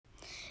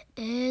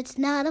It's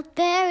not a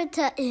fairy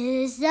tale,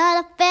 it's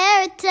not a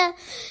fairy tale.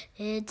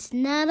 It's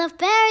not a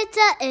fairy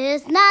tale,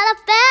 it's not a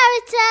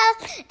fairy tale.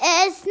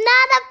 It's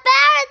not a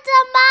fairy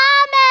tale,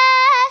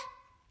 mommy.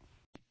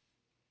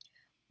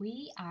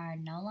 We are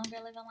no longer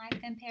living life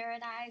in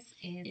paradise.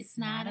 It's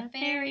not a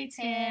fairy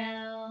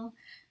tale.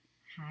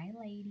 Hi,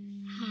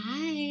 ladies.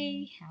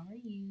 Hi. How are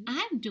you?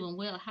 I'm doing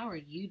well. How are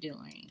you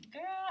doing?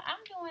 Girl,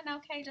 I'm doing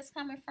okay. Just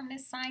coming from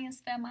this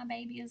science fair. My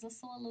baby is a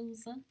sore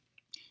loser.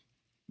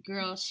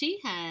 Girl, she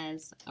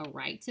has a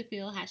right to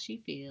feel how she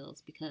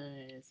feels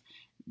because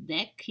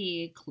that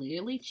kid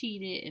clearly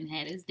cheated and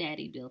had his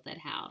daddy build that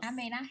house. I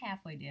mean, I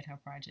halfway did her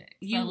project.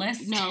 You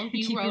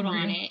wrote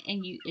on it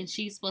and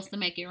she's supposed to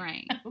make it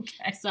rain.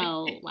 Okay.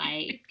 So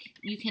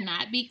you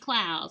cannot be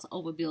clouds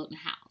over building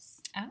a house.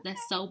 Okay.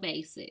 That's so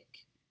basic.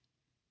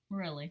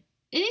 Really?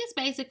 It is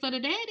basic for the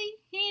daddy.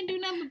 He didn't do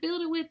nothing but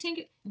build it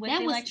with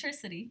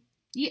electricity.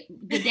 Yeah,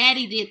 the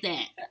daddy did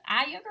that.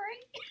 I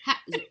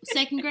agree.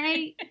 Second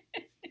grade,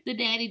 the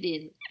daddy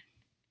did it.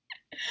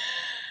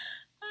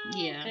 Oh,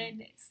 yeah.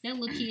 Goodness. That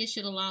little kid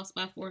should have lost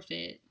by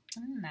forfeit.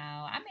 No,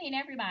 I mean,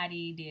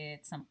 everybody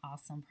did some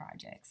awesome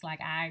projects.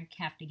 Like, I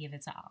have to give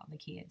it to all the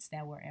kids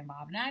that were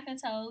involved. And I even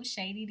told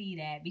Shady D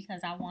that because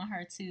I want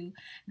her to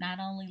not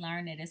only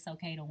learn that it's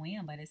okay to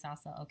win, but it's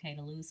also okay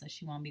to lose, so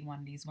she won't be one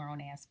of these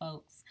grown-ass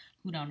folks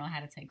who don't know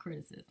how to take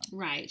criticism.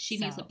 Right. She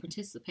needs a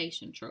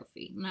participation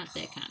trophy, not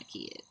that kind of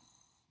kid.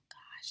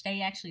 Gosh,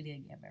 they actually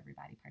did give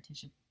everybody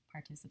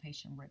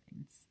participation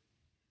ribbons.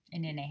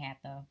 And then they had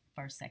the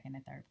first, second,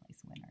 and third place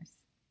winners.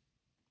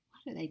 Why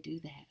do they do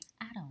that?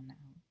 I don't know.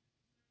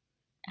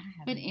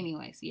 But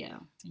anyways, yeah.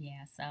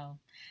 Yeah, so,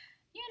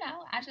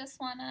 I just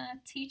want to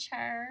teach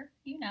her,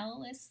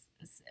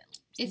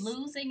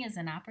 losing is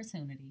an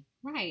opportunity.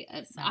 Right,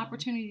 an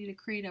opportunity to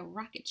create a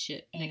rocket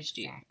ship next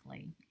year.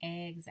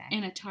 Exactly.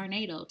 And a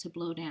tornado to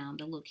blow down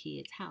the little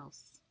kid's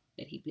house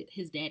that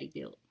his daddy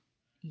built.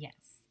 Yes.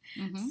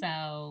 Mm-hmm.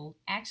 So,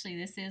 actually,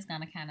 this is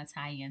going to kind of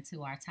tie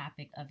into our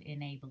topic of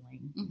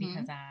enabling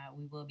because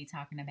we will be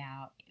talking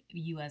about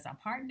you as a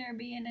partner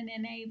being an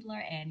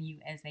enabler and you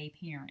as a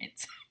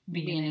parent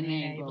being an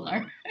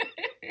enabler.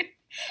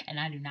 And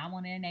I do not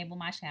want to enable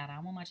my child. I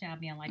want my child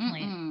being like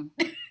Clint.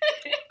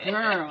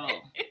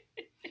 Girl.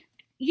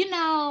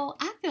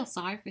 I feel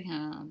sorry for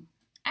him.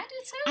 I do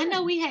too. I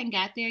know we hadn't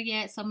got there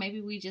yet, so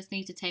maybe we just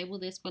need to table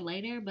this for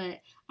later,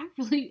 but I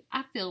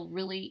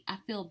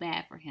feel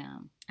bad for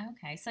him.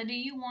 Okay, so do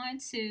you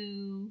want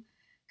to,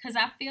 because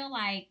I feel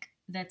like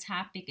the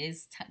topic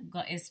is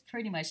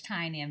pretty much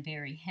tying in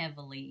very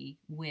heavily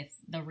with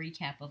the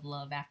recap of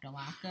Love After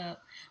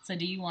Lockup. So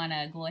do you want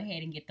to go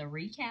ahead and get the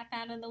recap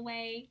out of the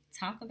way,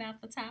 talk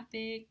about the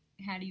topic?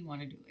 How do you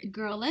want to do it?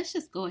 Girl, let's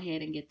just go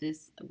ahead and get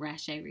this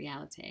Rache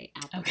reality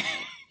out the way.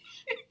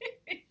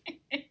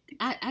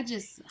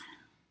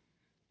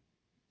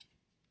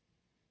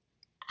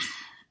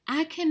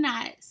 I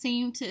cannot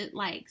seem to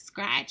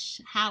scratch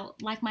how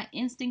my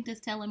instinct is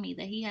telling me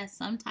that he has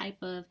some type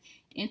of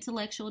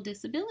intellectual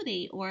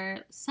disability or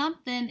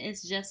something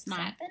is just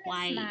not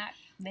quite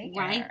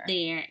right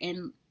there.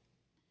 And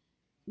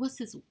what's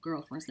his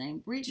girlfriend's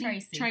name?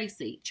 Brittany?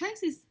 Tracy.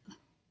 Tracy's,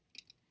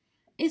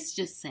 it's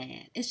just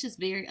sad. It's just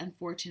very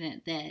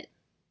unfortunate that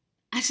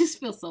I just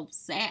feel so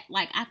sad.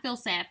 I feel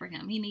sad for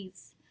him. He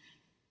needs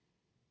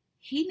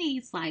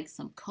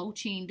some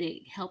coaching to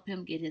help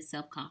him get his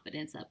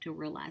self-confidence up to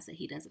realize that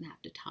he doesn't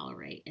have to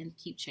tolerate and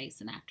keep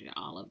chasing after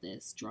all of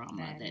this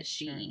drama that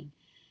she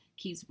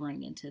keeps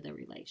bringing to the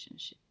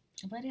relationship.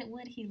 But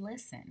would he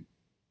listen?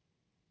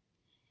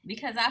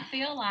 Because I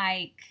feel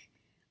like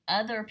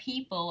other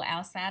people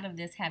outside of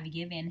this have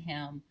given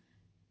him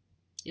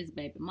his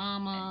baby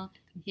mama,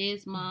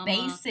 his mama,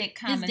 basic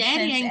common sense advice. His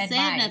daddy ain't advice.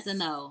 said nothing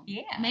though.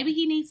 Yeah, maybe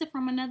he needs it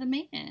from another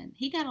man.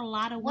 He got a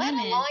lot of women.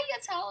 What the lawyer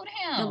told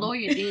him. The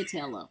lawyer did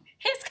tell him.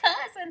 His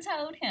cousin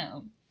told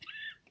him.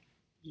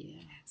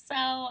 Yeah. So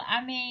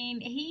I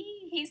mean,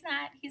 he's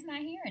not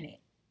hearing it.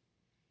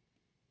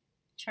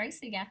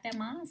 Tracy got that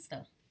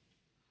monster.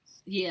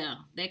 Yeah,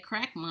 that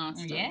crack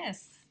monster.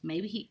 Yes.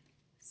 Maybe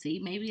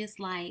it's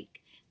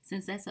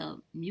since that's a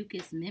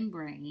mucous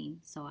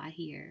membrane. So I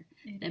hear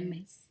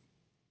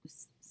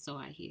So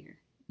I hear.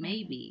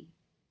 Maybe.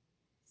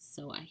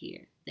 So I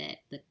hear that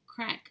the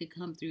crack could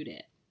come through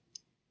that.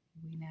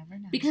 We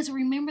never know. Because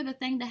remember the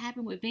thing that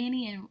happened with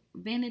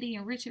Vanity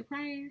and Richard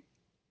Pryor?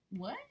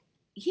 What?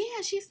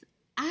 Yeah,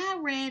 I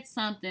read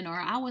something or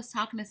I was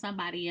talking to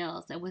somebody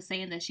else that was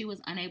saying that she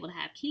was unable to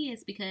have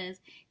kids because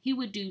he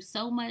would do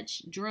so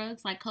much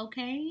drugs like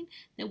cocaine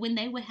that when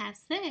they would have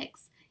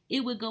sex,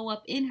 it would go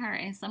up in her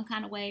in some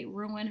kind of way,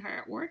 ruin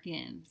her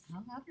organs.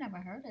 Oh, I've never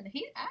heard of it.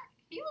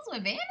 He was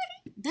with Vanity?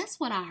 That's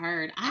what I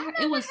heard.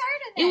 It was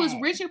heard of that. It was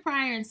Richard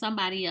Pryor and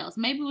somebody else.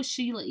 Maybe it was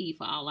Sheila E.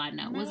 for all I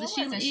know. No, was it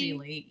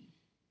Sheila E?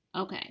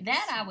 Okay.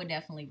 That I would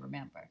definitely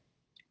remember.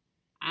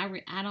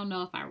 I don't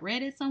know if I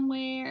read it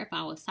somewhere, if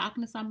I was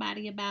talking to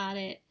somebody about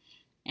it,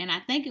 And I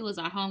think it was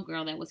our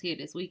homegirl that was here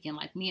this weekend.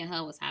 Like, me and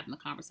her was having a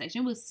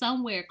conversation. It was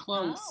somewhere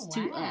close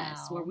to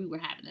us where we were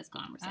having this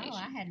conversation. Oh,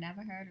 I had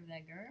never heard of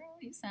that girl.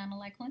 You sounded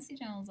like Quincy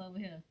Jones over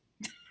here.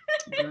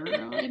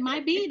 Girl, it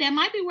might be. That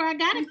might be where I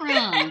got it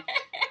from.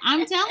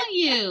 I'm telling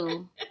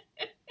you.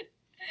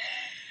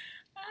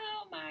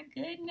 Oh, my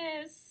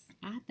goodness.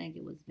 I think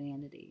it was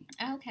vanity.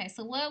 Okay,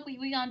 so what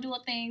we gonna do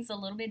things a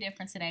little bit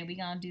different today. We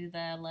gonna do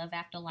the Love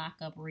After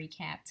Lockup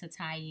recap to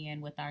tie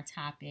in with our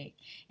topic,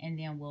 and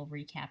then we'll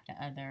recap the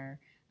other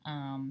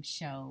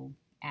show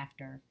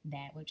after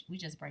that, which we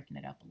just breaking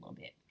it up a little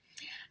bit.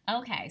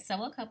 Okay, so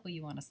what couple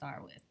you want to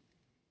start with?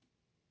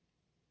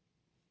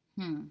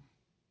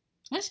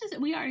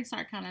 We already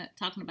started kind of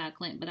talking about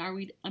Clint, but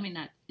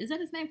is that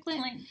his name,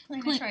 Clint?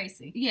 Clint and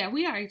Tracy. Yeah,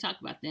 we already talked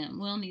about them.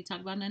 We don't need to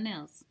talk about nothing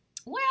else.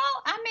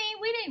 Well, I mean,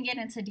 we didn't get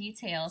into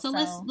details. So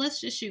let's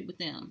just shoot with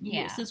them.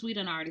 Yeah. Since we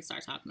done already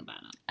start talking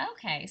about them.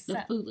 Okay. So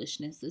the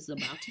foolishness is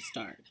about to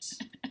start.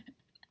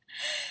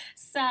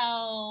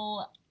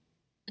 So,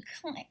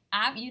 Clint,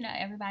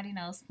 everybody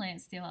knows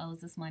Clint still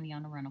owes us money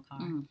on the rental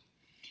car.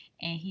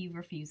 And he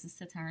refuses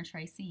to turn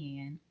Tracy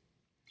in.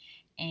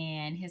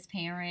 And his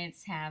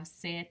parents have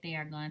said they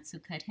are going to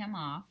cut him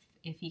off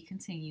if he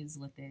continues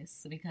with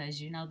this, because,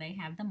 they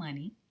have the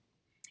money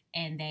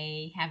and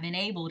they have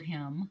enabled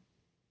him.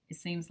 It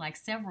seems like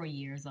several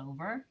years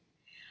over,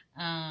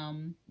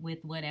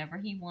 with whatever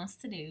he wants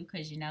to do.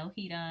 Because,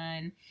 he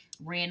done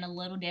ran a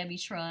little Debbie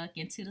truck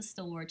into the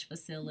storage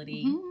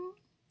facility. Mm-hmm.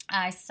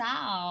 I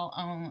saw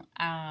on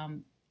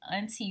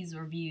Auntie's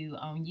review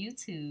on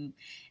YouTube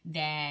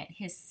that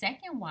his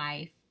second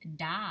wife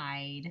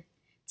died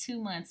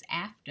 2 months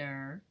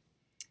after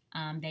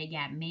they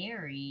got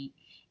married.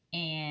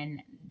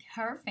 And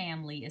her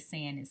family is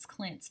saying it's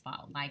Clint's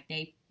fault. Like,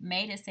 they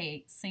made it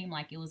seem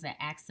like it was an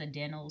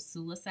accidental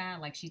suicide,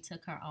 like she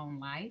took her own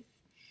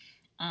life.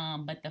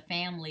 But the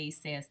family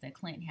says that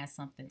Clint has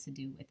something to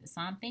do with it.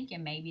 So I'm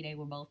thinking maybe they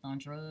were both on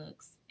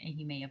drugs and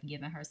he may have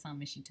given her some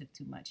and she took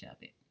too much of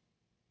it.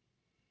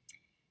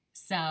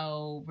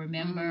 So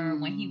remember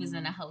when he was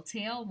in a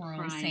hotel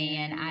room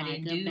saying, I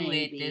didn't do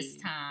it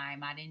this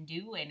time. I didn't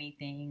do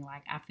anything.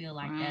 Like, I feel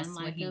like that's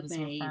what he was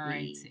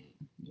referring to.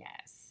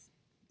 Yes.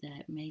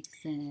 That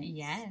makes sense.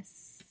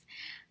 Yes.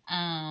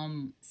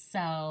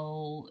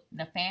 So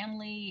the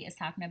family is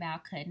talking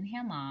about cutting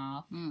him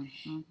off.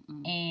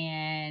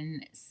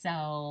 And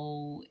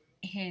so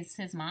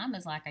his mom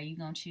is like, are you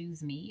going to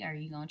choose me or are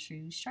you going to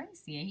choose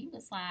Tracy? And he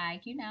was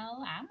like,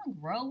 I'm going to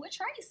grow with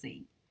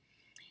Tracy.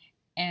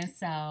 And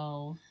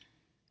so,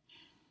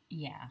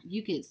 yeah.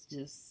 You could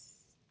just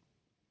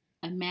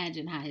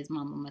imagine how his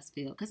mama must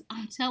feel, because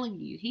I'm telling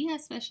you, he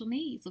has special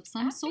needs of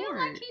some sort. I feel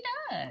like he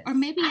does. Or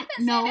maybe I've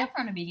been saying that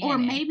from the beginning. Or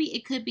maybe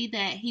it could be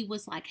that he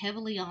was like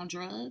heavily on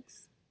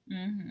drugs,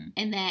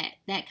 and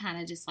that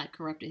kind of just like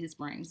corrupted his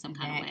brain some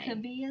kind of way. That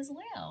could be as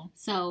well.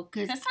 So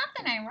because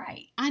something ain't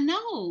right. I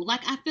know.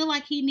 Like, I feel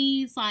like he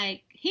needs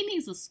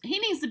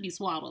to be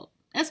swaddled.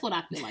 That's what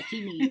I feel like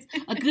he needs.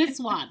 A good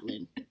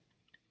swaddling.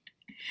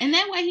 And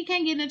that way he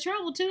can't get into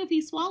trouble too if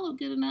he's swallowed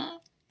good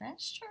enough.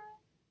 That's true.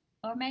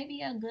 Or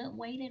maybe a good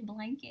weighted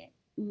blanket.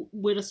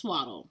 With a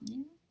swaddle.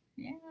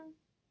 Yeah.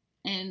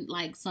 And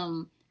like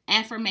some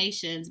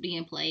affirmations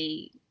being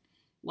played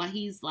while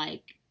he's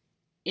like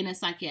in a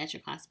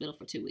psychiatric hospital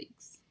for 2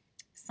 weeks.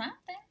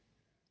 Something.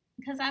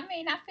 Because I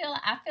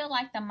feel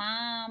like the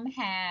mom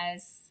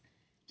has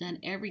done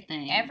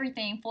everything.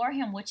 Everything for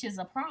him, which is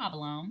a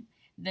problem.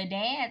 The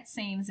dad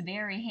seems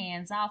very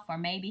hands-off, or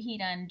maybe he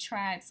done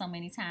tried so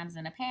many times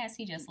in the past,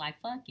 he just like,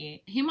 fuck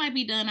it. He might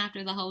be done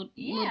after the whole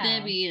little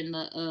Debbie and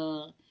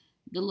the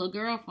little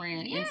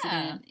girlfriend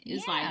incident.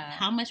 It's like,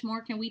 how much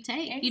more can we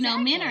take?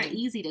 Exactly. Men are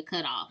easy to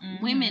cut off.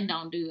 Women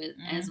don't do it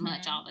as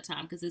much all the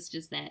time because it's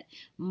just that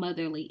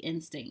motherly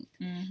instinct.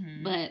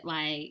 But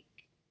like,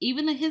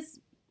 even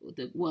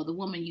the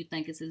woman you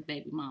think is his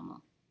baby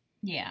mama.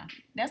 Yeah,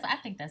 I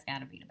think that's got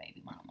to be the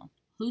baby mama.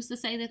 Who's to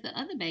say that the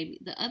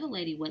other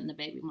lady wasn't the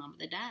baby mama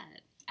that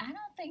died? I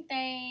don't think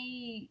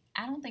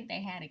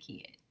they had a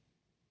kid.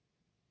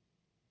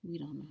 We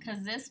don't know.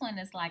 Because this one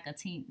is like a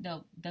teen.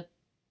 The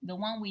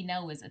one we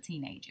know is a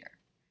teenager,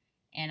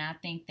 and I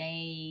think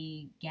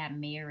they got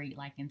married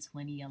like in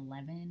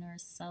 2011 or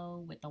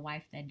so with the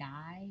wife that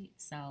died.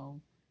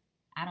 So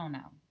I don't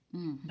know,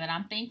 but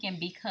I'm thinking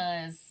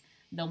because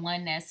the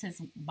one that's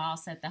his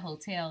boss at the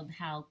hotel,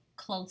 how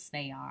close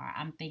they are,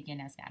 I'm thinking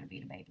that's got to be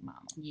the baby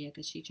mama. Yeah,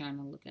 because she's trying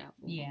to look out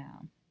for him.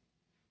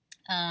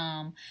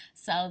 Yeah.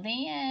 So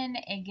then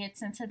it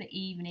gets into the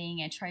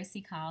evening and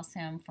Tracy calls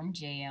him from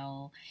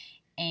jail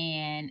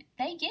and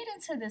they get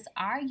into this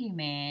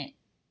argument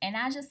and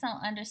I just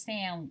don't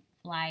understand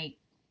like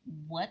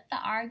what the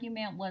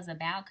argument was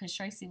about, because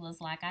Tracy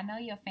was like, I know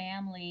your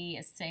family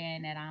is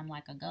saying that I'm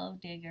like a gold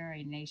digger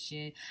and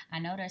I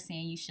know they're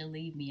saying you should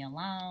leave me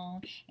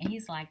alone. And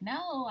he's like,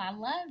 no, I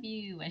love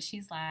you. And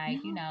she's like,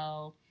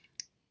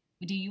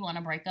 do you want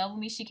to break up with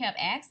me? She kept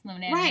asking him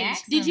that. Right.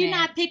 Did you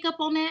not pick up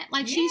on that?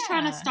 Like she's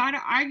trying to start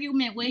an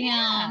argument with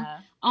him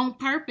on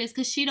purpose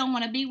because she don't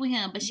want to be with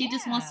him, but she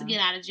just wants to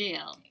get out of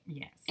jail.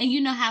 Yes. And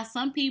you know how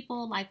some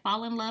people like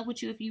fall in love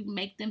with you if you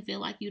make them feel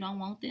like you don't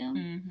want them.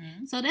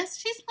 Mm-hmm. So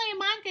she's playing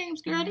mind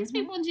games, girl. Mm-hmm. These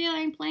people in jail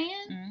ain't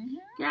playing. Mm-hmm.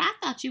 Girl, I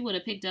thought you would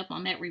have picked up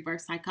on that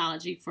reverse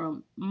psychology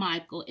from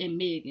Michael and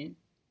Megan.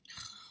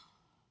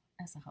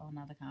 That's a whole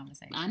nother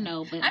conversation. I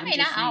know, but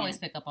I always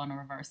pick up on the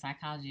reverse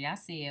psychology. I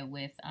see it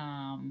with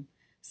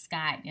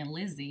Scott and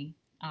Lizzie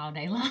all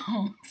day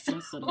long.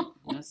 So.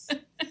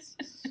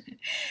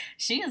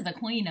 She is the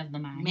queen of the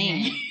mind.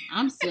 Man,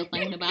 I'm still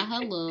thinking about her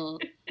little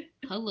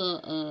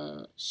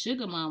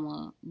sugar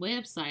mama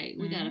website.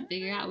 We gotta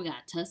figure out. We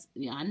got to test.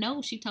 Yeah, I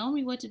know. She told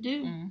me what to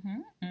do.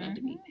 About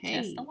to be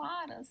paid. Test the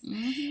waters.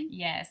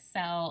 Yes.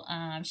 So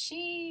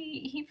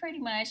he pretty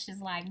much is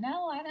like,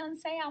 no, I didn't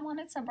say I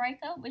wanted to break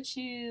up with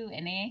you,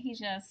 and then he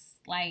just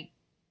like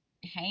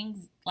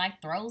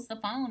throws the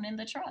phone in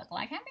the truck.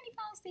 Like, how many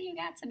phones do you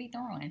got to be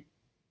throwing?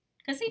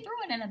 Because he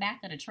threw it in the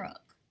back of the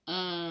truck.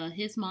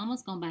 His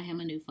mama's gonna buy him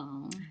a new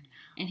phone,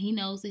 and he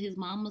knows that his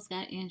mama's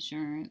got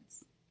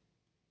insurance.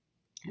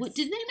 What,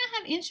 did they not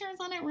have insurance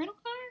on that rental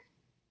car?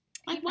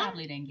 Like,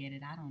 probably didn't get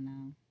it. I don't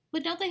know.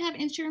 But don't they have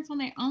insurance on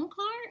their own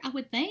car? I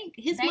would think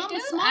his mama's do.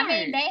 smart. I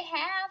mean, they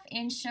have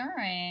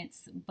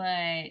insurance,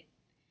 but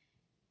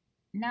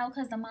no,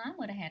 because the mom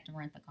would have had to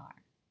rent the car.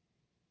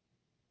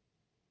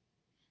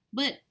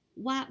 But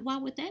why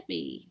would that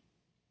be?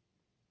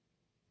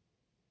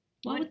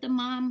 Why would the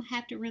mom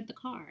have to rent the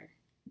car?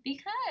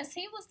 Because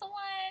he was the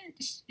one.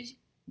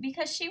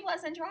 Because she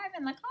wasn't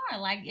driving the car.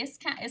 Like, it's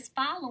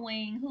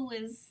following who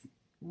is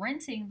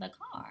renting the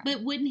car.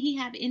 But wouldn't he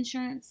have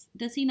insurance?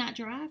 Does he not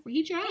drive?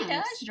 He drives. He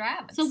does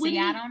drive. So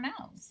I don't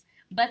know.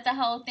 But the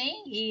whole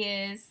thing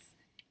is,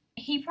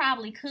 he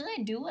probably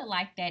could do it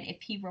like that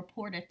if he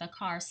reported the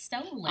car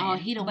stolen. Oh,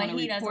 he don't want to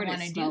report it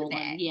stolen. Do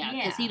that. Yeah,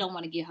 because he don't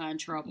want to get her in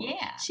trouble.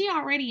 Yeah. She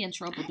already in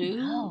trouble,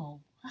 dude. Oh.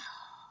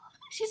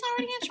 She's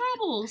already in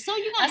trouble. So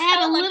you're going to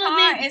add a little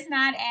car, bit. It's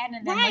not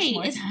adding that much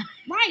more time.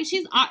 Right.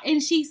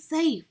 She's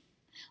safe.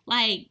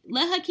 Like,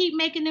 let her keep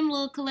making them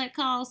little collect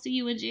calls to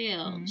you in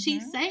jail.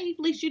 She's safe. At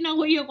least you know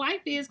where your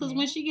wife is, because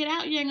when she get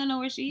out, you ain't going to know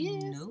where she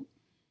is. Nope.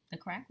 The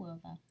crack will,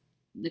 though.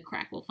 The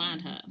crack will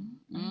find her.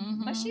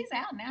 But she's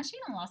out now. She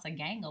done lost a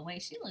gang of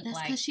weight. She looks That's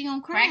like because she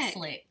on crack.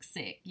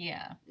 Sick.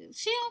 Yeah.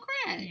 She on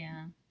crack.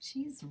 Yeah.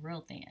 She's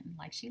real thin.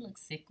 Like, she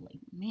looks sickly.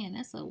 Man,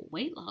 that's a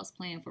weight loss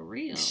plan for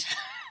real.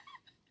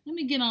 Let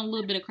me get on a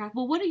little bit of crack.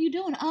 Well, what are you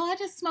doing? Oh, I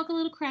just smoke a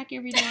little crack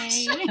every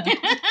day.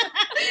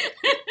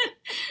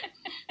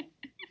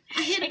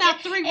 I hit about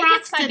 3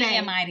 rocks today.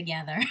 Am I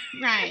together?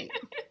 Right.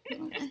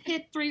 I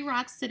hit 3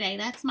 rocks today.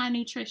 That's my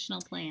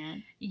nutritional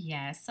plan.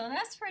 Yeah, so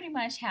that's pretty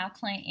much how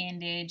Clint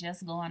ended,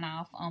 just going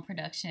off on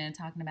production,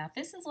 talking about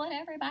this is what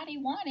everybody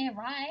wanted,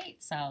 right?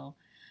 So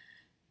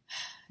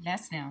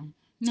that's them.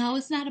 No,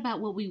 it's not about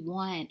what we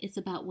want. It's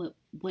about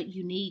what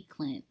you need,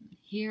 Clint.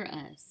 Hear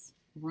us.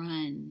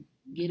 Run.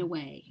 Get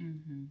away.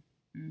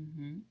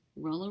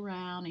 Roll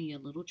around in your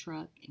little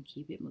truck and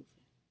keep it moving.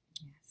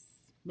 Yes.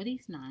 But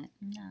he's not.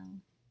 No.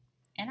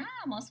 And I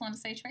almost want to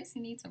say Tracy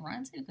needs to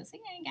run too, because he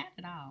ain't got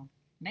it all.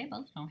 They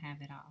both don't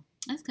have it all.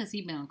 That's because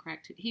he been on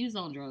crack too. He was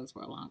on drugs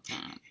for a long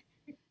time.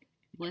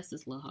 Bless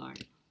his little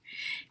heart.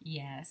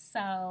 Yeah,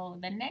 so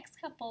the next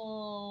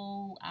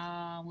couple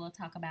we'll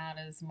talk about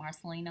is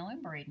Marcelino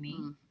and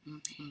Brittany.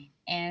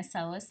 And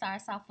so it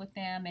starts off with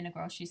them in a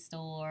grocery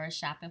store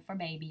shopping for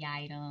baby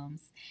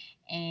items.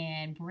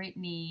 And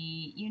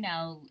Brittany,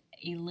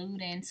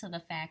 alluding to the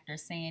fact or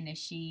saying that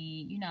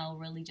she,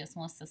 really just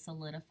wants to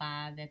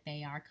solidify that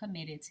they are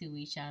committed to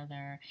each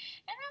other.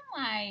 And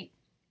I'm like,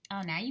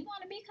 oh, now you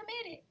want to be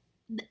committed?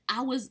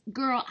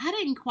 I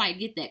didn't quite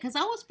get that, because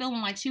I was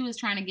feeling like she was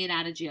trying to get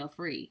out of jail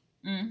free.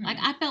 Like,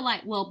 I felt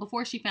like,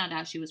 before she found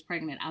out she was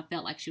pregnant, I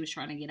felt like she was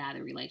trying to get out of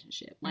the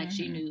relationship. Like,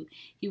 she knew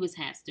he was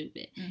half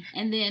stupid.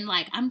 And then,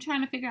 like, I'm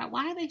trying to figure out,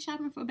 why are they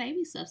shopping for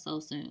baby stuff so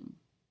soon?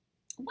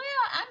 Well,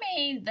 I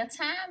mean, the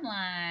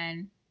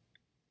timeline,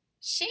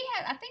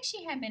 I think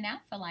she had been out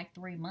for like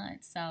 3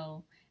 months.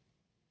 So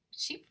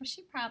she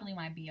probably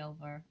might be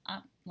over,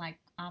 like,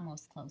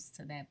 almost close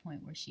to that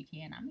point where she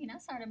can. I mean, I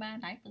started buying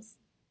diapers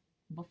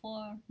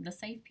before the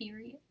safe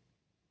period.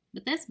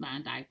 But that's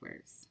buying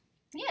diapers.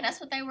 Yeah, that's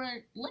what they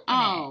were looking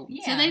at. Oh,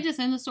 yeah. So they just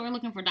in the store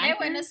looking for diapers?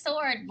 They were in the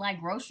store,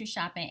 like, grocery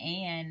shopping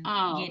and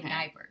getting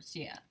diapers,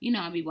 yeah.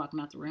 I'd be walking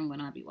out the room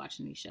when I'd be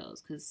watching these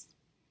shows, because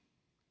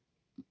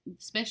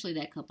especially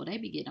that couple, they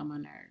be getting on my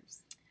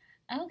nerves.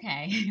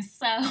 Okay,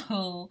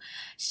 so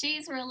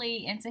she's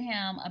really into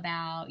him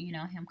about,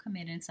 him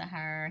committing to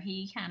her.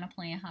 He kind of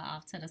playing her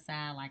off to the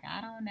side, like,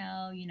 I don't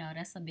know,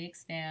 that's a big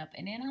step.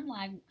 And then I'm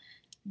like...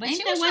 But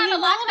she was trying to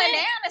lock her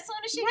down as soon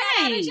as she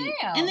got out of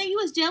jail. And then you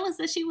was jealous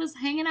that she was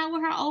hanging out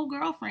with her old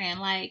girlfriend.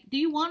 Like, do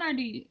you want her?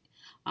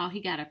 Oh,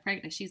 he got her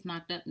pregnant. She's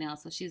knocked up now,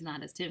 so she's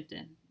not as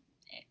tempting.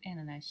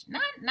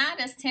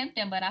 Not as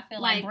tempting, but I feel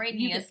like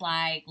Brittany is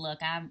like, look,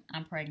 I'm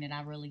pregnant.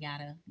 I really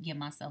gotta get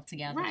myself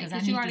together, because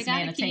I need this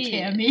man to take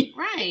care of me.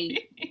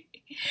 Right.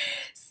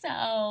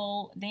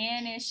 So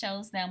then it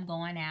shows them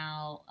going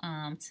out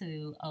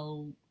to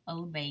Old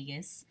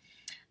Vegas.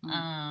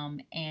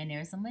 And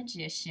there's a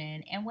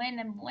magician. And when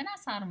I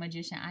saw the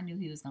magician, I knew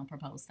he was going to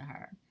propose to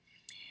her.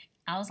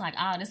 I was like,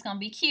 oh, this is going to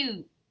be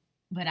cute.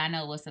 But I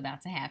know what's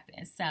about to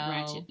happen. So,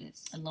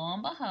 lo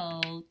and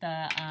behold,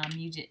 the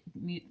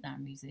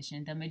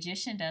the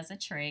magician does a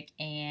trick,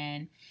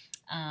 and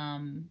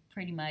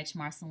pretty much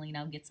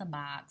Marcelino gets a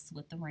box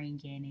with the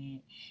ring in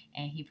it,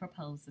 and he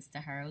proposes to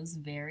her. It was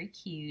very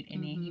cute,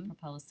 and then he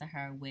proposed to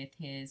her with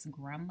his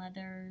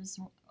grandmother's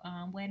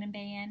wedding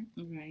band.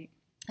 Right.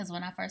 Because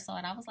when I first saw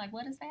it, I was like,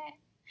 what is that?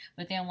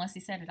 But then once he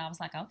said it, I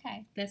was like,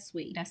 okay. That's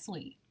sweet. That's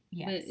sweet.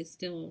 Yes. But it's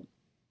still,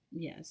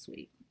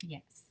 sweet.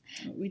 Yes.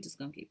 We're just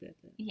going to keep it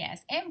there.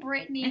 Yes. And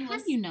Brittany and how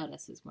do you know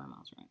that's his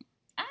grandma's ring?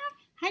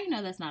 How do you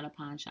know that's not a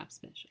pawn shop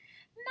special?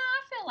 No,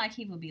 I feel like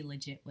he would be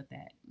legit with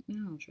that. I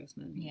don't trust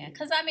nothing. Yeah,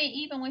 because, I mean,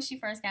 even when she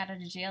first got out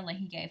of jail and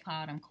he gave her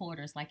all them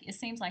quarters, like, it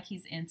seems like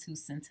he's into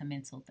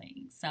sentimental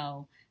things.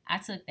 So I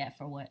took that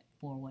for what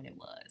it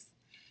was.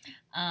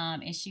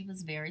 And she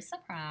was very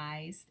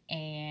surprised,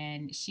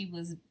 and she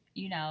was,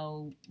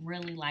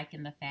 really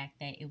liking the fact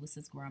that it was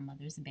his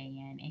grandmother's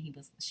band, and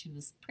she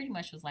was pretty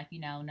much was like,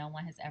 no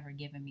one has ever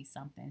given me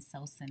something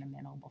so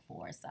sentimental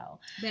before. So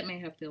that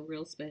made her feel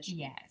real special.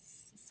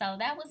 Yes. So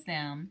that was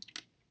them.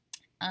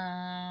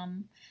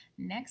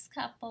 Next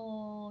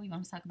couple, you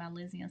want to talk about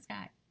Lizzie and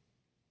Scott?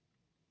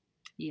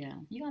 Yeah.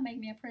 You gonna make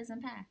me a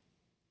prison pie?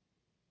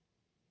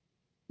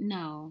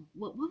 No.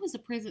 What was a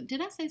prison? Did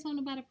I say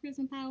something about a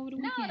prison pie over the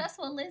weekend? No, that's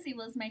what Lizzie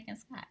was making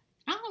Scott.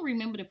 I don't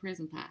remember the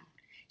prison pie.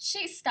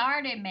 She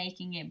started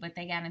making it, but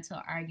they got into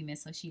an argument,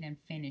 so she didn't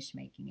finish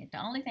making it. The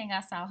only thing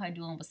I saw her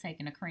doing was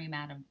taking the cream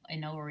out of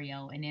an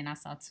Oreo, and then I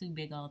saw 2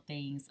 big old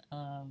things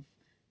of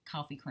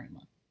coffee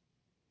creamer.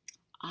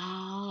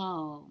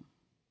 Oh.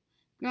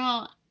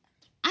 Girl,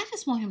 I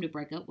just want him to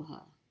break up with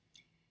her.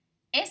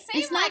 It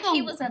seems like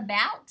he was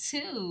about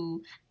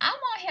to. I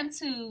want him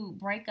to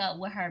break up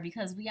with her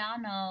because we all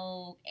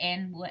know,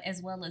 and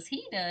as well as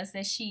he does,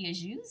 that she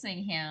is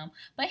using him.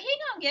 But he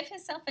gonna give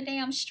himself a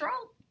damn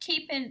stroke,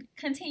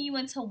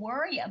 continuing to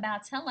worry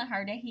about telling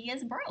her that he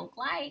is broke.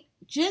 Like,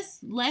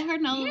 just let her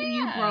know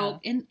you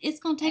broke, and it's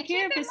gonna take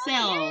care of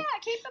itself. Yeah,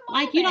 keep it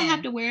moving. Like, you don't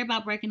have to worry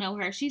about breaking up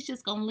with her. She's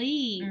just gonna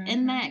leave,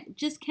 and that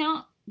just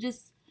count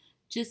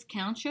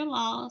your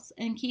loss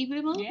and keep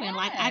it moving. Yes.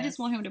 Like, I just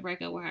want him to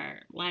break up with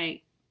her.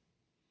 Like,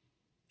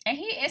 and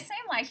it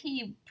seemed like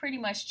he pretty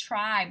much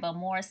tried, but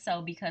more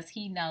so because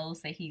he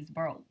knows that he's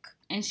broke.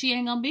 And she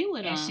ain't gonna be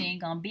with him.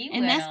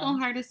 And that's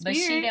gonna hurt his spirit.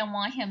 But she didn't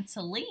want him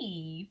to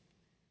leave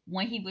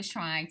when he was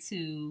trying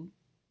to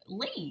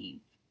leave.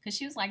 Because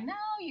she was like, no,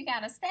 you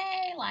gotta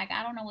stay. Like,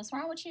 I don't know what's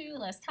wrong with you.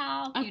 Let's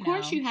talk. Of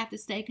course you have to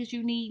stay because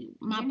you need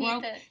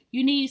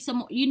you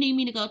need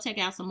me to go take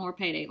out some more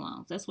payday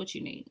loans. That's what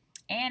you need.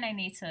 And they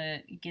need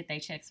to get their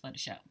checks for the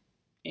show.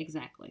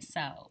 Exactly.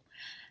 So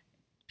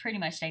pretty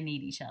much they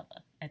need each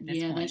other at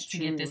this point that's to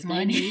true. get this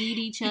money. They need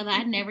each other.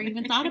 I never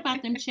even thought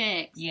about them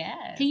checks.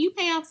 Yes. Can you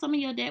pay off some of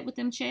your debt with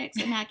them checks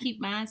and not keep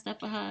buying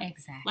stuff for her?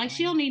 Exactly. Like,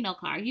 she don't need no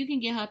car. You can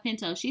get her a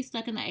Pinto. She's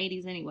stuck in the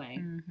 80s anyway.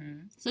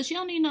 Mm-hmm. So she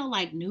don't need no,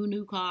 like,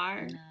 new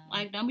car. No.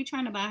 Like, don't be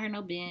trying to buy her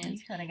no Benz. You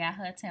could have got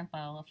her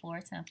a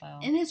Ford Tempo.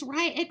 And it's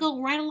right. It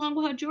go right along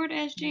with her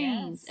Jordache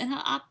jeans and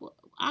her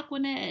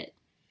Aquanet.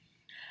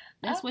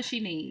 That's what she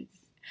needs.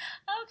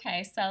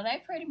 Okay, so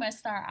they pretty much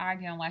start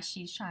arguing while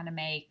she's trying to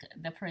make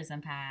the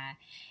prison pie.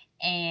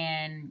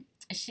 And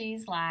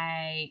she's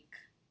like,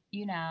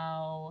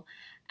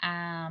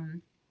 I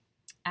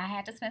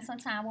had to spend some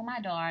time with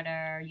my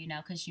daughter,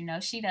 because,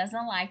 she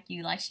doesn't like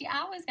you. Like, she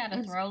always got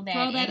to throw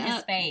that in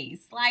his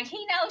face. Like,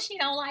 he knows she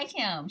don't like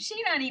him.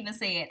 She don't even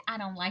say it, I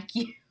don't like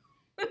you.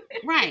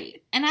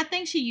 Right. And I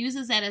think she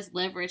uses that as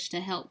leverage to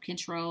help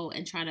control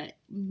and try to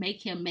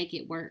make him make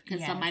it work.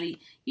 Because somebody,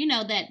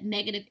 that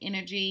negative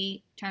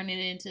energy, turn it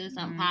into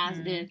something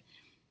positive.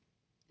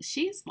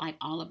 She's like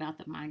all about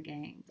the mind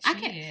games.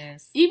 She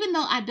is. Even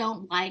though I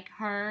don't like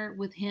her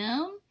with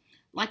him,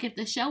 like, if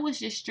the show was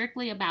just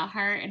strictly about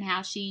her and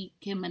how she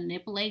can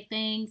manipulate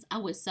things, I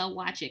would so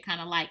watch it,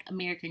 kind of like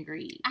American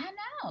Greed. I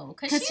know.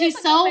 Because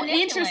she's so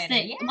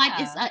interesting. Yeah. Like,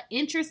 it's an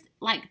interest,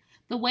 like,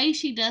 the way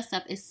she does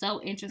stuff is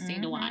so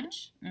interesting to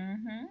watch.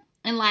 Mm-hmm.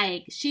 And,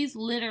 like, she's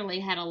literally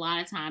had a lot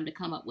of time to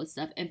come up with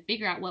stuff and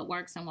figure out what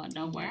works and what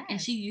don't work.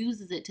 And she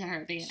uses it to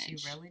her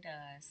advantage. She really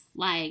does.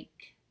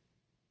 Like,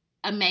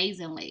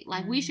 amazingly.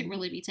 Like, we should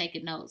really be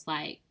taking notes.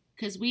 Like,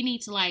 because we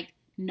need to, like,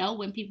 know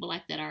when people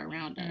like that are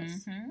around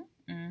us.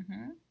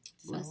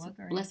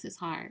 Bless his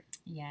heart.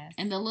 Yes.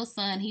 And the little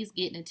son, he's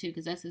getting it too,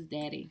 because that's his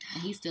daddy.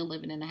 And he's still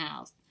living in the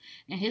house.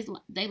 And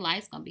their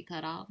life's going to be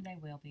cut off. They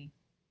will be.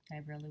 They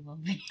really will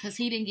be. Because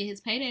he didn't get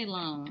his payday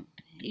loan.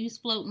 He was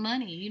floating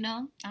money,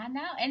 I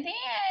know. And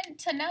then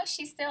to know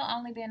she's still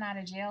only been out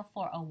of jail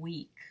for a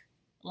week.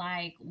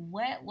 Like,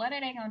 what are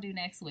they going to do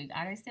next week?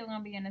 Are they still going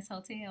to be in this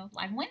hotel?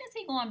 Like, when is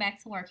he going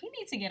back to work? He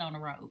needs to get on the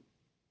road.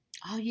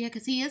 Oh, yeah,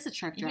 because he is a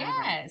truck driver.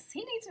 Yes, he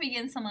needs to be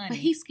getting some money. But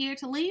he's scared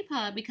to leave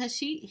her because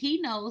he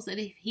knows that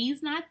if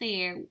he's not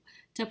there,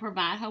 to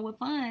provide her with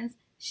funds,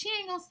 she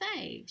ain't gonna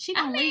stay. She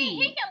gonna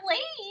leave. He can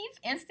leave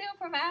and still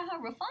provide her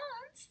with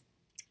funds.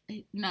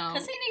 No,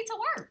 because he needs to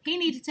work. He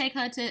need to take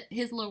her to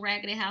his little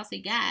raggedy house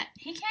he got.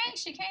 He can't.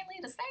 She can't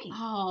leave the state.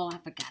 Oh, I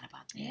forgot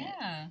about that.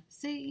 Yeah.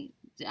 See,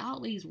 all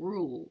these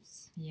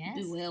rules. Yes.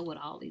 Do well with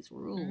all these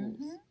rules.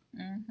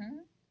 Mm-hmm.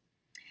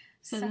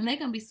 So then they're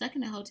gonna be stuck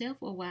in the hotel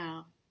for a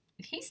while.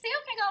 He still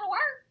can go to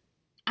work.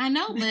 I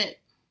know, but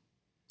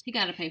he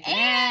got to pay for and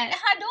that.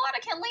 Her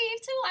daughter can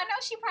leave too. I know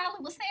she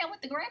probably was staying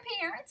with the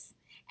grandparents.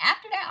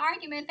 After that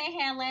argument they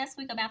had last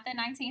week about that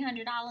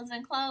 $1,900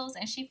 in clothes,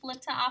 and she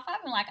flipped her off,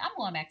 I've been like, I'm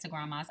going back to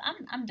grandma's.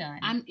 I'm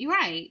done. You're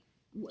right.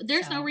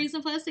 There's no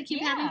reason for us to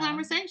keep having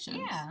conversations.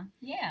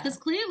 Yeah. Because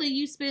clearly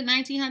you spent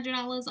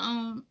 $1,900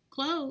 on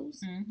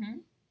clothes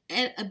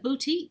at a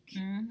boutique.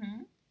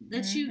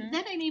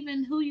 That ain't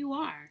even who you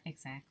are.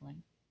 Exactly.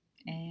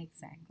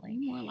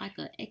 You're more like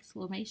an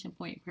exclamation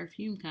point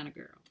perfume kind of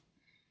girl.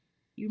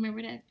 You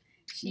remember that?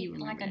 She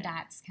like a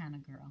Dots kind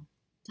of girl.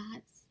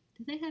 Dots?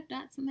 Did they have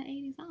Dots in the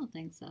 80s? I don't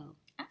think so.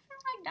 I feel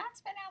like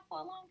Dots been out for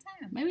a long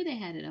time. Maybe they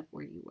had it up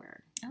where you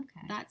were.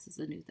 Okay. Dots is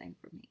a new thing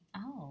for me.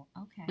 Oh,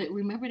 okay. But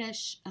remember that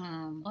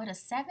or the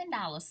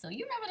 $7 store.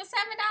 You remember the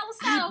 $7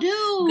 store? I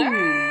do.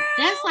 Girl,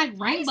 that's like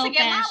rainbow I used to get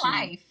fashion. my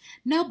life.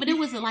 No, but it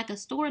was like a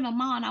store in the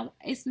mall. And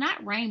it's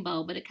not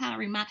rainbow, but it kind of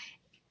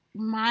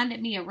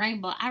reminded me of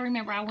rainbow. I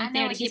rember I went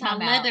there to get my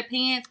leather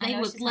pants. They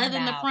was leather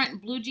in the front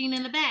and blue jean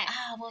in the back.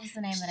 Oh, what was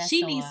the name of that She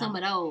store? needs some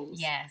of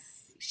those. Yes.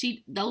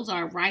 Those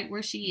are right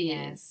where she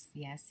is.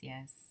 Yes.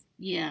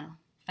 Yeah.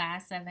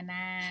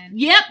 579.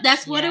 Yep,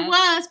 that's what it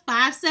was.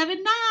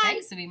 579. That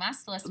used to be my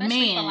store,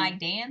 especially for like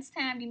dance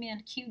time. You mean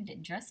a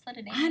cute dress for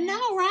the dance? I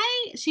know,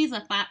 right? She's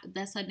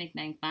that's her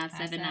nickname,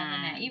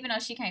 579. Even though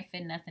she can't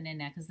fit nothing in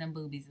there because them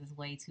boobies is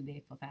way too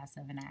big for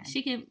 579.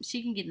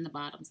 She can get in the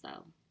bottoms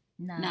though.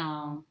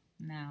 No.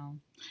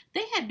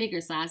 They had bigger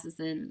sizes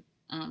than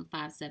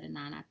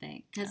 579, I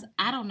think. Because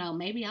I don't know,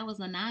 maybe I was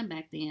a 9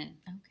 back then.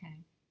 Okay.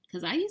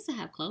 Because I used to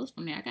have clothes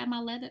from there. I got my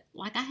leather,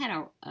 like I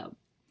had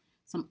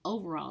some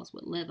overalls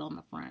with leather on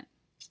the front.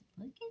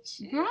 Look at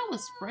you. Girl, I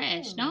was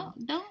fresh.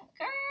 Don't. Girl,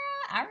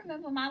 I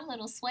remember my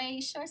little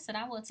suede shorts that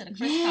I wore to the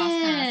Crisscross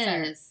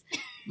concert.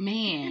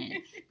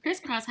 Man.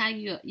 Crisscross, how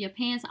your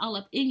pants all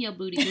up in your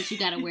booty because you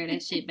got to wear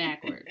that shit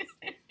backwards.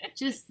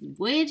 Just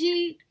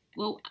wedgie.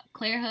 Well,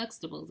 Claire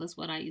Huxtables, that's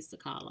what I used to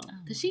call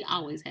them. Because she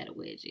always had a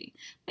wedgie.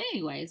 But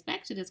anyways,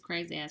 back to this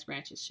crazy-ass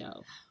Ratchet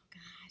show.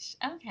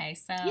 Okay,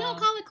 so you don't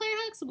call it Claire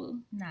Huxtable?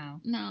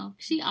 No.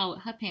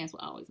 Her pants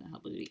were always in her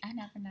booty. I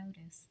never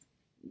noticed.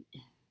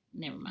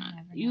 Never mind.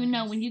 You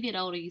know, when you get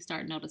older, you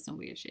start noticing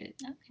weird shit.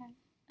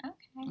 Okay.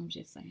 I'm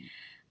just saying.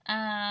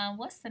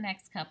 What's the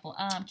next couple?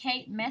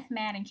 Meth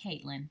Matt and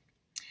Caitlyn.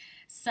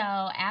 So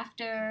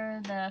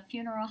after the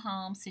funeral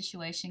home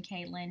situation,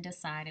 Caitlyn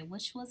decided,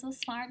 which was a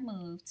smart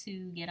move,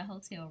 to get a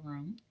hotel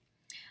room,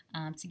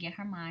 to get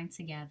her mind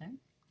together.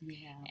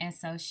 Yeah. And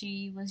so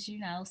she was,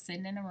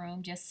 sitting in a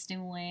room just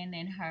stewing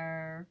in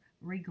her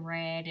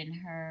regret and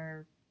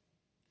her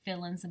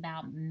feelings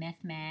about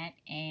Meth Matt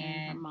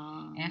and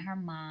her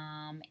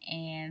mom.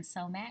 And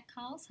so Matt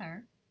calls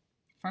her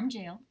from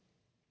jail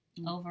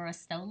over a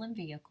stolen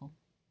vehicle.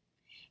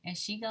 And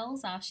she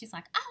goes off. She's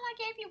like, all I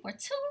gave you were 2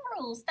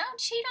 rules. Don't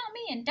cheat on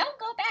me and don't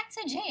go back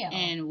to jail.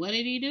 And what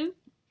did he do?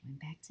 Went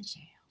back to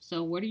jail.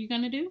 So what are you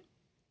going to do?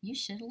 You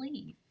should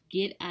leave.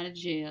 Get out of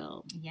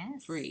jail.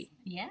 Yes. Free.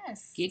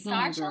 Yes. Get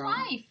going, Start girl. your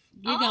life.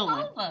 Get all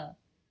going. over.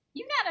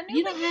 You got a new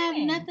You don't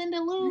beginning. have nothing to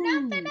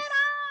lose. Nothing at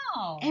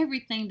all.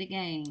 Everything to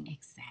gain.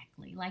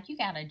 Exactly. Like you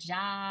got a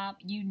job.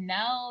 You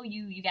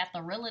got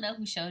the realtor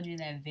who showed you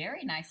that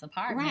very nice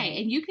apartment. Right.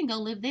 And you can go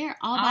live there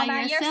all by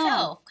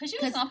yourself. Because you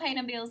was going to pay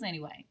them bills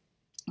anyway.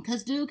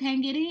 Because dude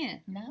can't get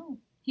in. No.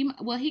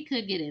 He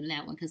could get in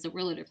that one because the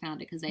realtor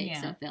found it because they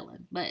accept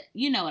felon. But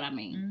you know what I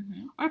mean.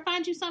 Mm-hmm. Or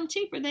find you something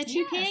cheaper that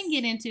you can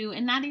get into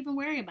and not even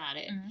worry about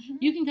it. Mm-hmm.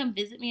 You can come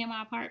visit me in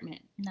my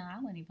apartment. No, I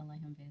wouldn't even let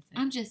him visit.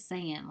 I'm just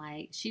saying,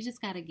 like, she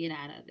just got to get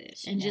out of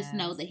it. And just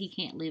know that he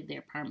can't live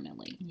there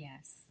permanently.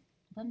 Yes.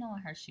 But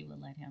knowing her, she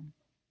would let him.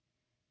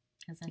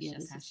 Because that's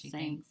just how she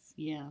thinks.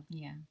 Yeah.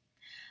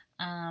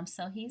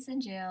 So he's in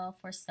jail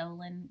for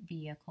stolen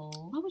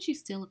vehicle. Why would you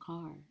steal a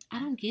car? I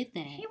don't get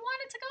that. He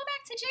wanted to go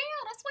back to jail.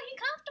 That's why he's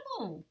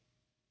comfortable.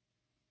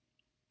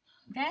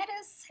 That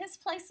is his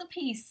place of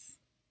peace.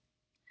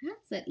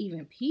 How's that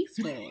even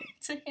peaceful?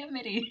 To him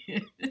it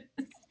is.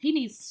 He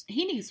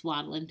needs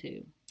swaddling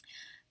too.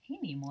 He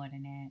need more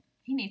than that.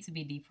 He needs to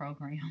be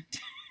deprogrammed.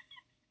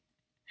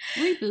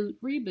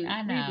 Reboot.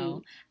 I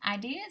know. Reboot. I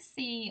did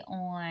see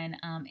on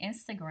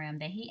Instagram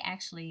that he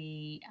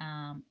actually,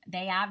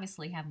 they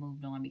obviously have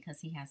moved on because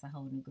he has a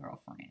whole new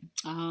girlfriend.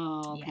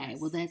 Oh, okay.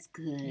 Yes. Well, that's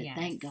good. Yes.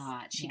 Thank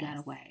God she got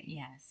away.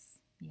 Yes.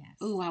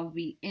 Oh, I would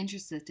be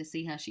interested to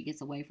see how she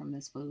gets away from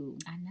this fool.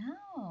 I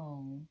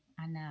know.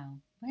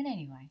 But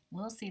anyway,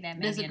 we'll see that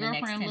maybe Does the in the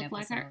next girlfriend 10 look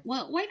like her? episodes.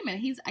 Well, wait a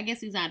minute. I guess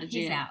he's out of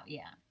jail. He's out,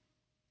 yeah.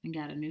 And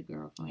got a new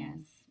girlfriend.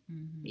 Yes.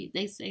 Mm-hmm.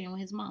 They staying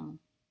with his mama.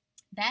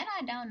 That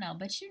I don't know,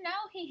 but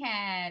he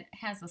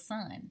has a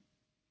son.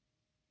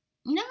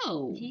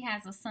 No. He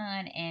has a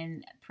son,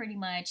 and pretty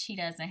much he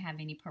doesn't have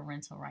any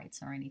parental rights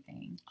or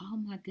anything. Oh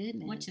my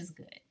goodness. Which is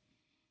good.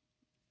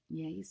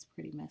 Yeah, he's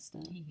pretty messed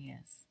up. He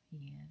is.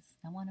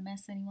 Don't want to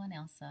mess anyone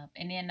else up.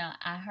 And then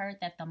I heard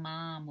that the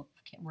mom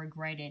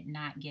regretted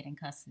not getting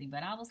custody,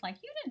 but I was like,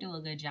 you didn't do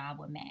a good job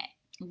with Matt.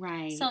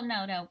 Right. So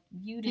no,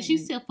 you didn't. Because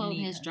she's still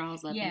folding his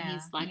drawers up, and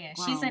he's like,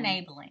 grown. She's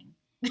enabling.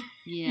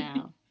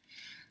 Yeah.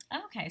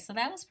 Okay, so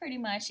that was pretty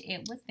much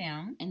it with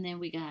them. And then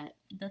we got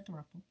the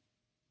throuple.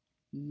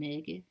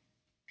 Megan.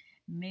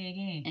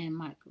 And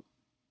Michael.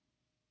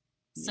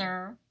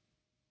 Sir.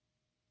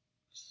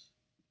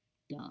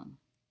 Dumb.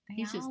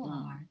 He's just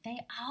dumb. They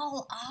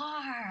all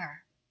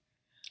are.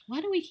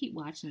 Why do we keep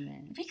watching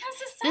that? Because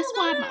it's so That's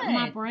good. why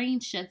my brain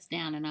shuts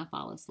down and I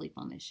fall asleep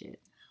on this shit.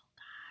 Oh,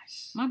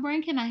 gosh. My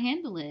brain cannot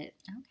handle it.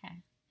 Okay.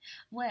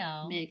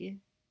 Well.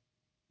 Megan.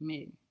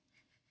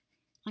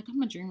 Like, I'm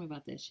going to dream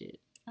about that shit.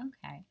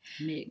 Okay.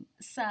 Megan.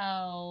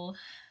 So,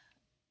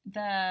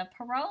 the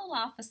parole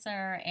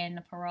officer and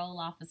the parole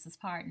officer's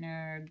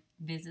partner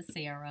visit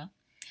Sarah.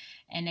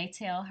 And they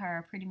tell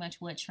her pretty much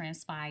what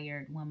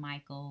transpired when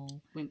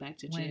Michael went back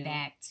to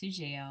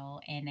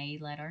jail. And they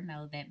let her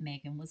know that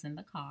Megan was in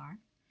the car.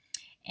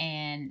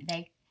 And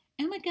they...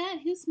 Oh my God,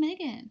 who's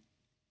Megan?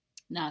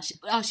 No,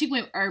 she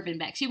went urban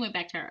back. She went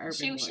back to her urban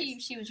voice.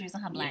 She was using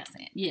her black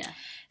accent. Yeah.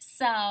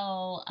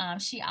 So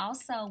she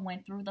also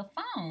went through the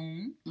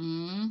phone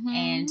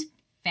and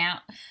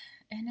found...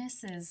 And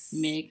this is...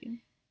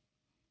 Megan.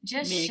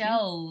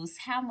 Shows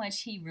how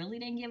much he really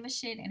didn't give a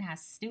shit and how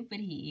stupid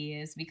he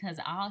is, because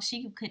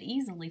she could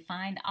easily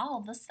find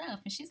all the stuff,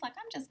 and she's like,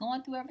 I'm just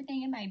going through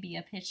everything. It might be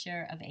a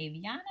picture of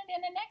Aviana,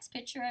 then the next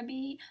picture would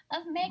be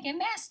of Megan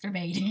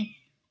masturbating.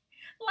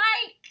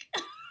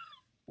 Like,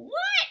 what?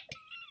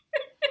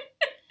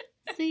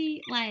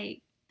 See,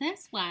 like,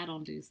 that's why I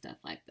don't do stuff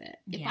like that.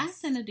 If I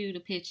send a dude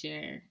a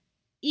picture,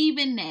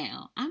 even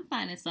now, I'm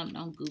finding something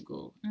on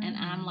Google, and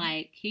I'm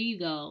like, here you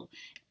go.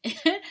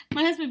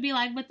 My husband be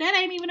like, but that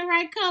ain't even the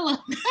right color. I'll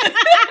be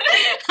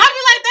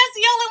like, that's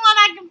the only one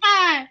I can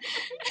find.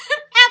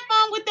 Have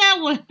fun with that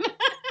one.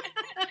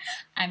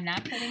 I'm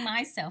not putting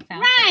myself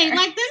out right, there.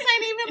 Like, this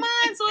ain't even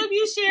mine, so if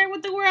you share it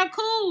with the world,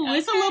 cool. Okay,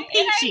 it's a little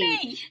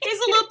peachy.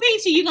 It's a little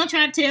peachy. You gonna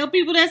try to tell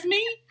people that's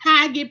me?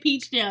 How I get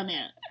peach down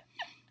there.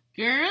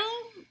 Girl.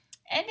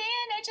 And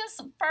then it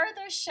just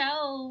further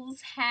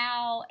shows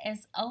how,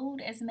 as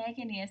old as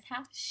Megan is,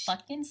 how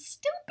fucking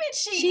stupid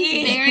she is.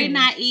 She's very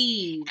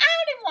naive. I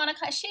don't even want to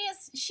call.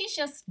 She's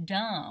just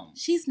dumb.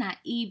 She's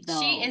naive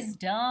though. She is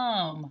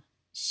dumb.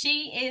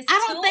 She is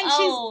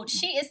old.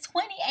 She is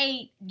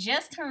 28,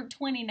 just turned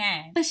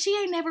 29. But she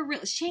ain't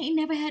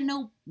never had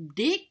no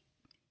dick.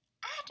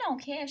 I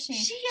don't care if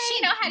she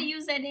know how to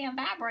use that damn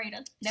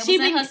vibrator that was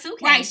in her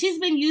suitcase. Right, she's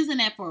been using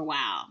that for a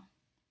while.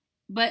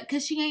 But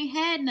because she ain't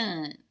had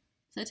none.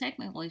 So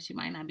technically, she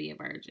might not be a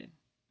virgin.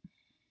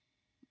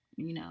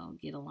 You know,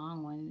 get a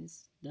long one,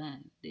 it's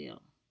done,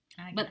 deal.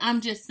 But I'm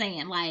just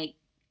saying, like,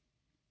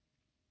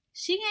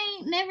 she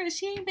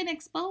ain't been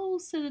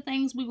exposed to the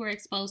things we were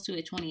exposed to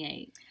at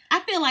 28.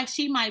 I feel like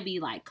she might be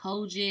like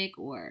Kojic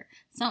or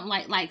something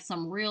like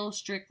some real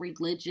strict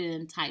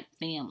religion type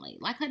family,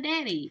 like her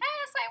daddy.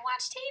 I say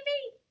watch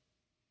TV.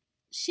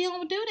 She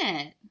don't do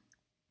that.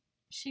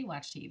 She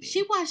watch TV.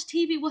 She watch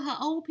TV with her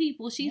old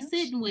people she's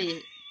sitting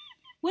with.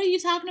 What are you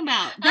talking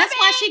about? That's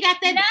why she got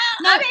that.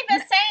 No, I'm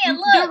even saying,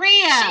 look,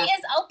 Doria. She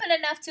is open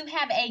enough to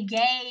have a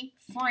gay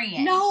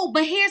friend. No,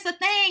 but here's the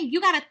thing.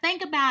 You got to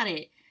think about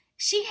it.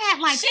 She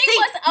had like... She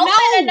was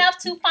open enough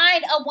to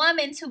find a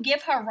woman to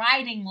give her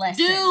writing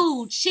lessons.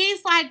 Dude,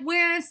 she's like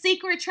wearing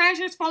secret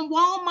treasures from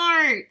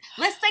Walmart.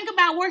 Let's think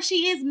about where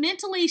she is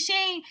mentally. She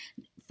ain't...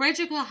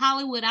 Frederica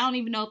Hollywood, I don't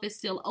even know if it's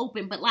still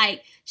open, but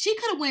like she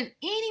could have went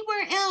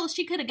anywhere else.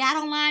 She could have got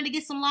online to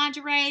get some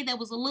lingerie that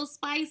was a little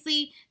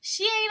spicy.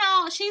 She's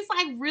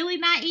like really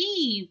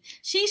naive.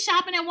 She's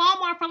shopping at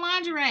Walmart for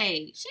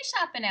lingerie. She's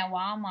shopping at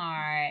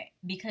Walmart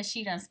because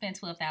she done spent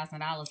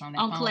 $12,000 on that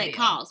on collect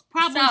calls.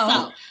 Probably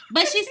so.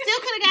 But she still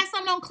could have got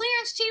something on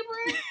clearance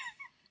cheaper.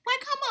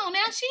 Like, come on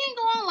now. She ain't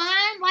go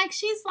online. Like,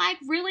 she's like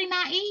really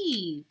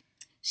naive.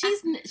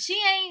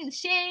 She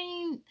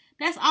ain't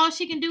that's all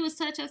she can do is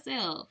touch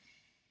herself.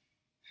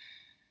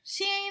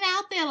 She ain't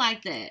out there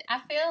like that. I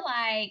feel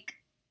like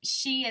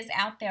she is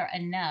out there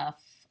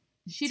enough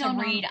to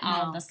read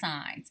all the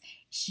signs.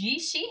 She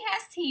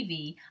has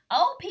TV.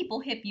 Old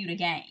people hip you the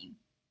game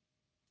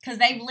because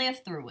they've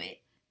lived through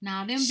it.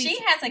 She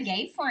has a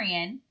gay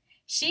friend.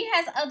 She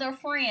has other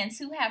friends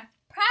who have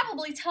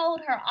probably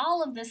told her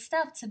all of this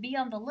stuff to be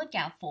on the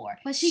lookout for.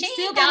 But she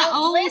still got an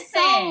old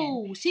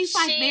soul. She's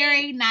like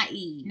very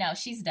naive. No,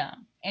 she's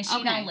dumb. And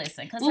she don't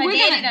listen. Because her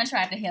daddy done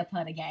tried to hip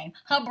her the game.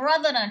 Her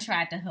brother done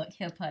tried to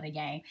hip her the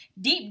game.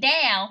 Deep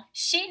down,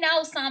 she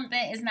knows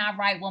something is not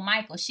right with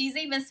Michael. She's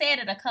even said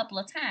it a couple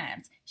of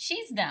times.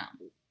 She's dumb.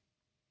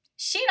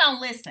 She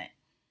don't listen.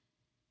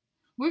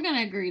 We're going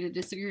to agree to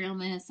disagree on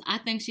this. I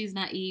think she's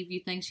naive. You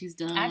think she's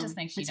dumb. I just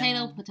think she's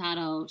dumb.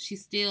 Potato.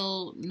 She's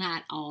still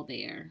not all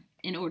there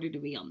in order to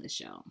be on this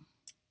show.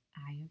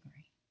 I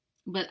agree.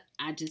 But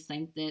I just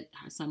think that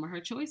some of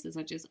her choices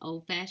are just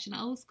old-fashioned,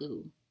 old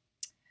school.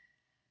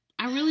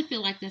 I really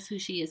feel like that's who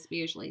she is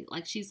spiritually.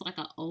 Like, she's like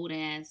an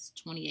old-ass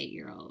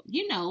 28-year-old.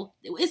 You know,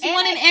 it's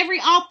one in every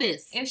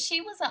office. If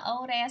she was an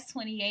old-ass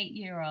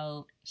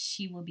 28-year-old,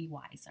 she would be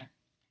wiser.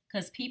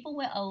 Because people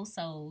with old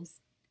souls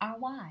are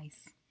wise.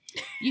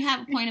 You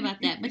have a point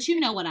about that, but you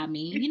know what I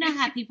mean. You know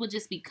how people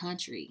just be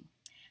country.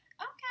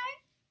 Okay.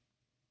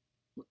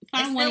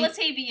 It's still a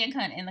TV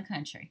in the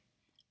country.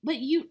 But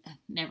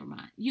never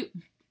mind.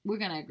 We're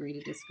going to agree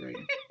to disagree.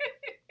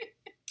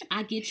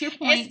 I get your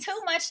point. It's too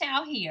much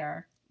out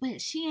here. But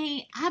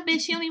I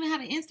bet she don't even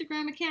have an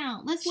Instagram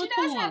account. Let's look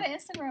for her. She does have an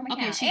Instagram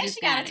account. Okay,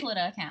 she got a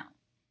Twitter account.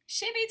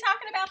 She be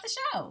talking about the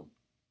show.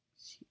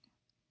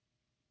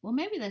 Well,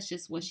 maybe that's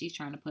just what she's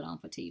trying to put on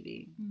for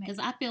TV. Because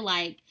I feel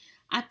like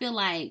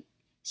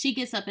she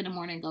gets up in the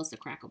morning and goes to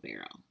Cracker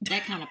Barrel.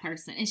 That kind of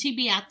person. And she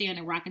be out there in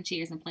the rocking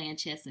chairs and playing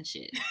chess and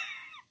shit.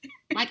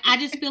 Like, I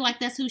just feel like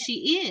that's who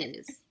she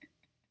is.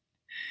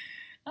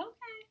 Okay.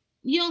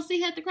 You don't see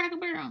her at the Cracker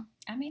Barrel?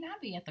 I mean, I'll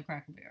be at the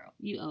Cracker Barrel.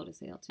 You old as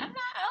hell, too. I'm not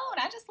old.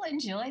 I just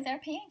enjoy their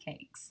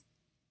pancakes.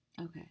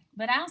 Okay.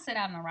 But I don't sit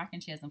out in the rocking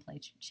chairs and play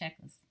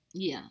checkers.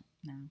 Yeah.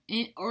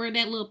 No. Or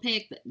that little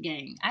peg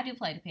game. I do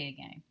play the peg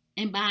game.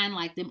 And buying,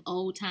 like, them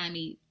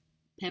old-timey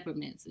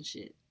peppermints and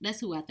shit.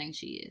 That's who I think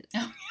she is.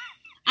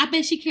 I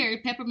bet she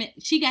carried peppermint.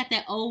 She got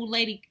that old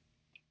lady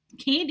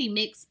candy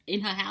mix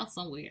in her house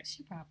somewhere.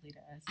 She probably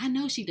does. I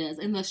know she does.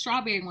 And the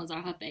strawberry ones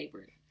are her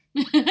favorite.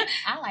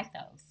 I like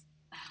those.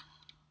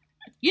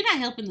 You're not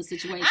helping the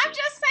situation. I'm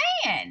just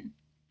saying.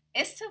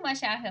 It's too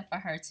much out here for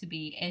her to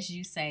be, as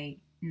you say,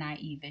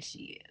 naive as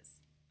she is.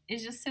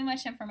 It's just too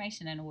much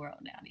information in the world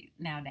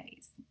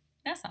nowadays.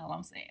 That's all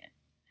I'm saying.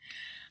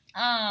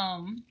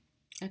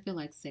 I feel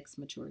like sex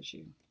matures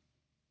you.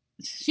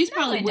 She's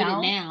probably with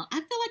it now. I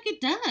feel like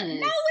it does. No,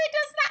 it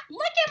does not.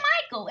 Look at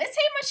Michael. Is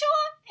he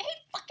mature? He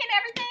fucking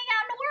everything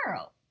out in the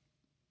world.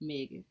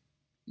 Megan.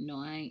 No,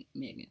 I ain't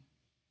Megan.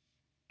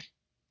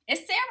 Is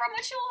Sarah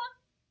mature?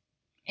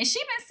 And she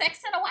been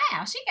sexting a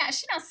while. She done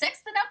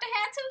sexed enough to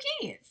have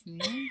 2 kids.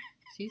 Yeah,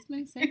 she's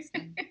been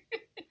sexting.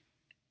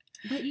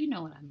 But you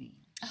know what I mean.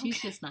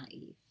 She's just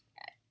naive.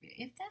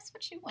 If that's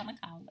what you want to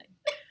call it.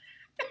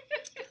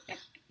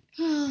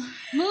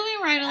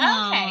 Moving right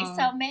along. Okay,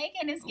 so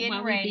Megan is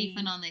getting ready. We're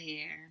beefing on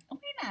the air. We're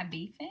not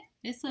beefing.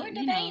 We're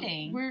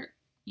debating. We're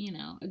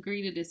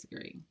agree to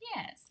disagree.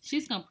 Yes.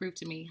 She's gonna prove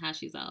to me how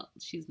she's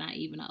not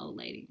even an old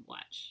lady.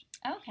 Watch.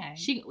 Okay.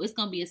 It's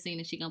gonna be a scene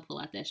and she's gonna pull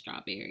out that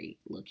strawberry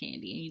little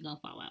candy and you're gonna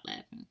fall out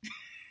laughing.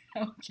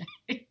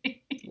 Okay.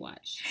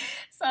 Watch.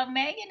 So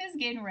Megan is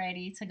getting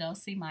ready to go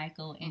see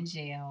Michael in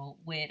jail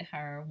with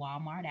her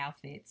Walmart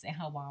outfits and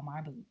her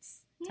Walmart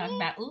boots. Talking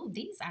about, ooh,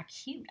 these are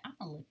cute. I'm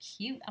gonna look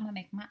cute. I'm gonna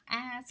make my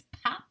eyes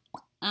pop.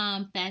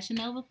 Fashion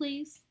Nova,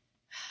 please.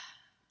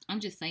 I'm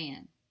just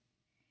saying.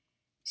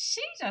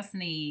 She just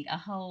need a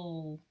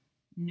whole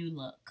new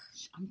look.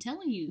 I'm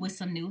telling you. With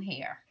some new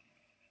hair.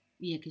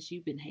 Yeah, because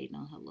you've been hating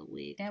on her little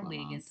wig. That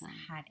wig is a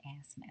hot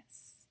ass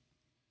mess.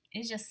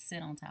 It just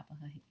sit on top of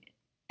her head.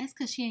 That's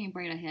because she ain't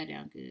braid her hair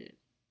down good.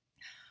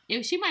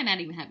 She might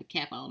not even have a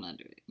cap on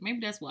under it. Maybe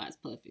that's why it's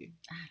puffy.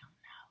 I don't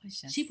know.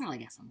 It's just... She probably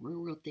got some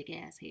real thick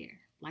ass hair.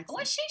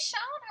 Well, she's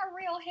shown her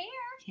real hair.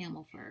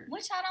 Camel fur.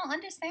 Which I don't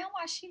understand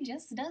why she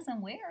just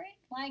doesn't wear it.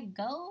 Like,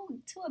 go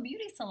to a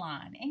beauty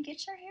salon and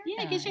get your hair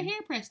done. Get your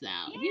hair pressed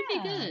out. Yeah. You'd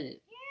be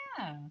good.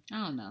 Yeah.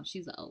 I don't know.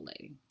 She's an old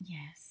lady.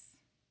 Yes.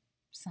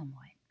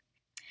 Somewhat.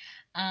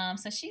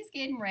 So she's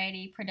getting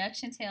ready.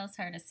 Production tells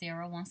her that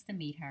Sarah wants to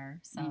meet her.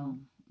 So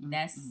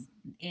that's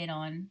it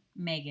on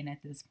Megan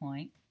at this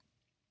point.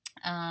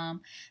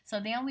 So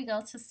then we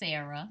go to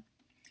Sarah,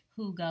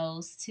 who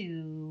goes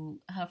to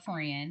her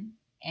friend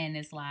and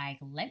is like,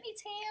 let me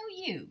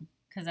tell you,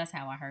 because that's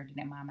how I heard it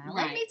in my mind.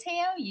 Right. Let me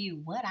tell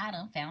you what I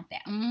done found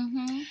out.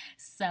 Mm-hmm.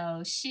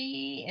 So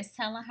she is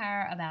telling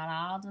her about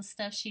all the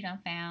stuff she done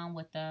found,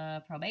 what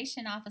the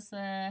probation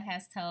officer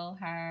has told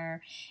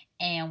her,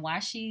 and while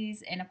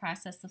she's in the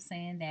process of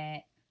saying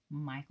that,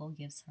 Michael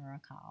gives her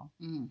a call.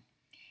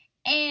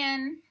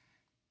 And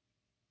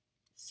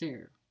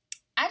Sarah,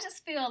 I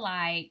just feel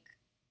like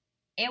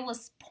it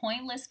was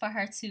pointless for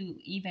her to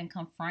even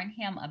confront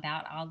him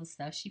about all the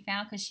stuff she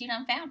found, because she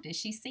done found it.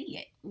 She see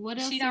it. What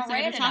else she done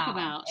read to talk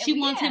about? She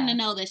wants him to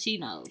know that she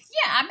knows.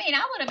 Yeah, I mean,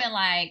 I would have been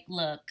like,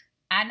 look,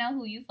 I know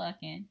who you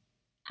fucking.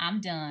 I'm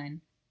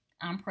done.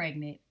 I'm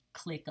pregnant.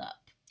 Click up.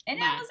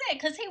 And that was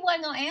it, because he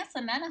wasn't going to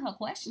answer none of her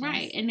questions.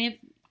 Right, and if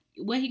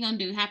what he going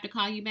to do, have to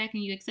call you back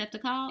and you accept the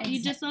call? Exactly.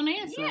 You just don't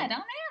answer. Yeah,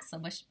 don't answer.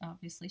 But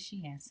obviously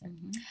she answered.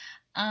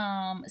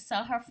 Mm-hmm. So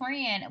her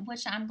friend,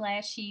 which I'm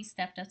glad she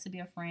stepped up to be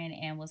a friend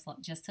and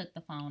just took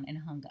the phone and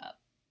hung up,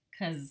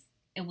 because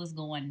it was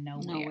going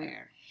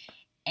nowhere.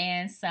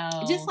 And so,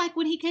 just like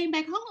when he came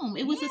back home,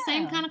 it was the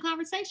same kind of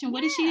conversation.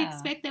 What did she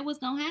expect that was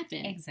going to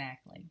happen?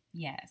 Exactly.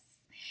 Yes.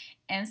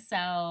 And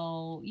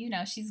so,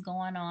 she's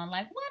going on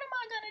like, what am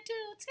I going to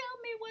do? Tell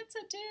me what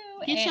to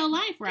do. Get your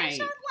life right.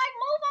 Move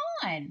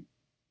on.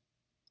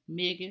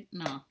 Megan,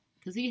 no,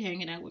 because he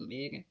hanging out with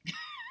Megan.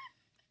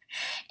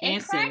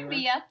 It cracked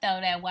me up though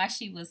that while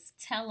Sarah was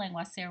telling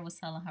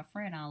her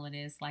friend all of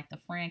this, like the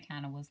friend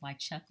kind of was like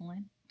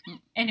chuckling,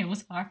 and it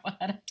was hard for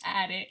her to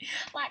hide it.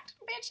 Like,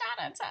 bitch,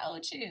 I done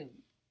told you,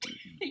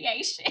 he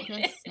ain't shit.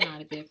 That's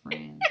not a good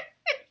friend.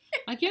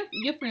 Like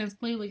your friend's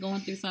clearly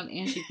going through something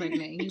and she's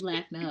pregnant, and you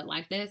laughing at her.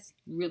 Like, that's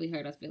really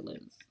hurt her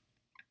feelings.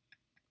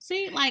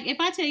 See, like, if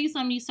I tell you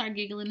something, you start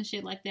giggling and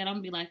shit like that, I'm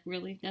gonna be like,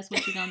 really? That's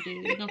what you're gonna do?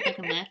 You're gonna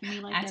fucking laugh at me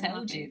like that? I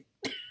told you.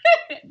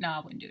 No, I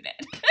wouldn't do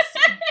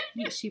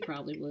that. She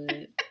probably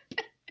would.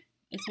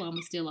 That's why I'm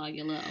gonna steal all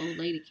your little old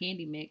lady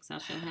candy mix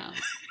out your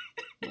house.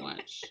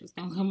 Watch. It's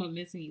gonna come up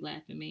missing, you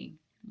laugh at me.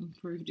 I'm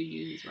prove to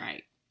you who's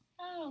right.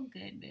 Oh,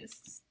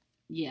 goodness.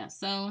 Yeah,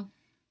 so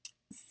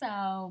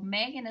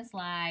Megan is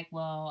like,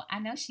 well, I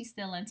know she's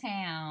still in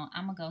town.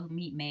 I'm going to go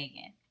meet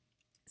Megan.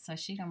 So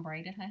she done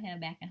braided her hair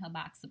back in her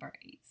boxer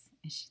braids.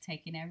 And she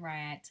taking that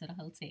ride to the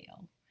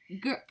hotel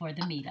for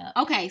the meetup.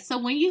 Okay, so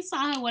when you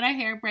saw her with her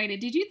hair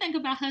braided, did you think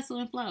about Hustle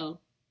and Flow?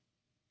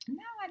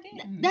 No, I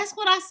didn't. That's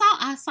what I saw.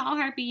 I saw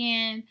her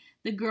being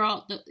the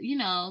girl,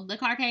 the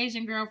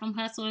Caucasian girl from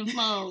Hustle and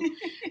Flow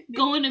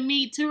going to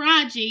meet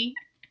Taraji.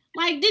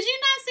 Like, did you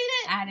not see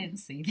that? I didn't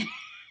see that.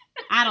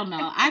 I don't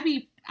know. I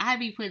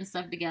be putting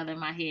stuff together in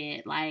my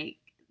head. Like,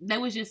 that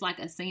was just like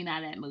a scene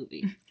out of that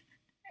movie.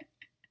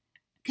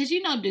 Because,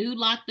 dude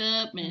locked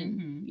up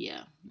and,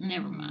 yeah,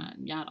 never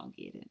mind. Y'all don't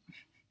get it.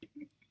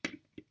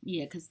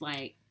 Yeah, because,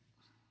 like,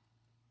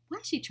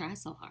 why'd she try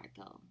so hard,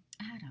 though?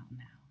 I don't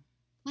know.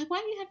 Like, why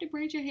do you have to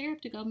braid your hair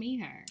up to go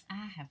meet her?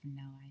 I have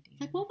no idea.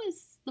 Like, what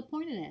was the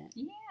point of that?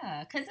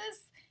 Yeah, because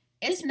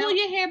Just pull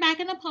your hair back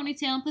in a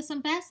ponytail and put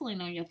some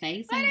Vaseline on your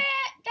face. But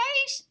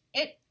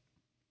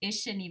it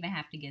shouldn't even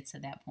have to get to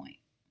that point.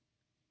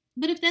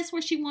 But if that's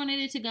where she wanted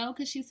it to go,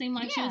 because she seemed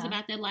like she was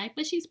about that life,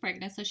 but she's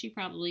pregnant, so she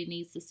probably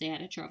needs to stay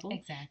out of trouble.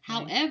 Exactly.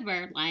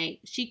 However, like,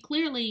 she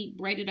clearly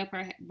braided up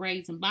her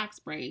braids and box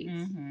braids.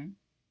 Mm-hmm.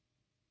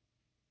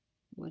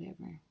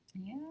 Whatever.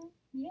 Yeah.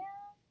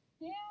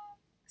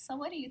 So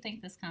what do you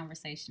think this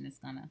conversation is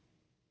gonna?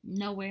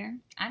 Nowhere.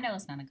 I know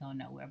it's gonna go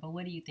nowhere, but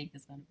what do you think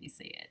is gonna be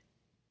said?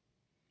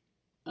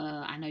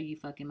 I know you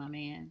fucking my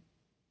man.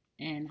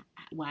 And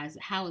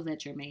how is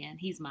that your man?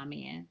 He's my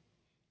man.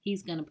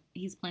 He's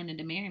planning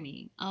to marry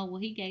me. Oh,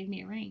 well, he gave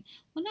me a ring.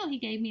 Well, no, he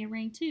gave me a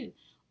ring too.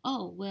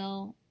 Oh,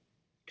 well,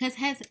 because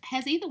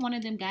has either one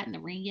of them gotten the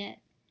ring yet?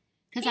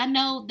 Because I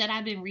know that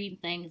I've been reading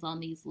things on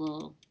these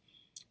little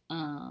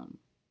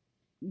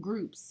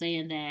groups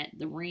saying that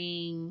the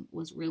ring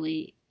was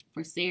really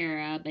for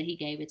Sarah, but he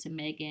gave it to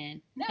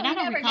Megan. No, but he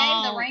never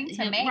gave the ring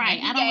to Megan.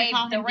 Right, I don't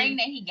recall the ring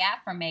that he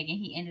got from Megan.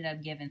 He ended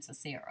up giving to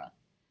Sarah.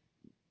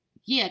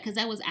 Yeah, because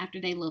that was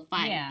after they little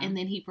fight, and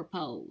then he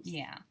proposed.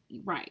 Yeah,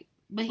 right.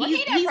 But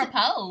he didn't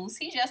propose.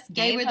 He just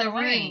gave her the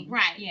ring.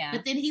 Right. Yeah.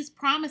 But then he's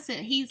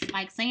promising. He's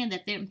like saying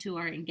that them two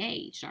are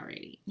engaged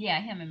already. Yeah,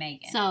 him and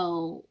Megan.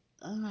 So,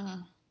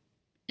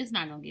 it's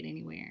not gonna get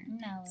anywhere.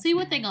 No. See,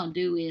 what they're gonna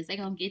do is they're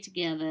gonna get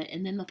together,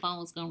 and then the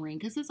phone's gonna ring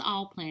because it's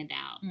all planned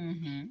out.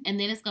 Mm-hmm. And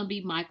then it's gonna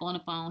be Mike on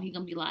the phone. He's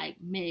gonna be like,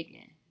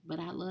 Megan, but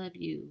I love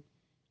you.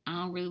 I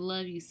don't really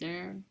love you,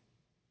 sir.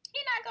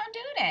 He's not gonna do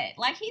that.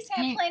 Like, he's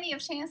had plenty of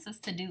chances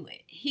to do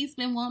it. He's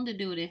been wanting to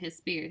do it in his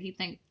spirit. He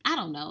think, I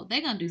don't know,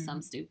 they're gonna do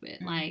something stupid.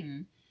 Like,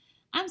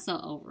 I'm so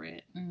over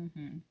it.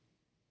 Mm-hmm.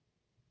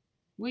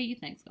 What do you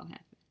think's gonna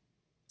happen?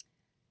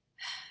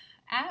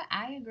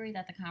 I agree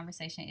that the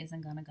conversation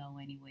isn't gonna go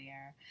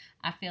anywhere.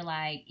 I feel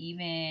like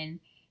even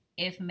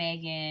if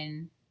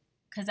Megan,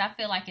 because I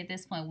feel like at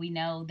this point we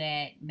know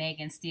that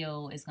Megan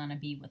still is gonna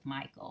be with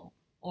Michael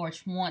or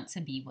want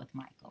to be with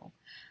Michael.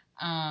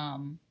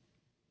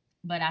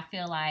 But I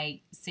feel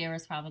like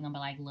Sarah's probably going to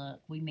be like, look,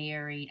 we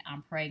married,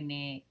 I'm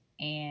pregnant,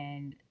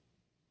 and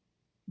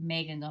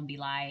Megan going to be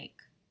like,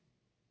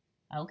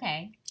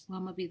 okay. Well,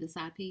 I'm going to be the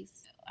side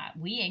piece.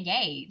 We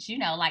engaged.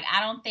 Like, I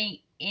don't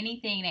think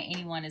anything that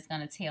anyone is going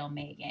to tell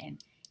Megan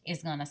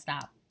is going to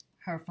stop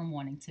her from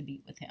wanting to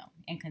be with him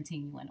and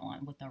continuing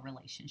on with the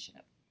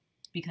relationship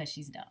because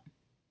she's done.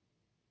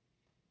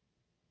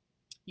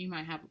 You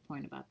might have a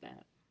point about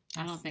that.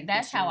 I don't think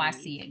that's how I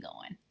see it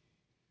going.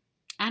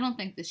 I don't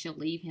think that she'll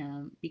leave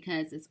him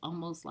because it's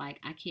almost like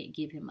I can't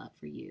give him up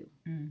for you.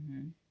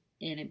 Mm-hmm.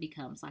 And it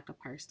becomes like a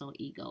personal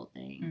ego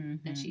thing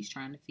that she's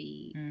trying to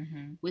feed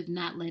with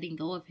not letting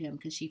go of him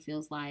because she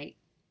feels like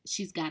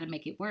she's got to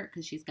make it work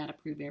because she's got to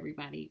prove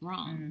everybody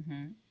wrong.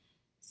 Mm-hmm.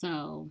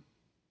 So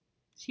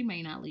she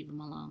may not leave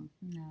him alone.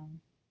 No.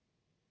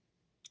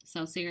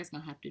 So Sarah's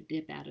going to have to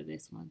dip out of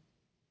this one.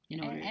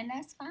 And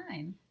that's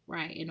fine.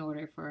 Right. In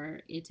order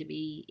for it to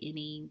be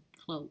any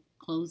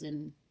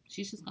closing,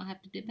 she's just going to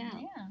have to dip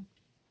out.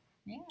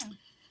 Yeah.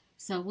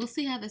 So we'll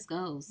see how this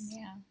goes.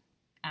 Yeah.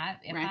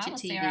 If I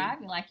was Sarah, I'd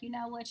be like, you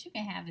know what? You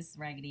can have his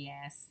raggedy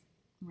ass.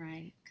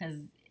 Right. Because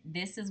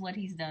this is what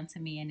he's done to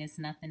me, and it's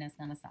nothing that's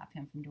going to stop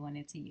him from doing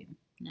it to you.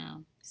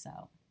 No.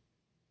 So,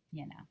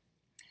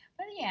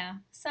 But yeah,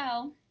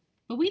 so.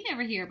 But we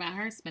never hear about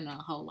her spending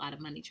a whole lot of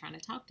money trying to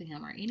talk to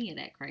him or any of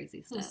that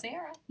crazy stuff. Who,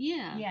 Sarah?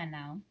 Yeah. Yeah,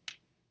 no.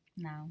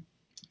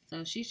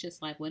 So she's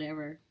just like,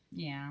 whatever.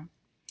 Yeah.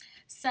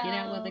 So get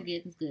out while the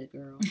getting's good,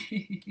 girl.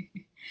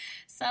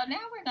 So now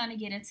we're going to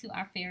get into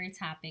our fairy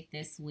topic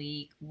this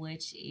week,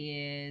 which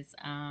is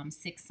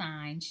 6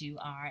 signs you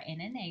are an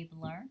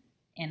enabler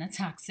in a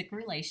toxic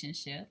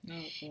relationship.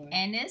 Oh, boy.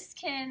 And this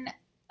can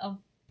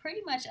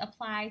pretty much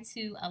apply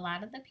to a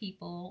lot of the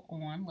people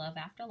on Love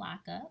After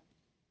Lockup.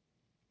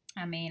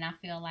 I mean, I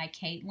feel like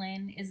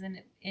Caitlyn is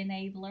an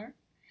enabler.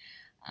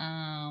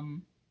 I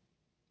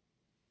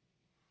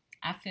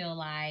feel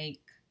like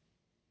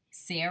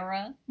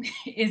Sarah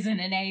is an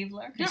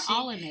enabler. They're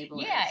all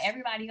enablers. Yeah,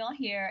 everybody on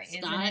here is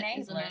an enabler.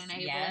 Is an enabler.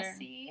 Yes,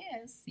 he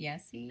is.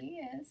 Yes,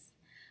 he is.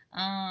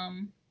 I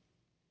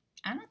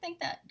don't think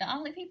that the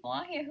only people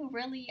on here who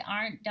really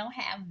don't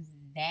have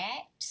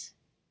that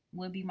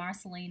would be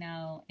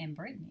Marcelino and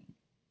Brittany.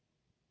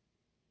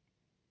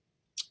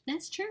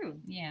 That's true.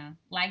 Yeah,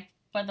 like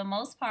for the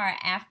most part,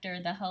 after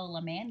the whole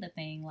Amanda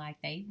thing, like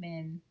they've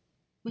been.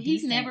 But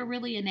he's never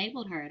really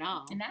enabled her at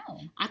all.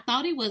 No. I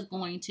thought he was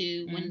going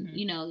to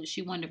when,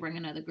 she wanted to bring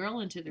another girl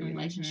into the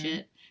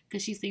relationship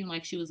because she seemed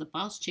like she was a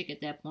false chick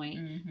at that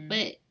point.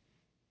 But,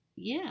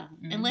 yeah,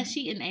 unless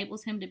she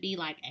enables him to be,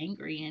 like,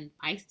 angry and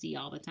feisty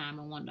all the time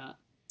and wonder.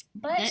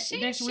 But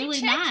there's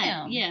really not.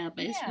 Him. Yeah,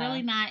 but it's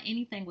really not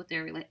anything with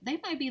their relationship. They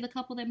might be the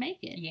couple that make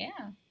it.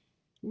 Yeah.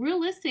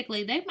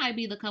 Realistically, they might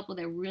be the couple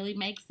that really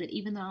makes it,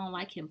 even though I don't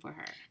like him for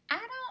her. I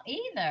don't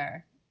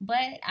either.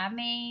 But, I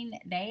mean,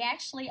 they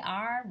actually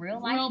are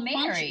real life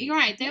married.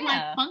 Right. They're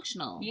like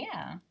functional.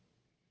 Yeah.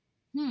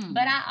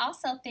 But I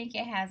also think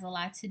it has a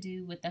lot to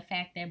do with the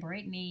fact that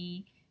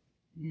Brittany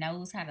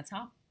knows how to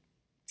talk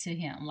to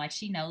him. Like,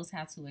 she knows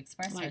how to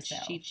express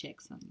herself. She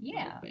checks him.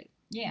 Yeah.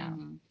 Yeah.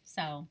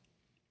 So,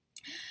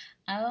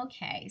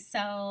 okay.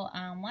 So,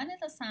 one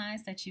of the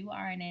signs that you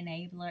are an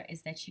enabler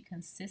is that you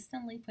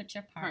consistently put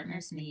your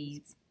partner's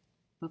needs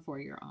before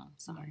your own.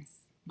 Sorry. Yes.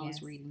 I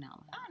was reading that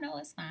one. Oh, no,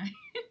 it's fine.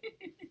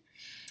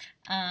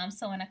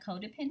 So in a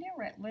codependent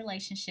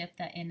relationship,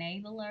 the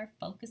enabler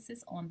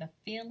focuses on the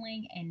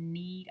feeling and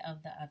need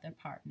of the other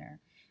partner,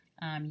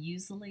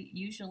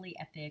 usually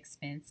at the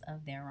expense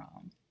of their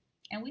own.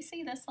 And we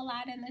see this a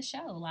lot in the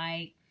show.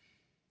 Like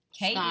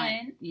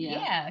Caitlyn,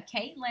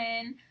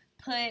 Caitlyn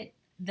put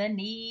the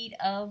need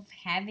of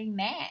having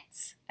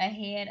Matt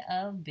ahead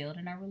of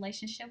building a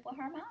relationship with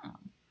her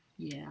mom.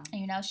 Yeah.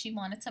 You know, she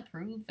wanted to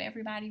prove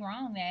everybody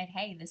wrong that,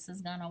 hey, this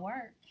is going to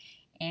work.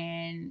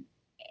 And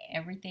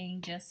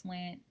everything just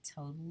went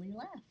totally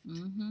left.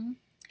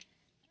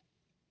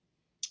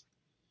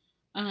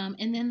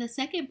 And then the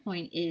second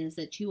point is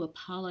that you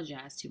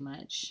apologize too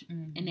much.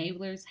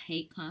 Enablers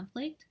hate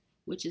conflict,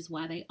 which is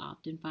why they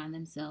often find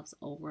themselves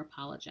over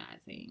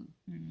apologizing.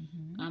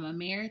 A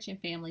marriage and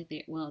family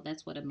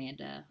that's what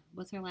Amanda,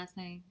 what's her last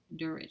name?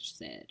 Durich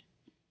said.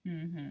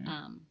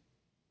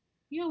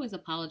 You're always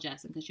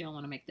apologizing because you don't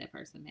want to make that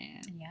person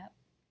mad. Yep.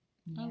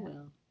 Oh,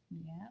 well.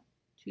 Yep.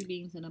 2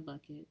 beans in a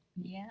bucket.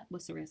 Yep.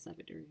 What's the rest of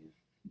it, Daria?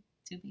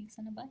 2 beans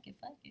in a bucket.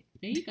 Fuck it.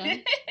 There you go.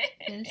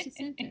 Finish the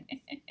sentence.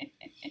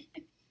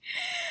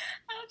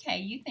 Okay.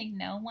 You think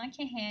no one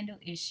can handle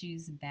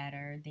issues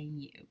better than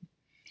you.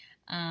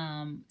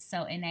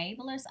 So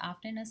enablers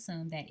often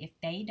assume that if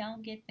they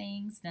don't get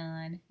things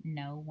done,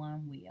 no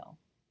one will.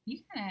 You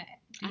kind of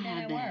do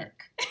that at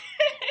work.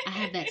 I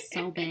have that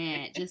so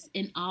bad, just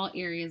in all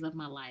areas of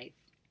my life.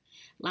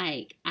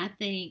 Like, I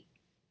find,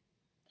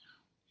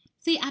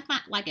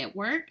 like, at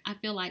work, I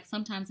feel like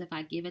sometimes if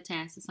I give a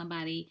task to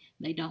somebody,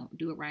 they don't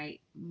do it right.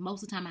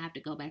 Most of the time, I have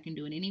to go back and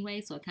do it anyway,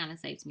 so it kind of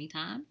saves me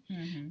time.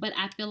 But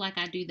I feel like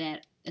I do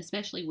that,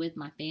 especially with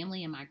my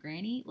family and my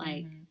granny.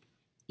 Like,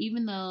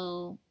 even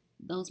though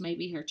those may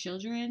be her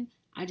children,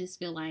 I just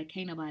feel like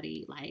can't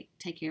nobody like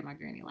take care of my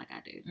granny like I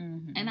do.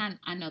 And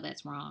I know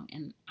that's wrong,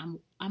 and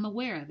I'm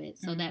aware of it.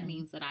 So that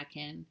means that I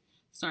can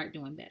start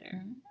doing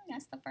better.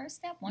 That's the first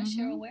step. Once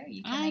you're aware,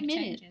 you can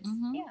make changes.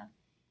 Yeah.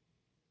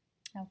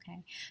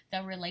 Okay.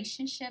 The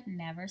relationship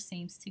never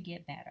seems to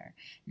get better.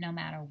 No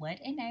matter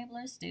what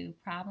enablers do,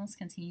 problems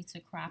continue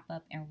to crop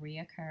up and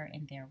reoccur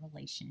in their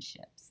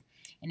relationships.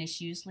 And it's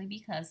usually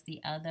because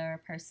the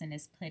other person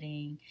is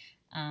putting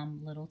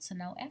little to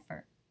no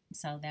effort.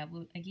 So that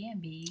would,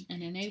 again, be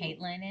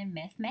Caitlyn and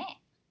Matt.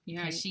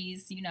 Because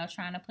she's,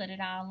 trying to put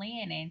it all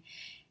in. And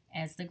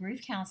as the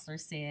grief counselor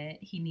said,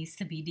 he needs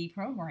to be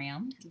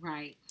deprogrammed.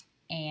 Right.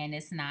 And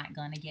it's not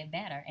going to get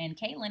better. And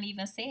Caitlyn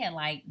even said,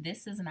 like,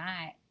 this is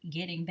not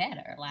getting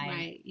better. Like,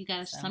 right. You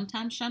got to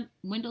sometimes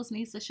Windows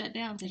needs to shut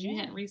down because you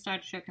hadn't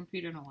restarted your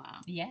computer in a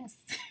while. Yes.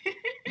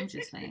 I'm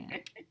just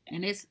saying.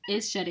 And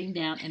it's shutting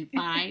down in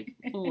 5,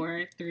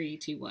 4, 3,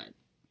 2, 1.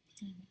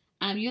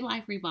 Your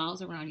life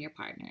revolves around your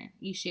partner.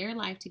 You share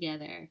life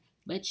together,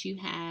 but you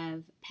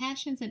have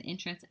passions and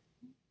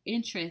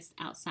interests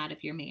outside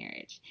of your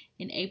marriage.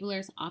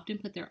 Enablers often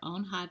put their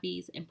own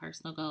hobbies and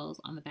personal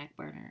goals on the back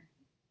burner.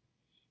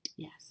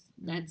 Yes,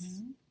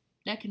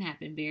 That can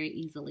happen very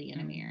easily in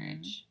a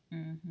marriage.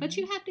 Mm-hmm. But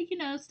you have to,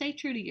 stay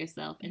true to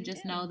yourself and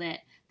just know that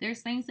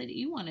there's things that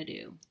you want to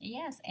do.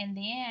 Yes, and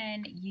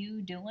then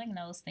you doing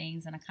those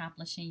things and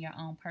accomplishing your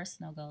own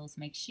personal goals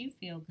makes you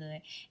feel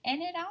good.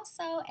 And it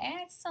also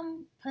adds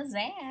some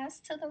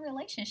pizzazz to the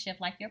relationship.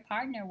 Like your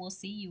partner will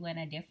see you in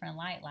a different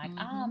light. Like,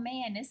 oh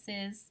man, this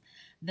is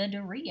the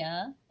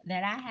Daria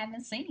that I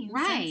haven't seen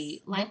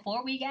since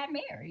before we got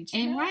married.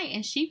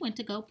 And she went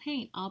to go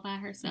paint all by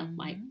herself.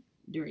 Like,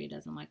 Daria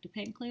doesn't like to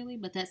paint clearly,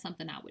 but that's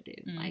something I would do.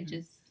 Like,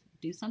 just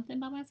do something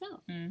by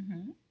myself.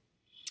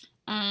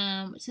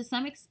 To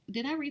some extent,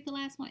 did I read the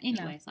last one?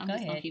 Anyway, so I'm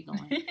just going to keep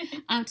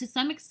going. To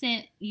some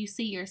extent, you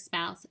see your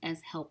spouse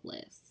as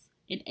helpless.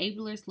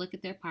 Enablers look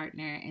at their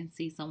partner and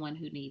see someone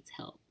who needs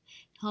help.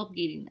 Help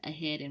getting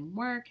ahead in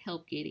work,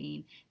 help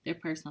getting their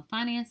personal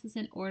finances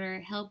in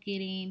order, help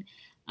getting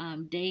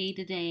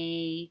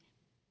day-to-day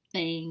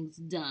things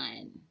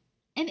done.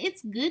 And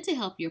it's good to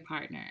help your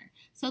partner.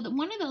 So that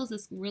one of those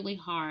is really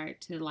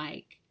hard to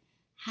like,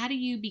 how do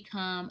you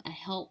become a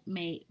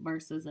helpmate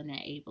versus an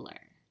enabler?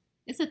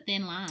 It's a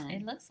thin line.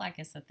 It looks like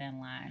it's a thin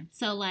line.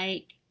 So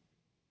like,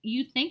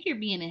 you think you're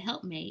being a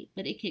helpmate,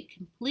 but it could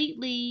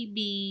completely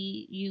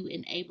be you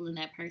enabling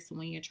that person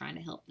when you're trying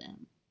to help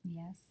them.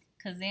 Yes.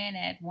 Because then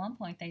at one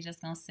point, they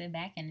just going to sit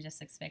back and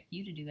just expect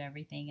you to do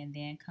everything. And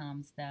then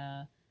comes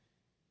the...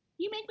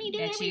 You make me do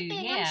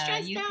everything. I'm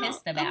stressed you out.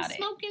 Pissed about I'm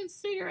smoking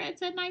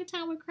cigarettes at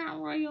nighttime with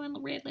Crown Royal and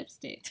red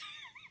lipstick.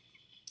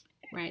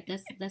 Right.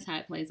 That's how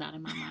it plays out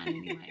in my mind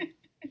anyway.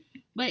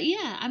 But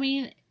yeah, I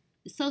mean,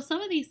 so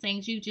some of these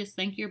things you just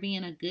think you're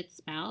being a good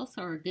spouse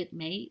or a good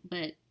mate,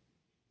 but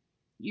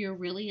you're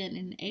really an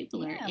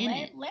enabler in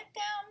it. Let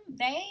them.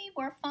 They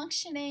were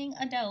functioning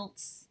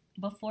adults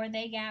before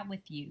they got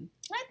with you.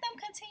 Let them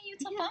continue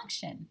to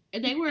function.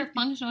 They were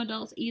functional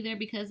adults either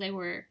because they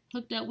were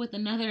hooked up with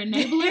another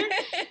enabler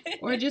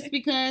or just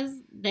because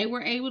they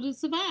were able to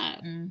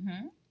survive.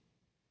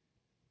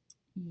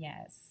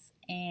 Yes.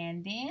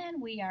 And then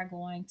we are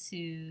going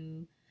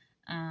to,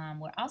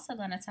 we're also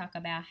going to talk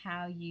about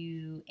how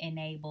you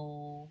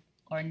enable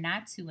or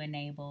not to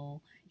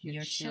enable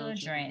your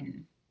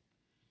children.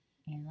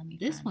 And let me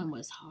This one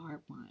was a hard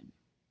one.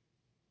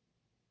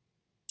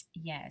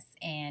 Yes,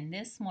 and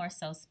this more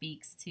so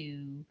speaks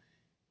to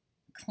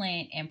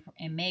Clint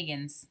and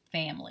Megan's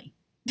family.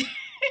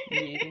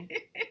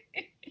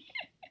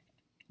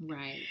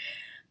 Right.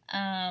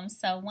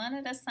 So one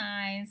of the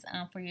signs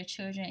for your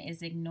children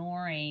is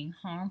ignoring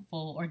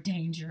harmful or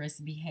dangerous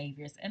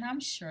behaviors. And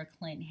I'm sure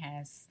Clint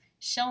has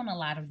shown a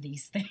lot of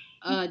these things.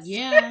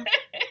 Yeah.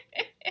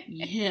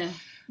 Yeah.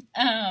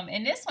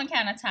 And this one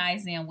kind of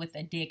ties in with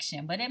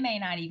addiction, but it may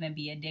not even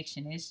be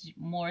addiction. It's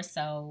more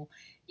so,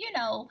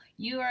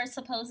 you are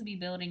supposed to be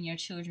building your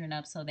children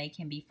up so they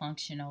can be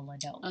functional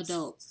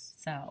adults.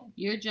 So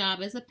your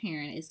job as a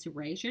parent is to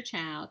raise your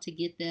child to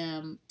get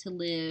them to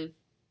live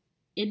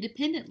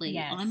independently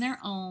on their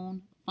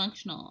own,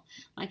 functional.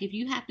 Like if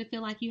you have to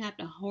feel like you have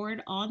to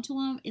hoard onto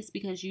them, it's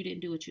because you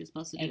didn't do what you're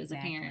supposed to do as a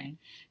parent.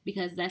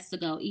 Because that's the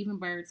goal. Even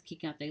birds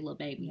kick out their little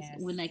babies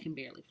when they can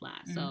barely fly.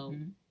 So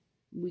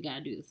we got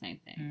to do the same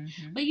thing.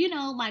 But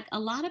like a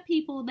lot of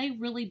people, they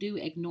really do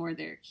ignore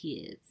their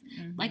kids.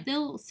 Like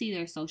they'll see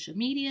their social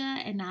media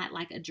and not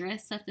like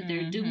address stuff that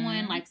they're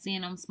doing, like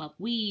seeing them smoke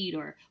weed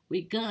or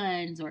with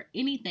guns or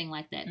anything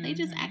like that. They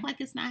just act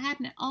like it's not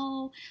happening.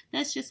 Oh,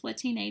 that's just what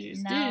teenagers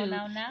do.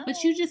 No.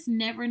 But you just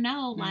never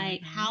know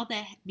like how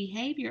that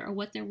behavior or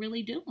what they're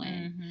really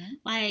doing.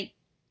 Like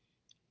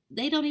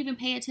they don't even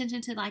pay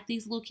attention to like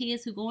these little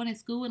kids who go in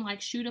school and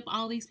like shoot up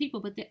all these people.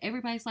 But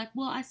everybody's like,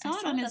 well, I saw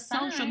it on his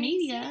social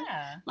media.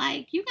 Yeah.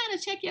 Like you got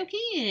to check your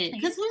kid.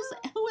 Because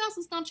who else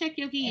is going to check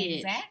your kid?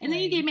 Exactly. And then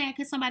you get mad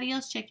because somebody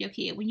else check your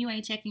kid when you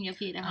ain't checking your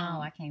kid at home.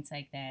 Oh, I can't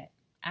take that.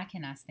 I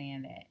cannot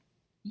stand that.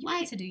 You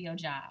need to do your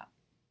job.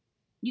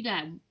 You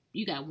got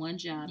one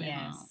job at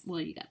home.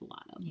 Well, you got a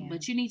lot of them,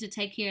 but you need to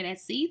take care of that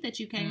seed that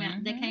you came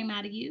out that came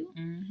out of you.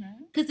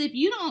 Because if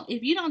you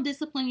don't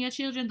discipline your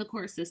children, the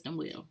court system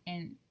will,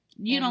 and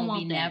you don't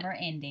want that. Never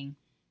ending,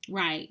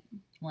 right?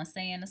 Once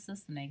they in the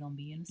system, they gonna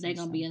be in the system. They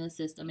gonna be in the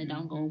system and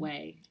don't go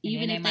away. And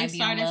even if they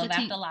start as a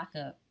after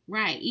lockup,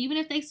 right? Even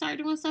if they start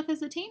doing stuff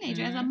as a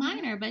teenager, as a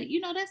minor, but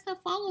that stuff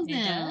follows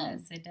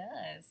them. It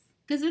does.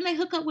 Because then they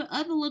hook up with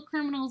other little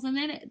criminals and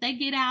then they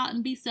get out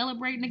and be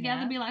celebrating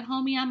together and be like,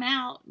 homie, I'm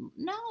out.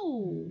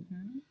 No.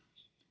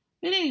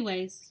 But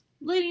anyways,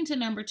 leading to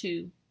number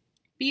 2,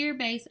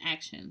 fear-based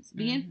actions.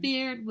 Being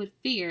feared with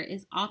fear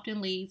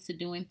often leads to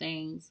doing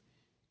things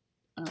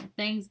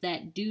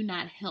that do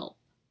not help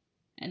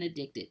an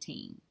addicted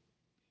teen.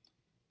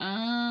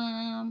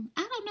 I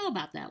don't know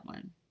about that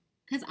one.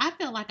 Because I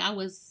felt like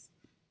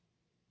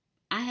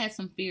I had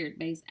some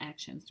fear-based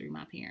actions through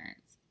my parents.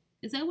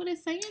 Is that what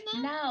it's saying, though?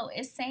 No,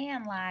 it's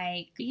saying,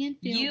 like,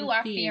 you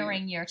are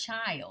fearing your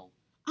child.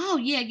 Oh,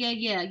 yeah.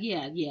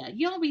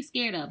 You don't be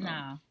scared of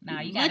them. No,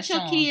 you got to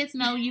let your kids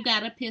know you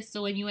got a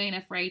pistol and you ain't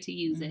afraid to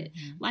use it.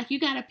 Like, you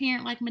got a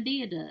parent like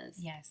Medea does.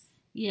 Yes.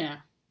 Yeah.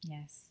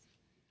 Yes.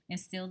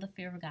 Instill the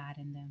fear of God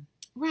in them.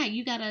 Right.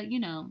 You gotta,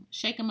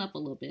 shake them up a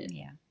little bit.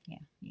 Yeah.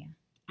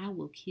 I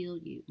will kill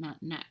you. Not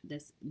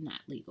that's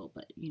not legal,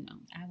 but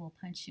I will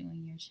punch you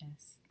in your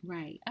chest.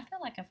 Right. I feel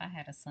like if I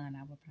had a son,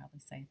 I would probably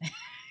say that.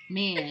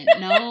 Man,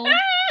 no.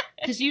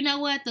 Because you know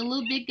what? The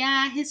little big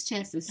guy, his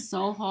chest is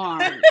so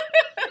hard.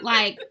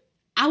 Like,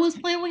 I was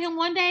playing with him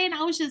one day and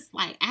I was just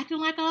like acting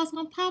like I was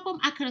going to pop him.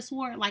 I could have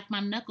swore like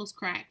my knuckles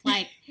cracked.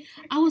 Like,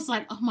 I was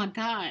like, oh my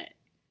God,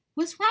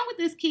 what's wrong with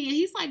this kid?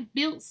 He's like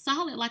built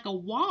solid like a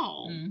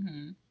wall.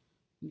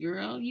 Mm-hmm.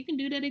 Girl, you can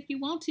do that if you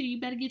want to. You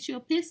better get you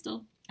a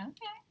pistol.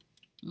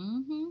 Okay.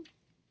 Mm-hmm.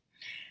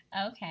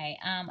 Okay.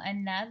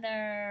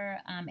 Another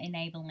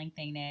enabling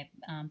thing that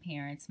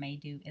parents may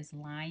do is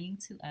lying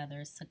to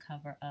others to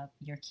cover up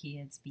your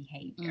kids'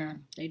 behavior.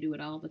 They do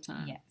it all the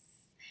time. Yes.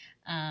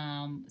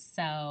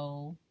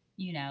 So,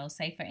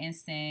 say for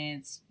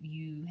instance,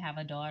 you have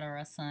a daughter or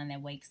a son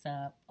that wakes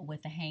up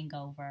with a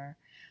hangover,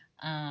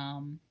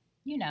 and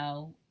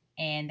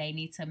they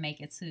need to make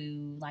it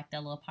to like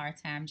their little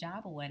part-time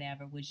job or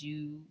whatever. Would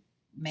you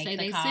make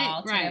the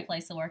call to their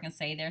place of work and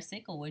say they're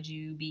sick, or would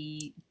you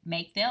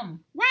make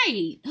them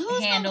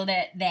handle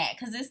that?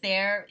 Because it's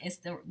their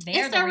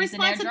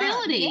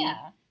responsibility.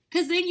 Yeah.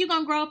 Because then you're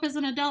gonna grow up as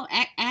an adult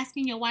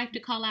asking your wife to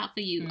call out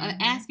for you,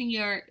 asking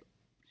your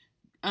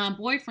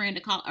boyfriend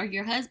to call, or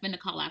your husband to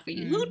call out for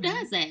you. Who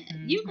does that?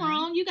 You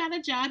grown, you got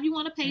a job, you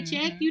want a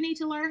paycheck, you need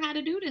to learn how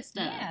to do this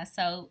stuff. Yeah,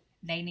 so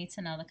they need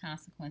to know the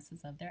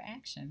consequences of their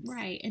actions.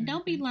 Right. And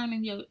don't be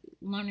learning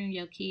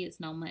your kids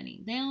no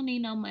money. They don't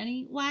need no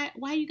money. Why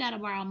you gotta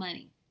borrow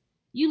money?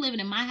 You living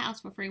in my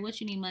house for free.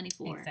 What you need money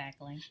for?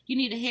 Exactly. You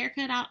need a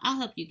haircut, I'll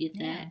help you get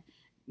that. Yeah.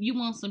 You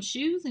want some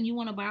shoes and you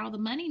want to borrow the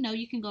money? No,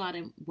 you can go out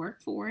and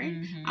work for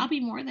it. I'll be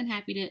more than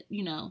happy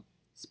to,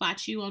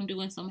 spot you on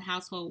doing some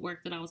household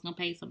work that I was going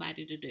to pay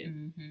somebody to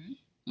do.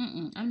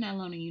 I'm not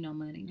loaning you no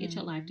money. Get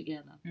your life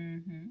together.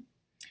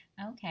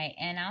 Okay.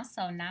 And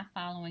also not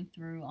following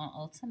through on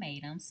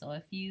ultimatums. So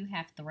if you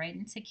have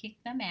threatened to kick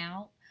them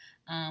out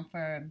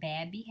for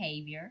bad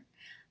behavior,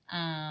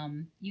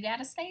 you got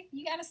to stick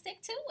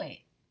to it.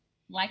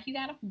 Like, you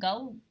got to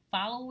go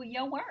follow with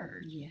your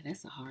word. Yeah,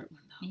 that's a hard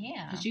one, though.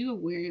 Yeah. Because you are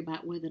worried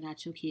about whether or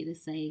not your kid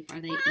is safe. Are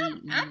they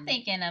eating? I'm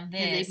thinking of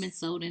this. Have they been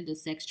sold into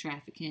sex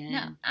trafficking?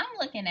 No, I'm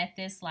looking at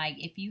this like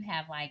if you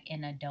have like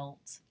an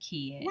adult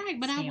kid. Right,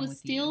 but I would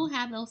still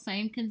have those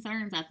same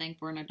concerns, I think,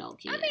 for an adult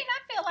kid. I mean,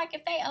 I feel like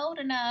if they old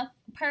enough,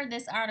 per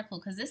this article,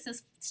 because this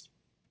is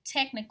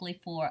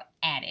technically for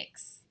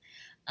addicts,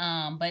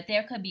 but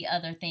there could be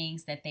other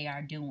things that they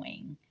are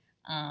doing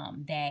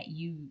that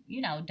you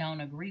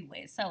don't agree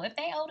with. So if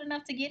they old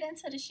enough to get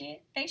into the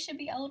shit, they should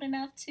be old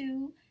enough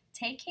to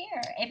take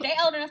care. If they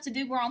old enough to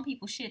do grown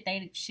people shit,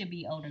 they should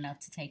be old enough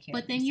to take care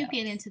of themselves. But then you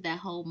get into that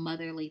whole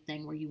motherly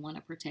thing where you want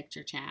to protect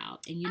your child.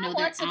 And they're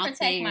out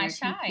there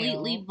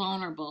completely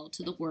vulnerable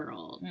to the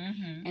world.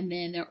 And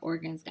then their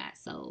organs got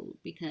sold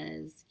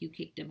because you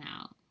kicked them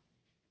out.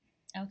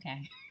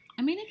 Okay.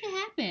 I mean, it can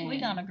happen. We're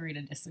going to agree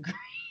to disagree.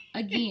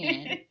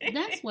 Again,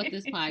 that's what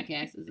this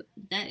podcast is.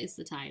 That is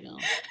the title.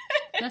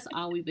 That's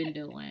all we've been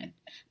doing.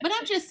 But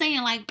I'm just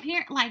saying,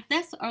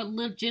 that's a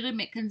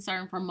legitimate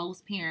concern for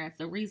most parents.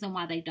 The reason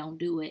why they don't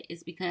do it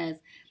is because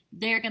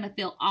they're going to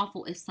feel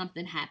awful if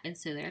something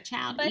happens to their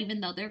child,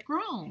 even though they're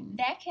grown.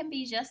 That can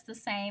be just the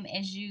same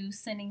as you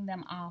sending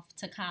them off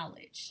to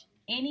college.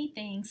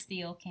 Anything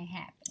still can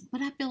happen.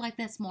 But I feel like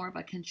that's more of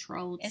a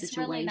controlled situation. It's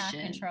really not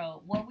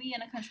controlled. Were we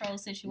in a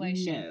controlled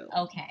situation?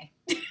 No. Okay.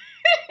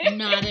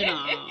 Not at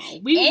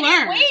all. We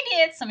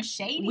did some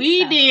shady stuff.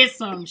 We did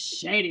some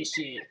shady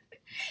shit.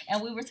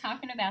 And we were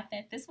talking about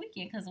that this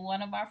weekend because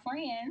one of our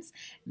friends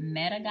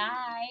met a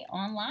guy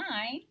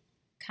online.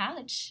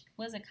 College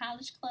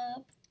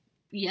club?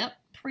 Yep.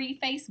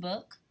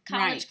 Pre-Facebook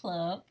college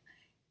club.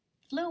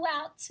 Flew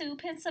out to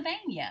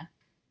Pennsylvania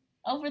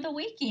over the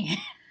weekend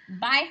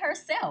by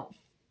herself.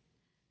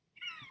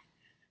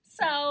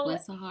 So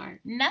bless her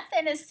heart.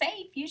 Nothing is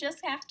safe. You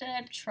just have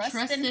to trust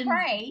and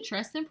pray.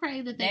 Trust and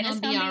pray that they're going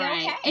to be all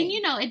right. Okay.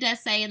 And it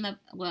does say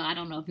I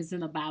don't know if it's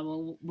in the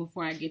Bible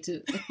before I get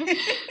to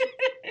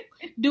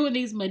doing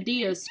these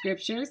Medea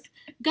scriptures.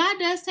 God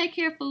does take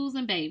care of fools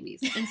and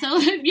babies. And so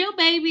if your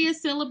baby is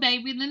still a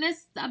baby, then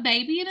it's a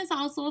baby and it's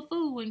also a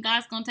fool, and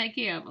God's going to take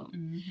care of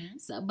them.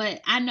 So,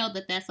 but I know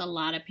that that's a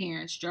lot of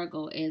parents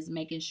struggle, is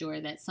making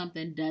sure that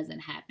something doesn't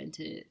happen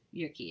to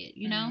your kid.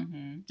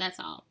 That's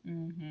all.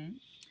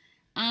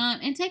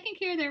 And taking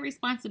care of their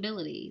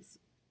responsibilities,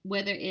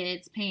 whether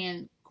it's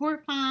paying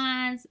court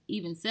fines,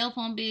 even cell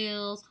phone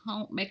bills,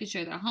 making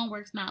sure their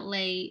homework's not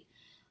late.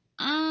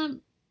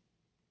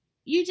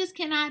 You just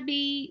cannot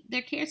be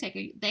their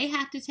caretaker. They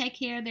have to take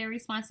care of their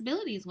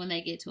responsibilities when they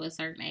get to a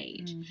certain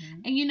age.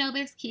 And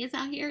there's kids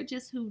out here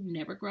just who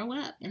never grow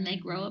up, and they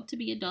grow up to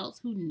be adults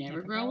who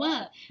never grow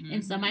up.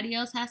 And somebody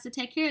else has to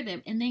take care of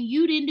them. And then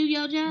you didn't do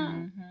your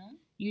job.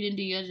 You didn't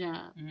do your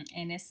job.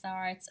 And it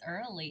starts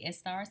early. It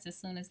starts as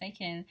soon as they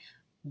can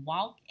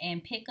walk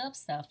and pick up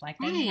stuff. Like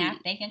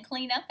they can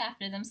clean up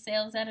after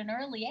themselves at an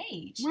early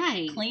age.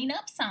 Right. Clean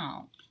up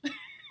some.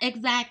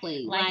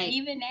 Exactly. Like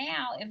even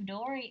now, if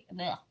Dory,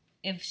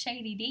 if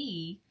Shady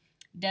D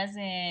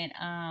doesn't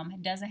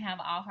have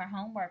all her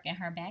homework and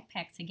her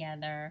backpack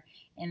together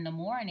in the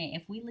morning,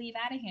 if we leave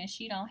out of here and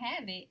she don't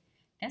have it,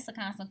 that's a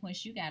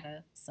consequence you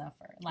gotta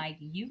suffer. Like,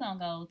 you gonna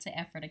go to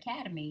Effort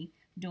Academy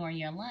during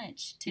your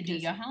lunch to do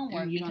your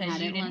homework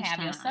because you didn't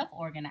have your stuff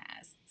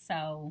organized.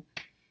 So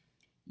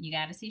you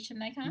gotta teach them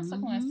their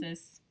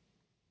consequences.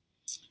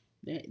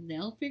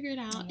 They'll figure it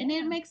out, and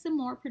it makes them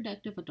more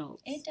productive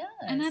adults. It does.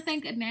 And I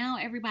think now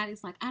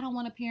everybody's like, I don't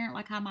want to parent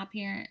like how my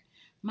parent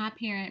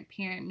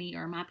parented me,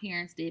 or my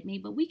parents did me,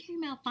 but we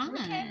came out fine.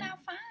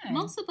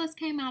 Most of us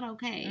came out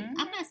okay.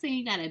 I'm not saying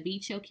you gotta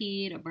beat your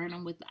kid or burn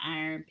them with the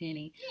iron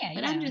penny.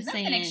 But I'm just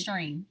saying,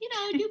 extreme.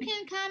 You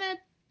can kind of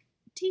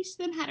teach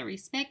them how to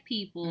respect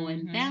people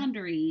and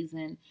boundaries,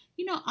 and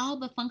all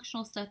the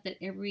functional stuff that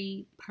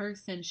every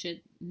person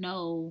should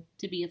know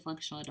to be a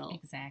functional adult.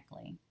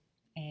 Exactly.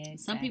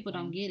 Some people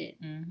don't get it.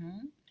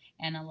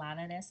 And a lot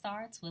of that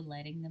starts with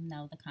letting them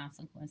know the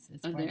consequences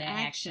for their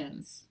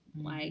actions.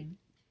 Like,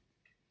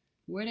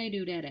 where they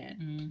do that at?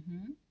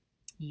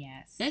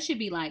 Yes. That should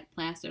be like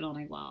plastered on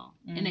their wall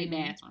in their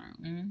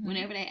bathroom.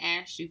 Whenever they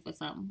ask you for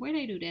something, where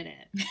they do that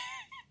at?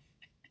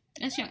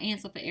 That's your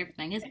answer for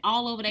everything. It's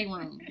all over their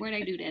room. Where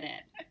they do that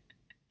at?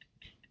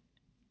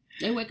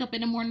 They wake up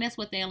in the morning, that's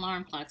what their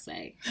alarm clock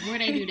say. Where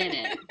they do that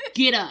at?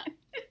 Get up.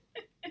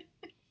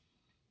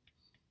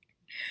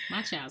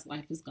 My child's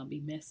life is going to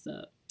be messed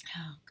up.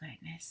 Oh,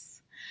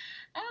 goodness.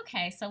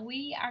 Okay, so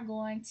we are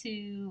going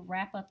to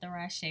wrap up the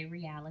Rashay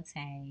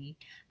reality.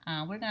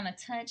 We're going to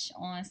touch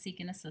on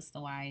Seeking a Sister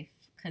Wife,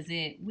 because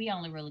we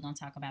only really going to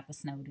talk about the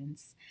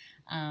Snowdens.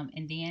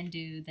 And then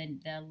do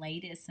the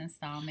latest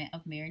installment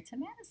of Married to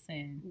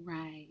Medicine.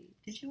 Right.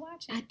 Did you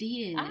watch it? I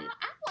did. I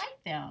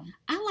like them.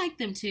 I like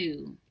them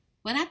too.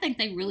 But I think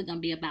they really going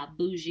to be about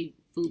bougie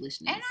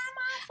foolishness. And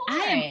I'm all for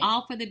it. I am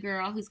all for the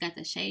girl who's got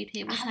the shaved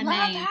head. What's her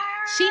name? Her.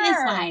 She is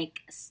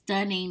like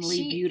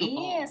stunningly beautiful.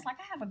 She is. Like,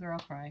 I have a girl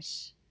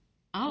crush.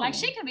 Oh. Like,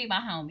 she could be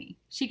my homie.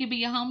 She could be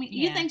your homie?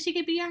 Yeah. You think she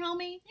could be your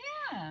homie?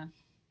 Yeah.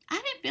 I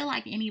didn't feel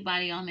like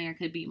anybody on there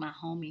could be my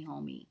homie.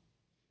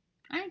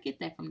 I didn't get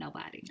that from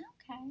nobody.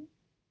 Okay.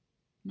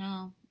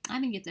 No, I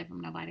didn't get that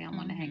from nobody. I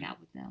want to hang out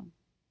with them.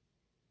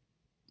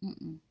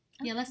 Okay.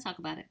 Yeah, let's talk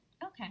about it.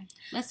 Okay.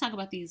 Let's talk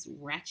about these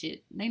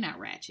ratchet. They not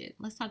ratchet.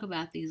 Let's talk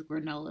about these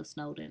granola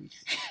Snowdens.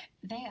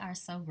 They are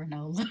so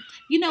granola.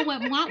 You know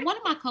what? One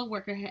of my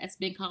coworkers has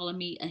been calling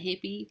me a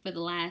hippie for the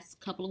last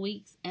couple of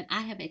weeks, and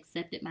I have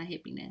accepted my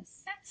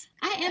hippiness. That's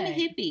good. I am a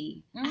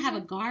hippie. I have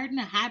a garden,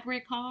 a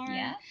hybrid car.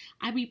 Yeah.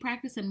 I be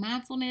practicing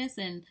mindfulness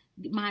and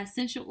my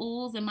essential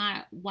oils and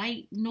my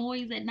white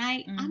noise at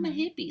night. I'm a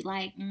hippie.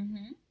 Like,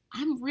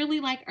 I'm really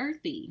like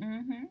earthy.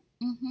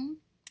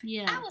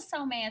 Yeah. I was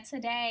so mad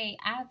today.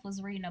 I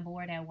was reading a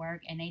board at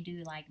work, and they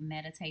do like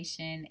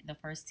meditation the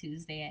first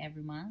Tuesday of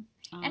every month.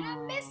 And I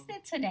missed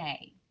it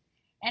today.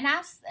 And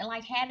I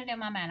like had it in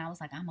my mind. I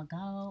was like, I'm going to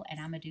go and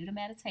I'm going to do the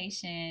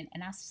meditation.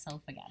 And I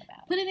so forgot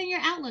about it. Put it in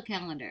your Outlook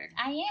calendar.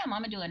 I am.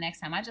 I'm going to do it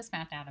next time. I just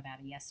found out about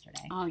it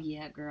yesterday. Oh,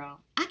 yeah, girl.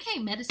 I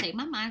can't meditate.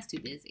 My mind's too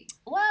busy.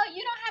 Well,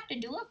 you don't have to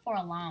do it for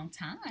a long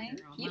time.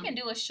 Girl, you can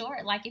do a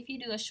short, like if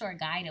you do a short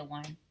guided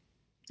one.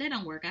 They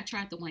don't work. I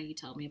tried the one you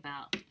told me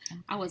about. Okay.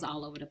 I was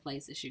all over the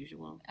place as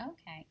usual.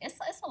 Okay. It's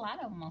a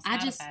lot of them on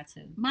Spotify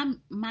too. My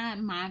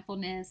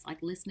mindfulness, like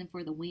listening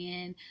for the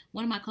wind.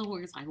 One of my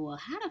coworkers like, well,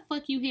 how the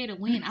fuck you hear the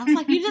wind? I was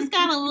like, you just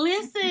gotta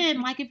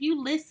listen. Like, if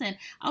you listen,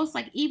 I was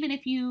like, even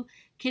if you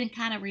can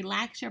kind of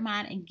relax your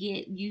mind and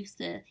get used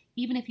to,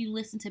 even if you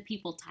listen to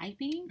people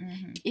typing,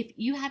 if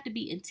you have to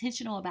be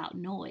intentional about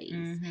noise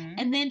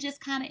and then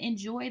just kind of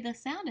enjoy the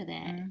sound of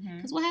that.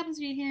 Because what happens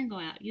when your hearing go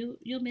out?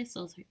 You'll miss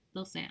those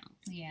sounds.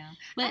 Yeah.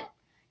 But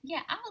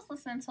I was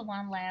listening to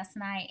one last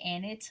night,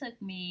 and it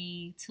took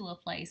me to a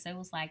place. It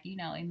was like,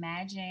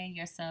 imagine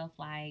yourself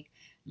like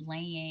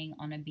laying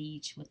on a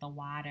beach with the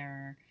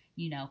water,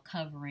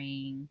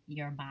 covering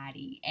your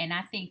body. And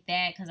I think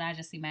that, because I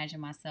just imagine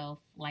myself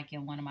like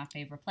in one of my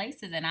favorite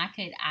places, and I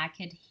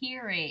could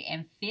hear it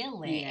and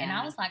feel it. Yeah. And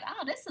I was like,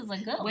 oh, this is a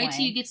good one. Wait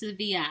till you get to the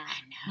VI.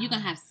 You're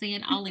going to have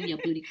sand all in your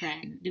booty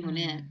crack doing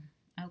that.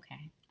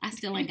 Okay. I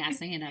still ain't got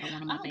sand out of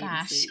one of my bathing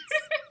suits.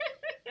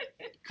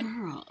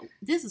 Girl,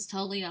 this is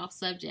totally off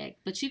subject,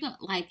 but you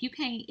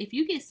can't, if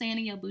you get sand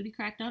in your booty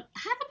crack, how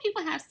do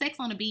people have sex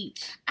on the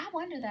beach? I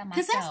wonder that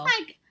myself. Because that's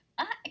like,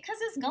 because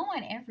it's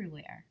going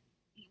everywhere.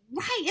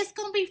 Right, it's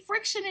gonna be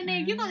friction in there.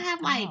 You're gonna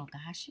have like, oh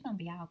gosh, you're gonna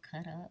be all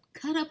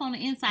cut up on the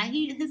inside.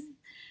 His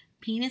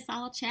penis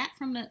all chapped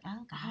from the.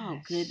 Oh gosh. Oh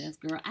goodness,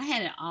 girl, I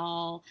had it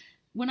all.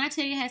 When I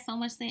tell you, I had so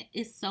much sand,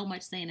 it's so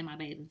much sand in my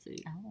bathing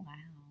suit. Oh wow.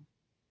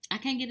 I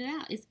can't get it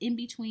out. It's in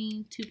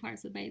between two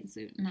parts of the bathing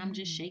suit, and I'm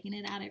just shaking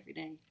it out every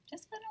day.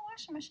 Just put it in a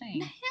washing machine.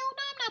 The hell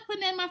no, I'm not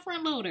putting that in my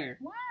front loader.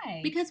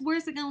 Why? Because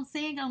where's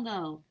sand gonna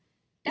go?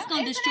 It's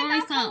going to destroy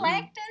something.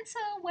 Collecting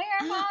to where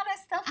all that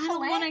stuff I don't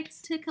want it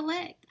to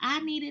collect. I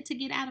need it to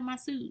get out of my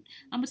suit.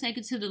 I'm going to take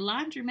it to the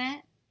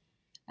laundromat.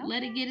 Okay.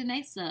 Let it get in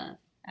their stuff.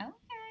 Okay.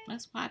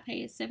 That's why I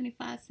pay it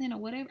 75 cents or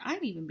whatever. I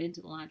ain't even been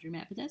to the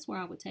laundromat, but that's where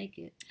I would take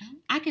it. Oh.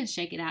 I can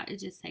shake it out. It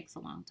just takes a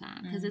long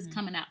time because it's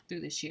coming out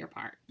through the shear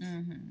parts.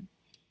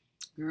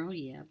 Girl,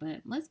 yeah.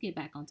 But let's get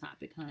back on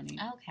topic, honey.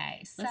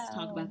 Okay, so let's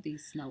talk about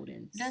these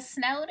Snowdens. The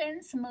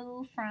Snowdens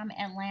move from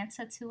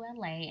Atlanta to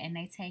LA, and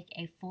they take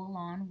a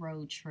full-on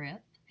road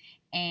trip.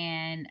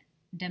 And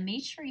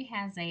Dimitri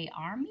has a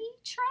army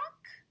truck.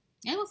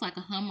 It was like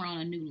a Hummer on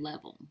a new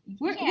level.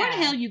 Where the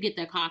hell you get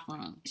that car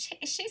from? She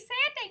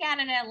said they got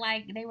it at,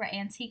 like, they were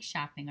antique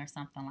shopping or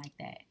something like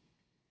that.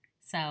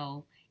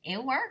 So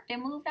it worked. They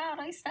moved all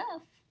their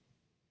stuff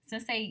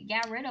since they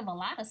got rid of a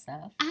lot of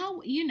stuff.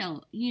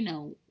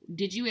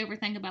 Did you ever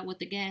think about what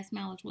the gas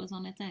mileage was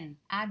on that thing?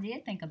 I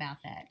did think about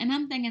that. And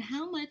I'm thinking,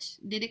 how much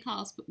did it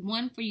cost,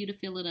 one, for you to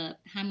fill it up?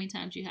 How many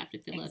times you have to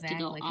fill up to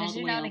go all the way over there? Because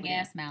you know the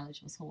gas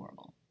mileage was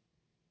horrible.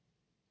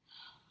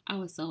 I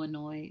was so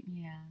annoyed.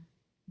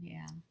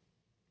 Yeah.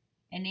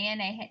 And then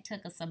they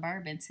took a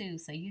Suburban, too,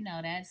 so you know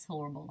that's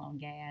horrible on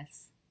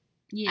gas.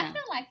 Yeah. I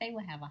feel like they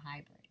would have a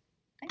hybrid.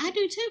 I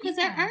do, too, because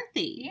they're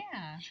earthy.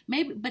 Yeah.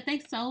 Maybe, but they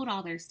sold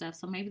all their stuff,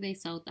 so maybe they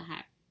sold the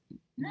hybrid.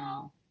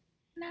 No.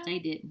 They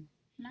didn't.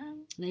 No.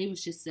 They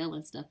was just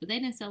selling stuff, but they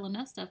didn't sell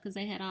enough stuff because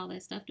they had all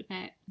that stuff to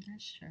pack.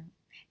 That's true.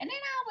 And then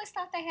I always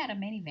thought they had a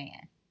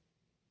minivan.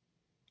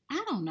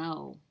 I don't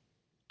know.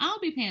 I'll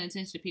be paying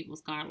attention to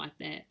people's car like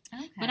that.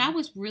 Okay. But I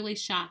was really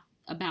shocked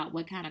about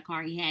what kind of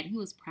car he had. He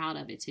was proud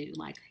of it too.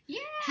 Like,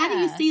 yeah. How do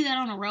you see that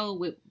on a road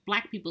with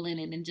black people in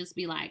it and just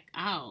be like,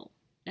 oh,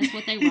 that's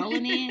what they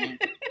rolling in?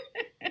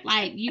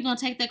 Like, you gonna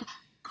take the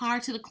car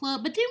to the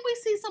club? But didn't we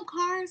see some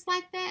cars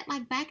like that?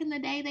 Like back in the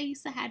day, they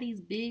used to have these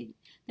big,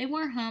 they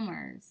weren't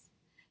Hummers,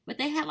 but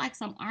they had like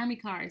some army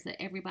cars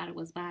that everybody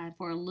was buying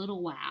for a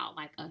little while,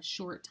 like a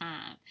short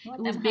time. What,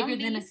 it was bigger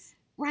than a,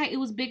 right, it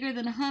was bigger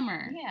than a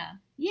Hummer.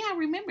 Yeah, I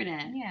remember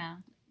that. Yeah.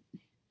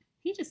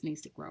 He just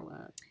needs to grow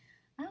up.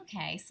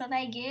 Okay, so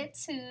they get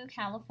to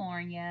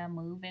California,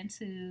 move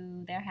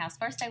into their house.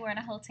 First, they were in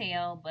a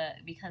hotel, but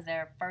because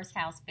their first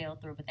house fell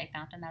through, but they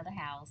found another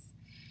house.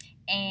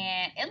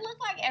 And it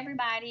looked like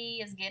everybody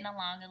is getting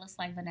along. It looks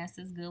like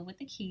Vanessa's good with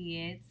the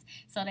kids.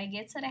 So they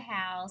get to the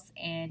house,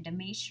 and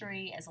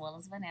Dimitri, as well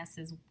as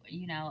Vanessa's,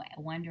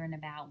 wondering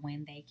about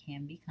when they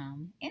can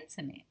become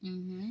intimate.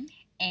 Mm-hmm.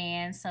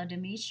 And so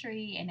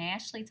Dimitri and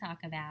Ashley talk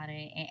about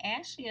it. And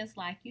Ashley is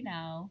like,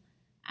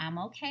 I'm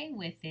okay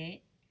with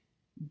it,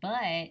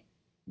 but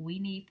we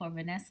need for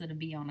Vanessa to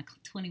be on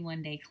a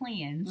 21-day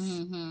cleanse.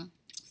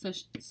 Mm-hmm.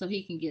 So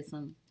he can get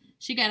some.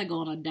 She got to go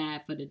on a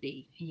diet for the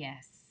D.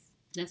 Yes.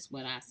 That's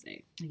what I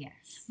say.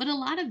 Yes. But a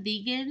lot of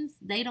vegans,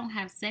 they don't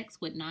have sex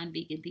with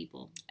non-vegan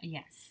people.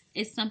 Yes.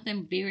 It's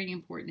something very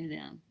important to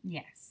them.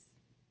 Yes.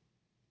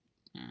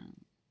 I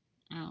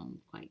don't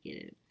quite get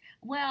it.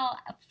 Well,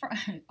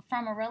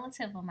 from a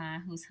relative of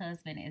mine whose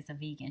husband is a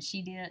vegan,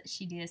 she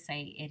did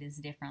say it is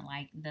different.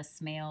 Like the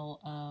smell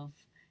of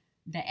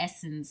the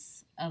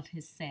essence of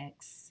his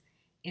sex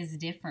is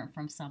different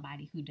from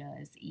somebody who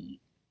does eat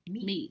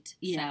meat.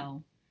 Yeah.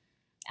 So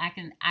I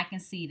can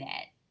see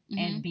that. Mm-hmm.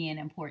 And being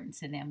important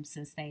to them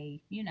since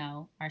they,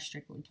 are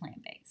strictly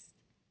plant-based.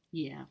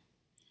 Yeah.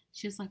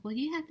 She was like, well,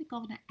 you have to go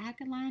on an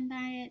alkaline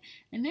diet.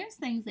 And there's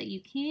things that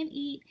you can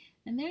eat.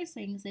 And there's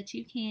things that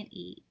you can't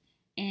eat.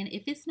 And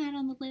if it's not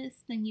on the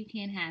list, then you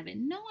can't have it.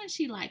 Knowing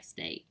she likes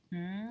steak.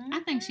 Mm-hmm.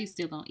 I think she's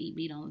still going to eat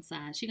meat on the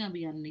side. She's going to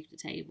be underneath the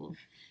table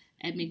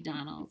at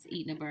McDonald's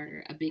eating a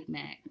burger, a Big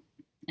Mac.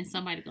 And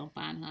somebody going to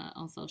find her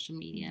on social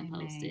media and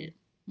post it.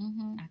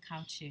 Mm-hmm. I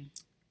caught you.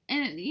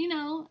 And,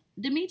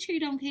 Dimitri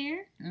don't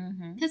care.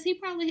 Because he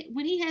probably,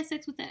 when he had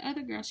sex with that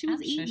other girl, she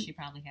was eating. I'm sure she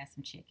probably had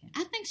some chicken.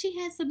 I think she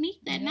had some meat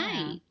that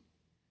night.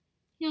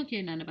 He don't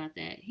care nothing about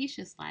that. He's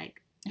just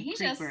like a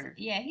creeper.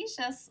 He's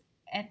just,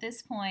 at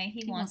this point,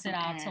 he wants it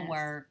all to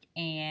work.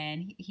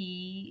 And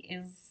he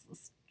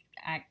is,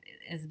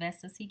 as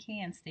best as he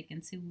can,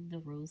 sticking to the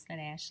rules that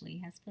Ashley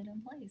has put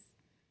in place.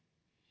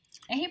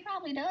 And he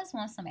probably does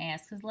want some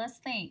ass. Because let's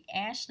think,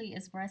 Ashley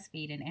is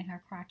breastfeeding and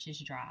her crotch is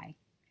dry.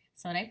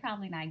 So they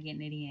probably not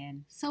getting it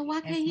in. So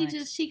why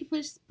can't she could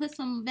put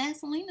some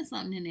Vaseline or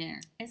something in there?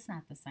 It's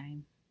not the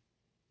same.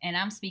 And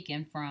I'm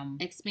speaking from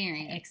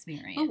experience.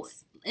 But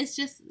it's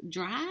just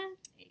dry?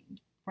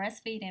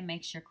 Breastfeeding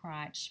makes your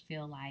crotch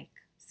feel like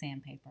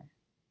sandpaper.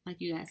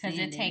 Like you got sand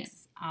because it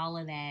takes all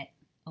of that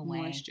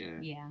away. Moisture.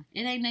 Yeah.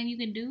 It ain't nothing you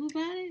can do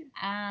about it?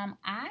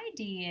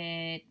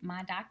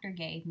 My doctor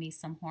gave me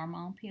some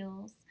hormone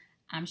pills.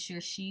 I'm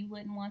sure she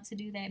wouldn't want to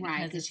do that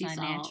because it's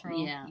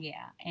unnatural.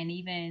 Yeah. And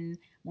even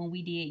when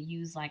we did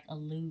use like a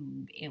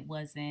lube, it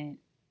wasn't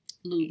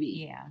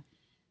lubey. Yeah.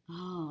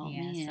 Oh,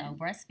 man. So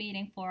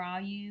breastfeeding for all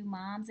you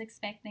moms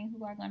expecting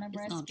who are going to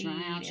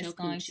breastfeed, it's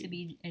going to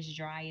be as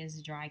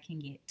dry can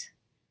get.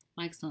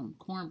 Like some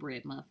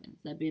cornbread muffins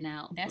that been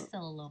out. That's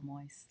still a little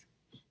moist.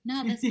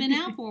 No, that's been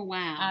out for a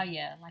while. Oh,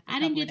 yeah. Like I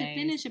didn't get to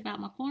finish about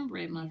my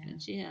cornbread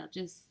muffins. Yeah,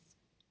 just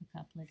a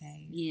couple of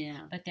days.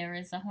 Yeah. But there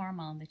is a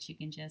hormone that you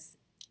can just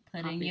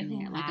put pop in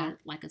your hoo-ha,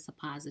 like a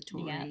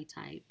suppository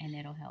type. And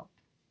it'll help.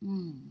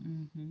 Mm.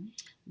 Mm-hmm.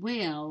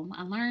 Well,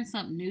 I learned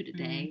something new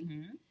today.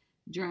 Mm-hmm.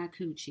 Dry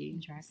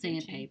coochie.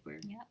 Sandpaper.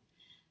 Yep.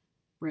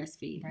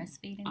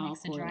 Breastfeeding all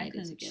makes a dry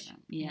cooch. Together.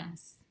 Yeah.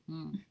 Yes.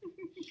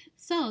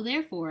 So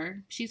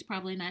therefore, she's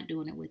probably not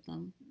doing it with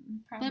them.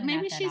 Probably but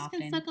maybe not she that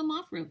can often. suck them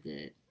off real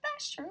good.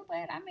 That's true,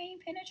 but I mean,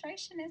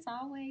 penetration is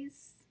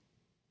always.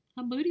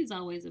 Her booty's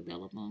always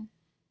available.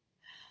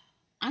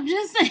 I'm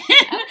just saying.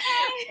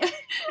 Okay.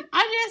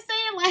 I'm just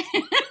saying, like,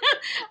 I'm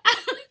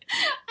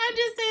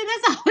just saying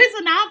that's always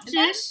an option.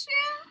 That's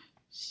true.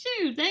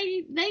 Shoot,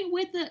 they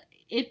with the,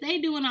 if they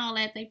doing all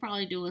that, they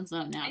probably doing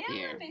something out there.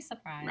 I wouldn't be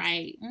surprised.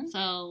 Right. Mm-hmm.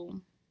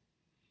 So,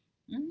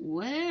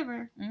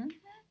 whatever. Mm-hmm.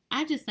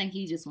 I just think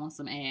he just wants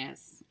some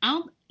ass.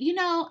 I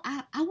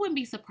wouldn't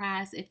be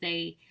surprised if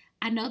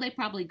I know they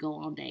probably go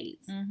on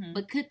dates,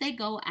 but could they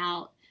go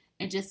out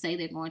and just say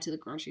they're going to the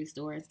grocery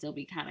store and still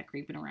be kind of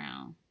creeping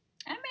around?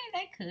 I mean,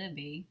 they could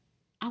be.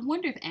 I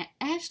wonder if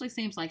Ashley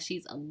seems like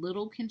she's a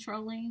little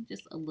controlling,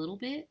 just a little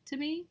bit to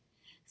me.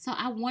 So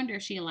I wonder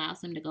if she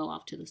allows them to go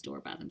off to the store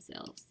by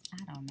themselves. I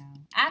don't know.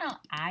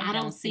 I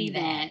don't see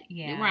that.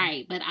 Yeah.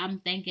 Right. But I'm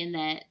thinking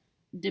that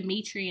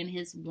Dimitri and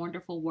his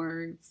wonderful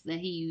words that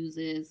he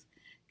uses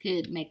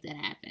could make that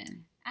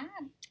happen.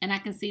 And I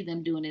can see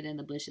them doing it in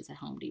the bushes at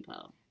Home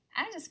Depot.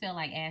 I just feel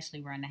like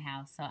Ashley run the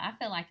house. So I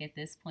feel like at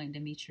this point,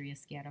 Dimitri is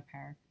scared of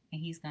her. And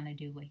he's going to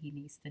do what he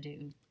needs to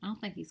do. I don't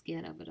think he's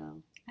scared of it,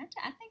 though. I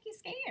think he's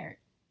scared.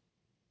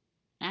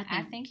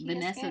 I think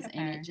Vanessa's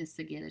in it just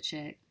to get a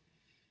check.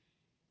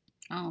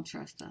 I don't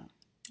trust her.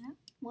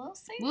 We'll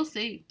see. We'll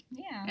see.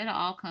 Yeah. It'll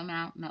all come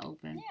out in the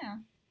open.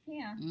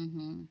 Yeah.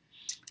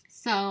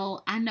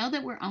 So I know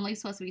that we're only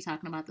supposed to be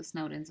talking about the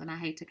Snowdens, and I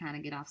hate to kind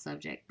of get off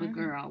subject, but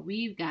girl,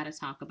 we've got to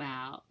talk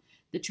about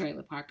the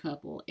trailer park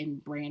couple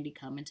and Brandy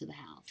coming to the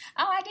house.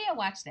 Oh, I did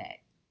watch that.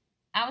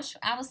 I was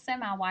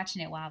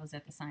semi-watching it while I was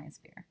at the science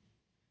fair.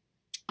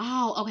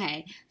 Oh,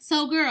 okay.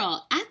 So,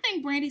 girl, I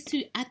think Brandy's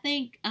too. I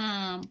think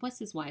what's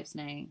his wife's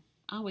name?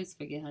 I always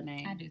forget her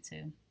name. I do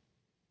too.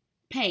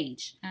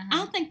 Paige. I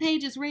don't think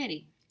Paige is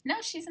ready.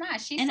 No, she's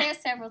not. She says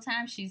several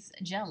times she's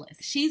jealous.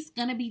 She's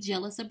gonna be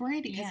jealous of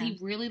Brandy because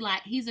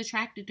he's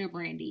attracted to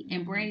Brandy,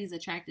 and Brandy's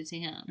attracted to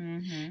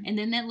him. And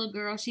then that little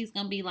girl, she's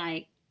gonna be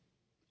like,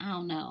 I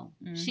don't know.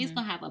 She's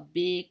gonna have a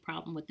big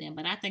problem with them,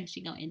 but I think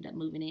she's gonna end up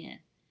moving in.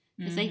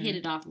 Because they hit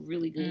it off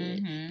really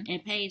good.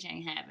 And Paige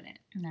ain't having it.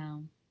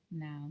 No.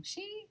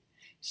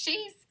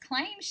 She's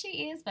claimed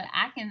she is, but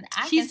I can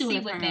see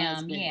with them.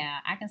 Husband. Yeah,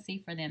 I can see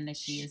for them that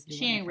she is doing it.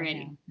 She ain't for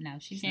ready. him. No,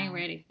 she ain't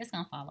ready. It's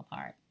gonna fall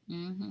apart.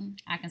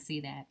 I can see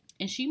that.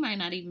 And she might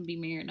not even be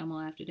married no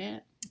more after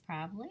that.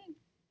 Probably.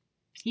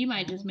 He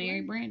might just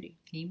marry Brandy.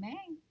 He may.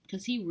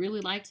 Because he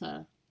really likes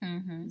her.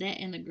 That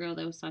and the girl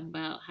that was talking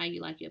about how you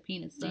like your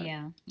penis sucked.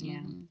 Yeah.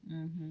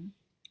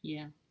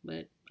 Yeah,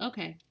 but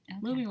okay.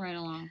 Moving right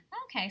along.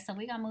 Okay, so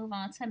we're going to move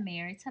on to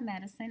Married to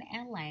Medicine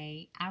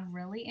LA. I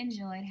really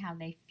enjoyed how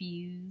they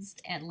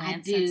fused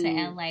Atlanta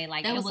to LA.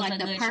 Like, that it was like a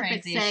the good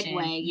perfect transition.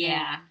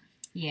 Segue.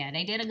 Yeah,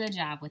 they did a good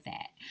job with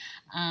that.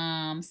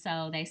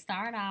 So they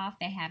start off,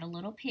 they had a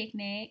little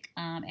picnic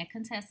at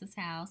Contessa's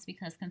house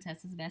because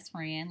Contessa's best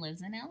friend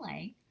lives in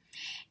LA.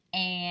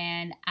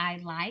 And I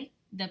like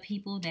the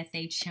people that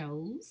they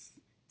chose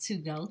to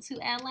go to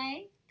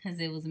LA because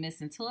it was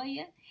missing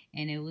Toya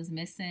and it was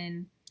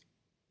missing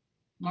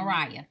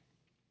Mariah.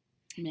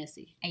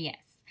 Messy.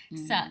 Yes.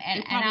 So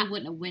it probably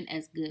wouldn't have went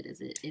as good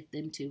as it if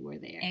them two were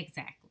there.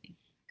 Exactly.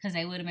 Because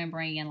they would have been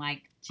bringing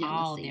like jealousy.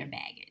 All their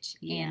baggage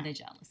and the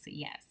jealousy.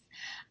 Yes.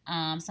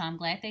 So I'm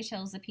glad they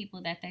chose the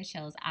people that they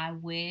chose. I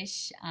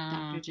wish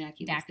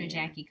Dr.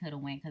 Jackie could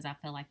have went because I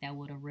feel like that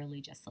would have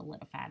really just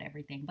solidified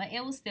everything. But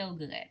it was still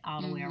good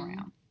all the way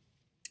around.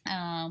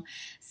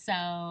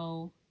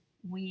 So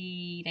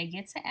they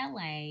get to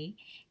LA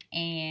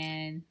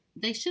and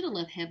they should have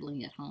left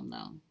Heavenly at home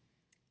though.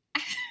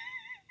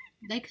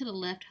 They could have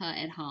left her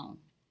at home.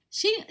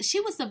 She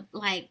was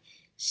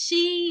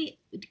she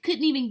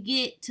couldn't even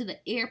get to the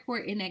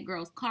airport in that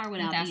girl's car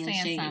without being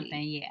saying shady.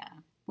 Something. Yeah.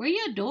 Where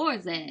your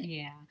doors at?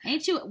 Yeah.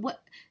 Ain't you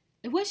what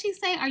she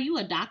say? Are you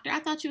a doctor?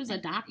 I thought you was a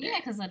doctor. Yeah,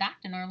 because a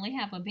doctor normally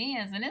have a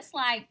Benz, and it's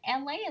like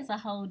LA is a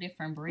whole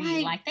different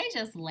breed. Like they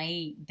just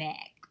laid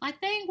back. Like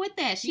they ain't with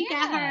that. She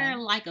got her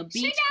like a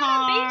beach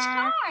car. Her beach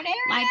car.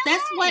 Like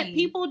that's what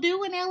people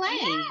do in LA.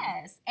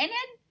 Yes, and then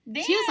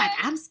she was like,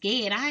 "I'm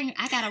scared. I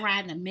gotta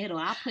ride in the middle.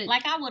 I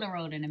would have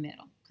rode in the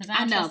middle because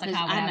I know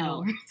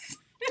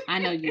I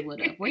know you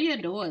would have. Where your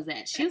doors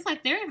at?" She was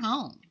like, "They're at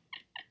home."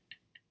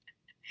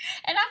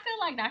 And I feel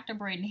like Dr.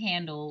 Britton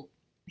handled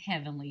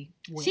Heavenly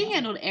well. She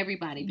handled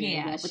everybody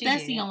very well, but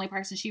that's did. The only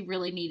person she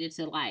really needed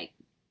to like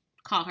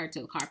call her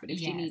to the carpet if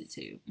she needed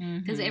to,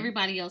 because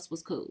everybody else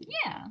was cool.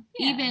 Yeah.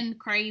 Even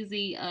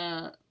crazy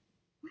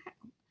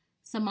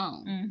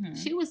Simone,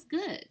 she was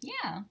good.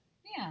 Yeah.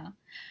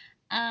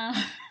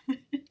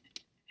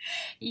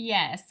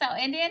 Yeah. So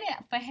and then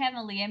for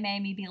Heavenly, it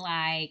made me be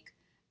like,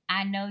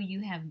 I know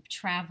you have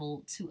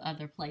traveled to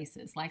other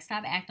places. Like,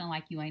 stop acting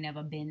like you ain't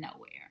never been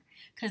nowhere.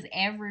 Because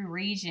every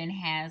region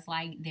has,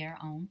 like, their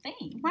own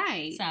thing.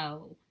 Right.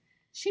 So,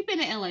 She been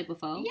in LA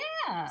before.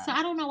 Yeah. So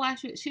I don't know why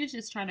she was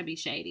just trying to be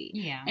shady.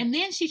 Yeah. And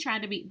then she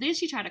tried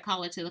to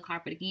call her to the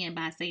carpet again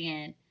by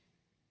saying,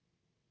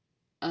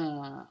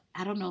 I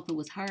don't know if it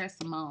was her or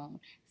Simone,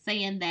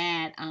 saying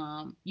that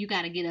you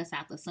got to get us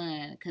out the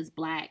sun because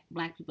black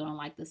people don't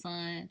like the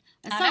sun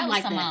or something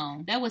like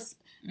Simone. That was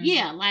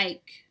yeah,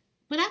 like.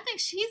 But I think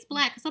she's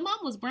black because her mom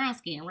was brown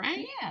skin,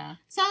 right? Yeah.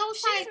 So I was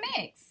she's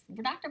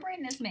mixed. Dr.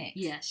 Britton is mixed.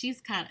 Yeah, she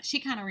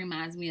kind of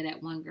reminds me of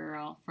that one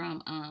girl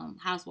from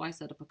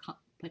Housewives of the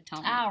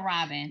Potomac. Oh,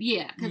 Robin.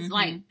 Yeah, because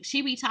like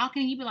she be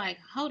talking, you be like,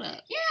 hold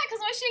up. Yeah, because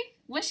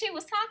when she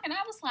was talking,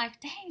 I was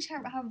like, dang,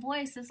 her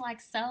voice is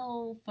like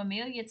so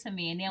familiar to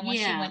me. And then when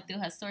she went through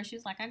her story, she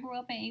was like, I grew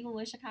up in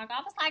Inglewood, Chicago.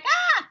 I was like,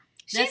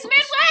 she's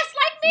Midwest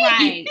like me.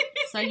 Right.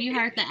 So you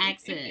heard the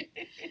accent.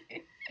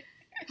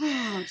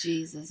 Oh,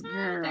 Jesus,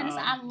 girl. Oh,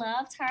 I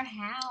loved her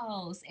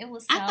house. It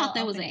was so I thought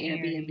that was an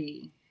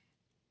Airbnb.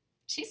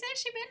 She said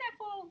she'd been there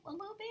for a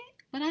little bit.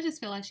 But I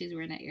just feel like she's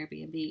renting an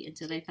Airbnb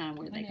until they find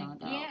where they're going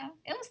to go. Yeah,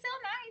 it was still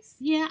nice.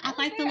 Yeah, I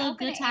like the little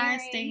guitar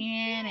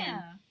stand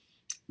and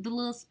the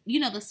little,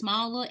 the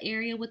small little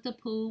area with the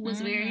pool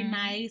was very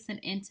nice and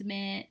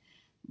intimate.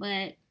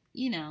 But,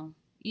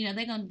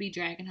 they're going to be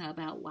dragging her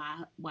about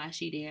why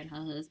she there and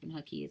her husband,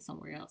 her kids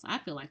somewhere else. I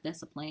feel like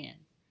that's a plan.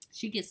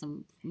 She gets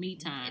some me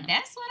time.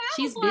 That's what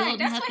She's building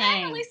That's her what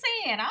thing. Emily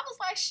said. I was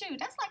like, shoot,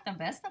 that's like the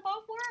best of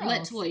both worlds.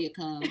 Let Toya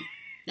come.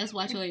 That's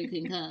why Toya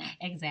couldn't come.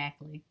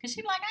 Exactly. Because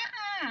she's like,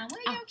 where are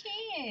your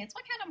kids?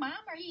 What kind of mom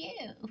are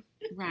you?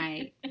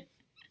 Right.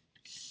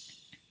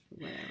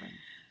 Whatever.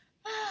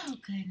 Oh,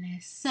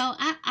 goodness. So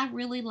I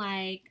really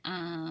like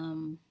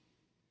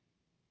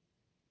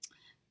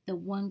the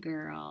one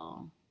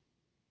girl.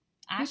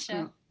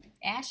 Asha,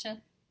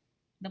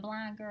 the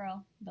blonde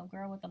girl. The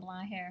girl with the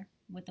blonde hair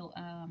with the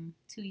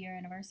 2-year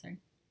anniversary.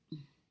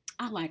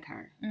 I like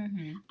her.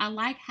 Mm-hmm. I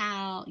like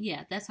how,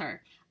 that's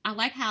her. I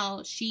like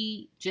how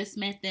she just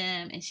met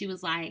them and she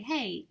was like,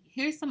 hey,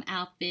 here's some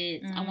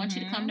outfits. I want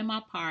you to come to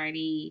my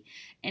party.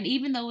 And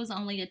even though it was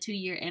only a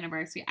 2-year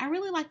anniversary, I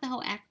really like the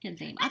whole African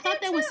theme. I thought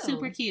that was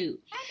super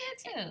cute. I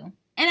did too.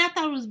 And I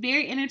thought it was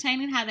very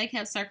entertaining how they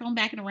kept circling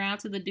back and around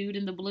to the dude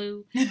in the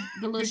blue, the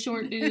little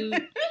short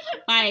dude.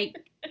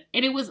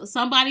 And it was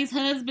somebody's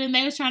husband.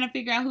 They was trying to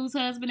figure out whose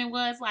husband it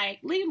was. Like,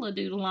 leave little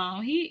dude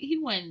alone. He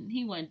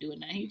wasn't doing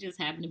that. He just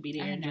happened to be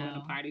there enjoying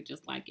the party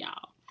just like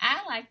y'all.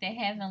 I like that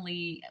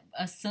Heavenly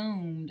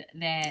assumed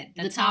that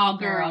the tall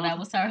girl that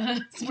was her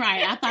husband.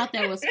 Right. I thought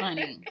that was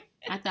funny.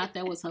 I thought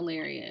that was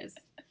hilarious.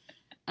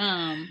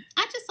 I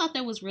just thought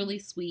that was really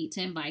sweet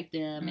to invite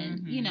them.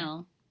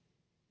 And,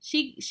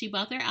 she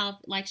bought their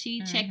outfit. Like,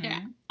 she checked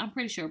their... I'm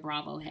pretty sure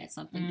Bravo had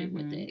something to do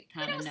with it.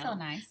 But it was so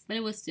nice. But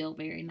it was still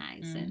very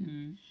nice.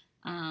 And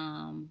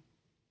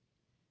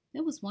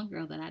there was one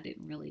girl that I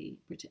didn't really...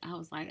 I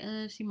was like,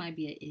 she might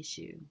be an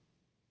issue.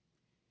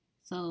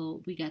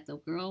 So we got the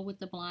girl with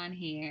the blonde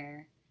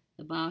hair,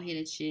 the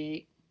bald-headed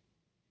chick,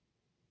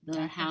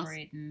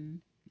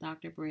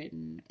 Dr.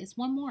 Britton. It's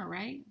one more,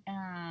 right?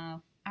 I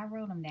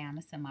wrote them down.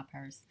 It's in my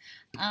purse.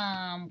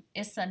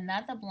 It's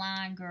another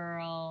blonde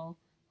girl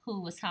who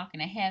was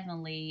talking to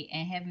Heavenly,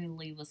 and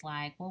Heavenly was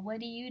like, well, what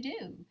do you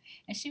do?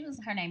 And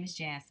her name is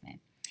Jasmine.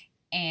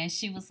 And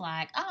she was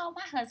like, oh,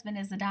 my husband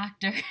is a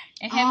doctor.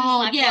 And Heavenly's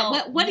like, yeah,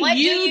 well, what do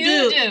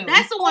you do?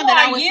 That's the one that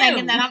I was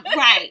thinking that I'm,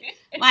 right.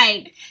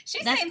 Like,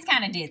 she seems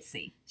kind of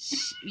ditzy.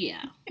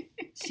 Yeah.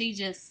 She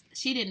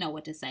didn't know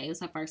what to say. It was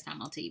her first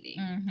time on TV.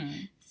 Mm-hmm.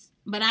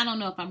 But I don't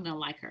know if I'm going to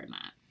like her or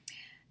not.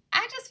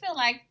 I just feel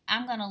like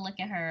I'm going to look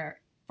at her.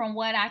 From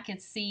what I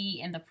could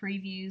see in the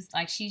previews,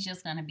 like, she's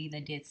just going to be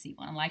the ditzy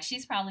one. Like,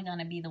 she's probably going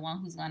to be the one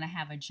who's going to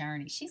have a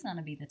journey. She's going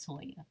to be the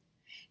Toya.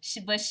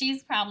 But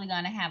she's probably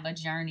going to have a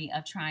journey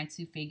of trying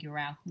to figure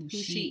out who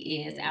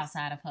she is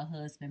outside of her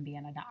husband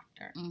being a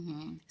doctor.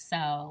 Mm-hmm.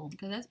 So.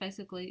 Because that's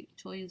basically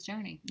Toya's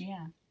journey.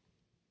 Yeah.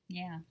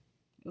 Yeah.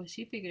 Well,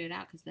 she figured it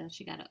out because then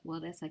she got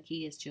that's her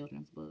kid's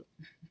children's book.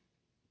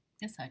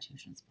 It's her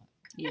children's book.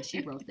 Yeah,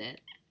 she wrote that.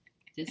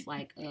 Just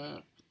like,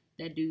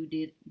 that dude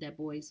did that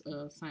boy's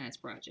science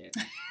project.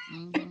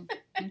 Mm-hmm.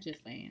 I'm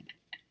just saying.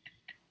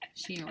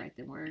 She didn't write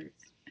the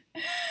words.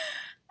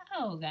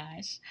 Oh,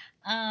 gosh.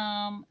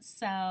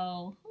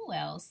 So, who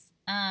else?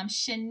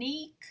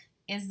 Shanique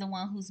is the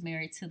one who's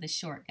married to the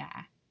short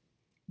guy.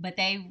 But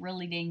they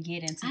really didn't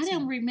get into I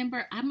don't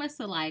remember. I must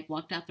have,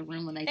 walked out the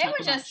room when they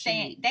talked about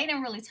Shanique. They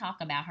didn't really talk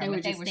about her,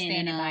 but they were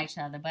standing by each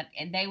other. But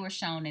they were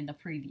shown in the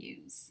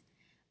previews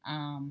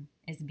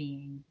as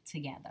being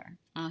together.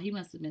 Oh, he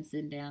must have been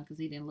sitting down because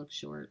he didn't look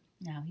short.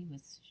 No, he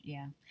was,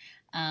 yeah.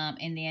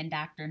 And then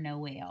Dr.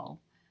 Noel.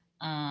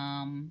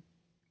 And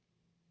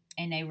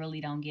and they really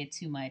don't get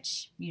too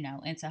much,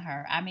 into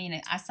her. I mean,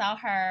 I saw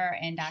her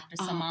and Dr.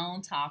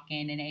 Simone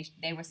talking, and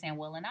they were saying,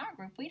 well, in our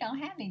group, we don't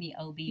have any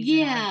OBs.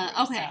 Yeah, in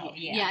our group. okay. So,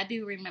 yeah, I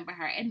do remember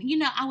her. And,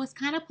 I was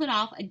kind of put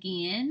off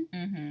again.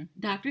 Mm-hmm.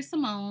 Dr.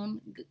 Simone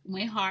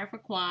went hard for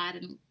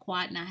Quad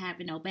not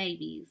having no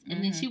babies.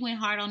 And then she went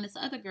hard on this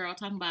other girl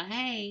talking about,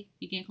 hey,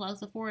 you're getting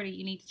close to 40,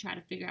 you need to try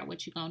to figure out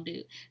what you're going to do.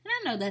 And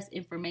I know that's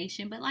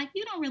information, but, like,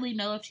 you don't really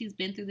know if she's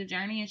been through the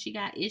journey and she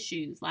got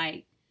issues.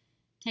 Like,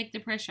 take the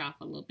pressure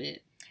off a little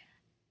bit.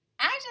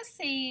 I just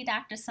see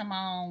Dr.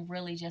 Simone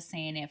really just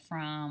saying it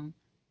from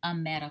a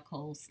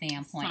medical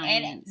standpoint.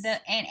 Science.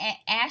 And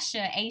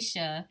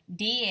Aisha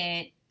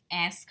did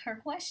ask her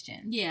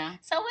questions. Yeah.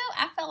 So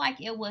I felt like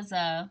it was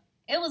a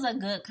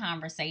good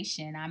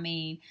conversation. I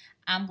mean,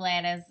 I'm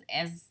glad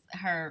as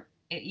her,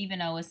 even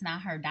though it's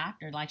not her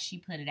doctor, like she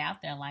put it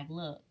out there, like,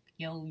 look,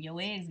 your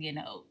eggs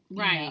getting old.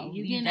 Right.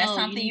 That's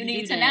something you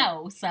need to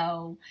know.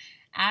 So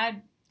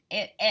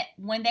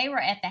when they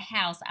were at the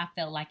house, I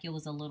felt like it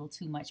was a little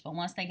too much. But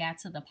once they got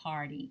to the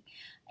party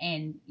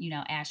and,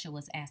 Asha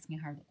was asking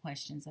her the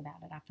questions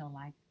about it, I felt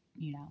like,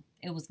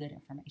 it was good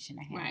information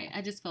to have. Right.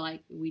 I just feel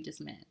like we just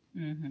met.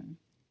 Mm-hmm.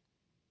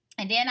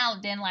 And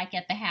then like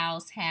at the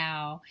house,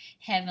 how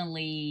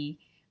Heavenly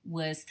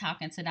was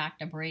talking to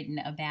Dr. Britton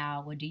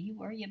about, well, do you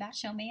worry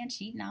about your man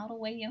cheating all the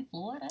way in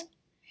Florida?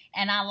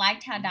 And I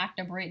liked how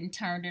Dr. Britton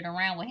turned it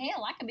around. Well,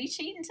 hell, I could be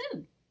cheating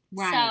too.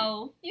 Right.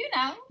 So,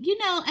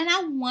 and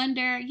I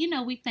wonder,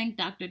 we think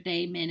Dr.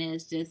 Damon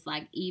is just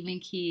like even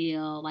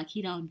keel, like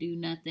he don't do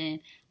nothing.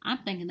 I'm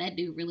thinking that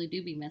dude really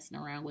do be messing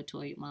around with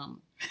Toya mama.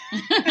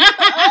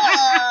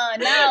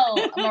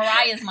 No,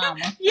 Mariah's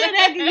mama.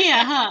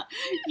 Yeah,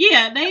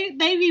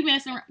 they be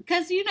messing around.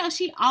 Because,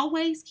 she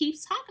always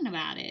keeps talking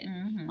about it.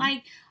 Mm-hmm.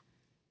 Like,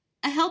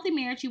 a healthy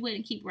marriage, you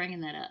wouldn't keep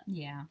bringing that up.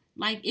 Yeah.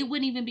 Like, it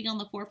wouldn't even be on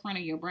the forefront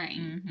of your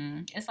brain.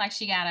 Mm-hmm. It's like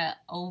she got to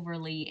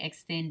overly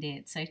extend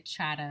it to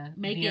try to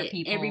make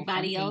it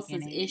everybody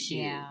else's issue.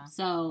 Yeah.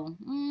 So,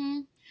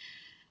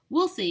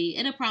 we'll see.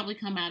 It'll probably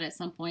come out at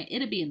some point.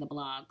 It'll be in the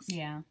blogs.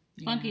 Yeah.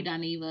 Funky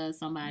Doniva,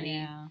 somebody.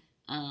 Yeah.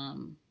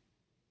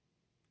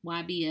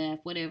 YBF,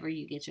 whatever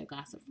you get your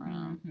gossip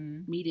from.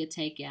 Mm-hmm. Media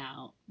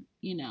Takeout,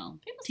 People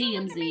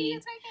TMZ. Media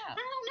Takeout. I don't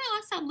know.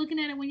 I stopped looking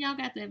at it when y'all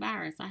got that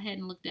virus. I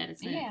hadn't looked at it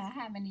since. Yeah, I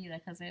haven't either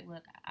because I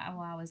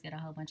will always get a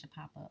whole bunch of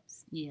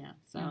pop-ups. Yeah,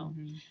 so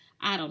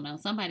I don't know.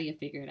 Somebody will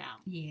figure it out.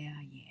 Yeah.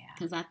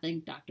 Because I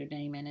think Dr.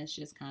 Damon is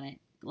just kind of,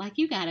 like,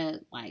 you got to,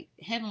 like,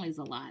 Heavenly's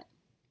a lot.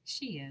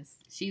 She is.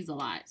 She's a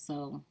lot,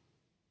 so.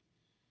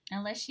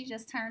 Unless she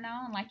just turn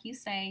on, like you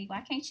say,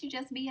 why can't you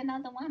just be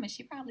another woman?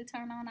 She probably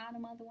turn on all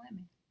them other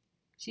women.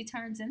 She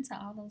turns into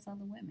all those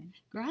other women.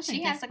 Girl, I think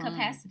she has the fun.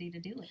 Capacity to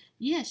do it.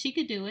 Yeah, she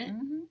could do it.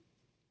 Mm-hmm.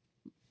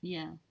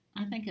 Yeah,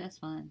 I think that's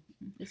fun.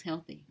 It's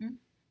healthy. Mm-hmm.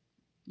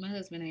 My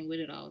husband ain't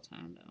with it all the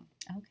time, though.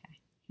 Okay.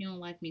 He don't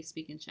like me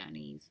speaking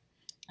Chinese.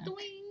 Okay.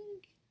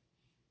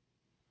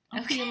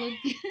 Doing.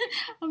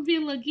 I'm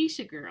being a little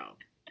geisha girl.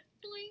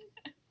 Doing.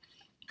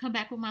 Come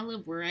back with my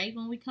little beret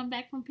when we come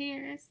back from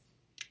Paris.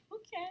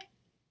 Okay.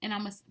 And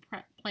I'm going to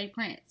play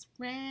Prince.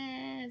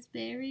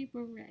 Raspberry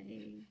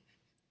Beret.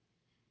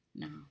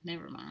 No,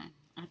 never mind.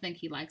 I think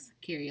he likes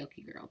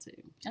Karaoke Girl, too.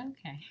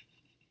 Okay.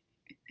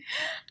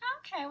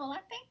 Okay, well, I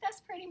think that's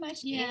pretty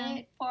much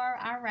it for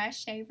our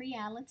Rache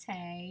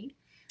Reality.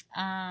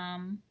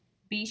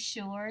 Be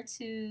sure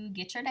to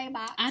get your day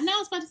box. I know, I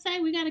was about to say,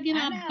 we got to get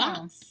our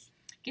box.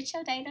 Get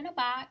your date in a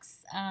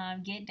box.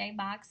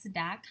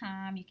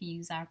 GetDayBox.com. You can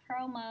use our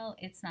promo.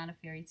 It's not a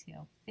fairy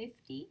tale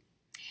 50.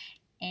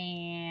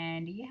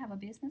 And do you have a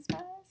business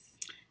buzz?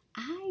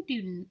 I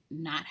do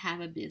not have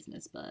a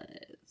business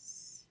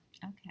buzz.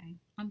 Okay.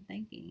 I'm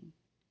thinking.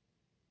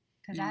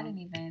 Because I didn't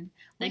even.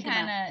 We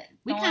kind of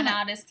throwing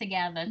all this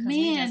together because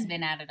we just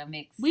been out of the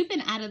mix. We've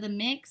been out of the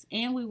mix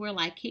and we were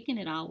like kicking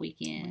it all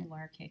weekend. We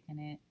were kicking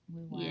it.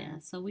 We were. Yeah.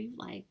 So we've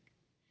like.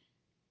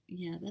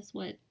 Yeah, that's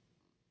what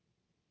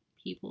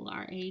people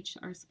our age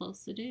are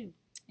supposed to do.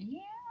 Yeah.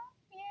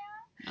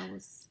 I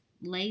was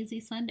lazy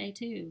Sunday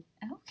too.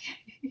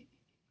 Okay.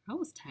 I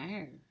was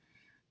tired.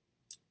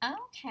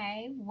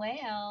 Okay,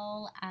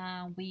 well,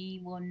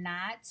 we will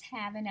not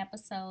have an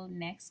episode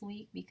next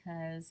week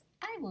because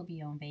I will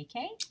be on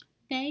vacay.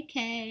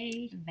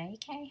 Vacay,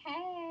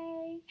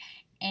 hey.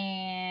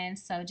 And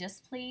so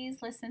just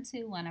please listen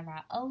to one of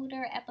our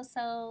older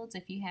episodes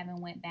if you haven't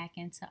went back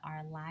into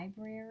our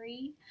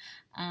library.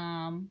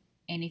 And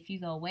if you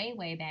go way,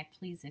 way back,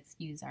 please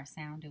excuse our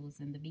sound. It was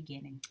in the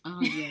beginning.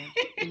 Oh, yeah.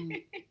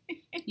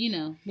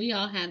 We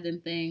all have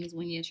them things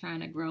when you're trying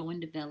to grow and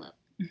develop.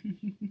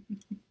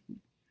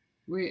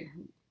 We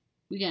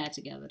got it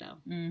together though.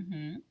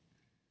 Mm-hmm.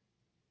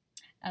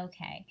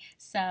 Okay,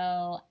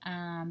 so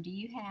do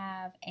you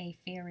have a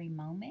fairy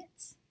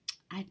moment?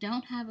 I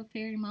don't have a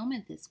fairy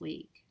moment this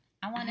week.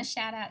 I want to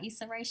shout out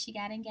Issa Rae. She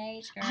got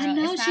engaged, girl. I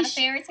know, it's not a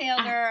fairy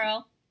tale,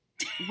 girl.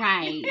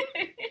 Right.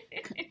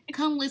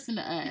 Come listen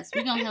to us.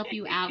 We're gonna help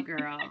you out,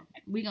 girl.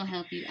 We're gonna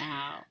help you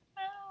out.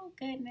 Oh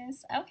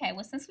goodness. Okay,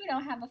 well, since we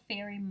don't have a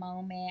fairy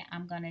moment,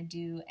 I'm gonna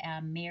do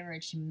a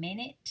marriage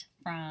minute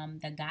from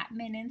the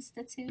Gottman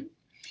Institute.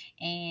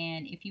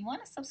 And if you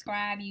want to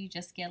subscribe, you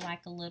just get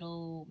like a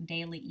little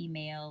daily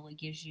email. It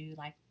gives you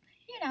like,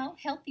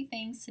 healthy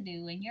things to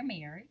do in your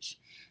marriage.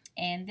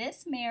 And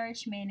this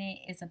marriage minute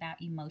is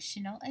about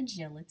emotional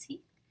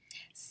agility.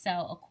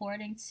 So,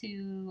 according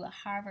to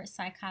Harvard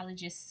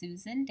psychologist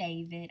Susan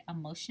David,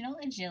 emotional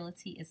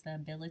agility is the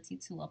ability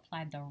to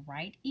apply the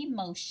right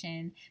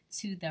emotion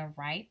to the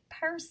right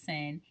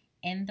person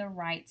in the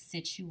right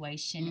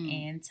situation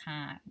and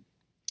time.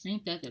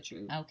 Ain't that the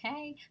truth?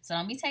 Okay. So,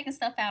 don't be taking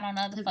stuff out on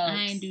other folks. I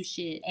ain't do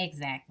shit.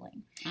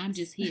 Exactly. I'm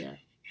just here.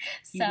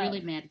 You're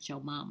really mad at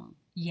your mama.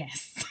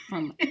 Yes.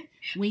 From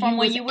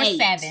when you were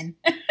 7.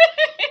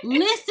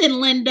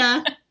 Listen,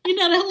 Linda. You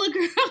know that little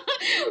girl?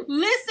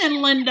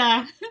 Listen,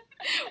 Linda.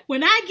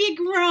 When I get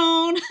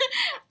grown,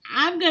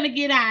 I'm going to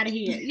get out of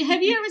here.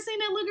 Have you ever seen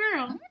that little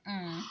girl?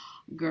 Mm-mm.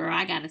 Girl,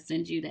 I got to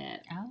send you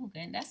that. Oh,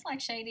 good. That's like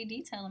Shady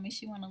D telling me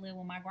she want to live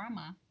with my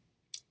grandma.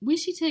 When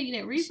she tell you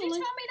that recently? She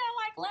told me that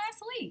like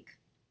last week.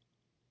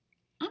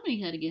 I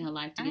need her to get her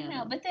life together. I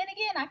know, but then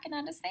again, I can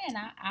understand.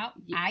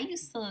 I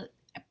used to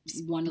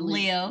want to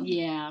live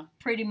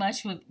pretty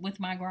much with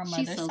my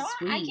grandmother. She's so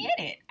sweet. I get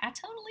it. I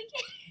totally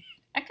get it.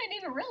 I couldn't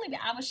even really be.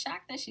 I was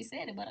shocked that she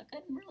said it, but I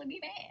couldn't really be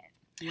mad.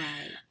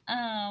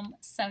 Right.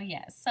 So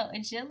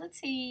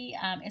agility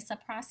is a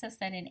process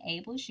that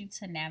enables you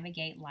to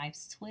navigate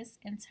life's twists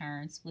and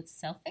turns with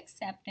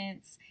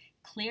self-acceptance,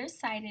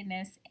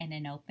 clear-sightedness, and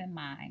an open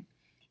mind.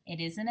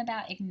 It isn't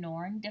about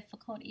ignoring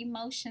difficult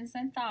emotions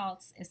and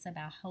thoughts. It's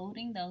about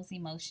holding those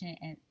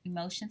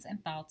emotions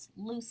and thoughts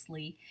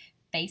loosely,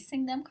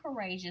 facing them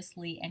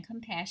courageously and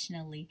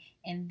compassionately,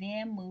 and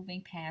then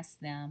moving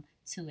past them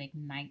to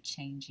ignite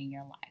change in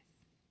your life.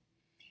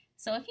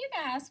 So if you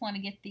guys want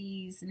to get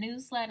these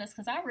newsletters,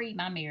 because I read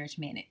my marriage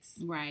minutes.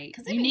 Right.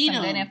 Because it needs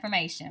some good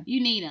information. You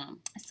need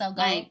them. So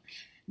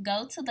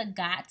go to the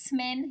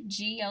Gottman,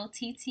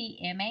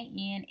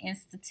 Gottman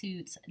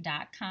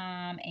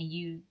Institute.com, and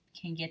you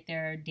can get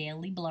their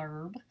daily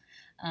blurb,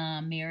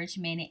 marriage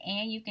minute,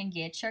 and you can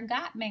get your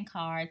Gottman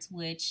cards,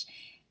 which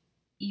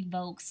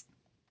evokes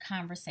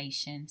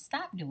conversation.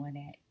 Stop doing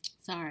that.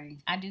 Sorry.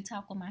 I do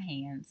talk with my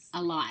hands.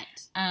 A lot.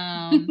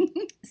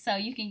 So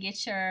you can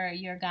get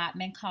your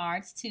Gottman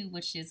cards too,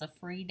 which is a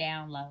free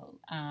download.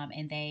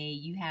 And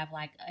you have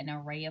like an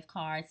array of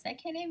cards that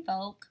can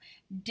evoke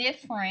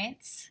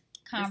different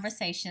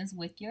conversations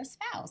with your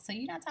spouse. So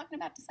you're not talking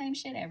about the same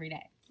shit every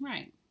day.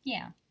 Right.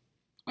 Yeah.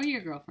 Or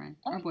your girlfriend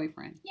or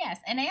boyfriend. Yes.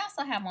 And they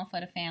also have one for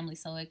the family.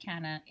 So it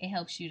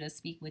helps you to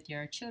speak with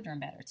your children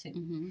better too.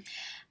 Mm-hmm.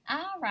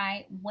 All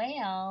right.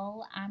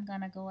 Well, We're going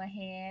to go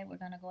ahead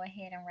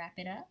and wrap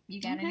it up. You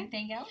got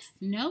anything else?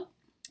 Nope.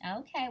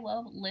 Okay.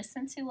 Well,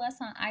 listen to us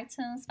on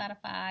iTunes,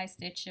 Spotify,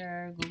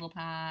 Stitcher, Google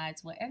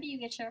Pods, wherever you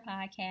get your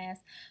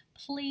podcast.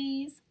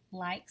 Please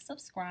like,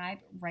 subscribe,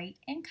 rate,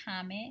 and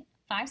comment.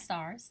 5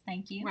 stars.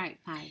 Thank you. Right.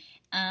 5.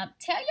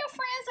 Tell your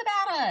friends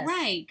about us.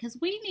 Right. Because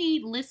we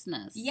need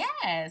listeners.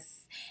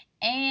 Yes.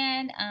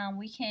 And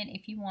we can,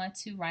 if you want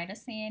to write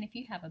us in, if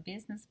you have a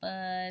business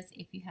buzz,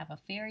 if you have a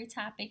fairy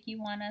topic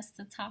you want us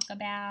to talk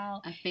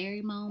about. A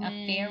fairy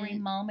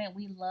moment.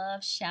 We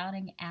love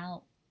shouting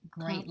out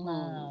great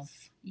love.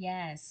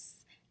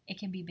 Yes. It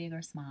can be big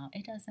or small.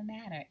 It doesn't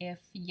matter. If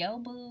yo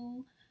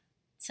boo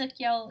took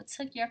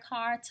your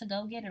car to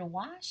go get it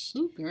washed,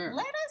 ooh, girl,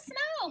 let us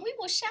know. We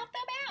will shout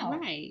them out.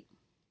 Right.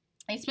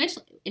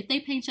 Especially if they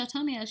paint your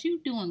toenails,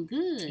 you doing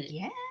good.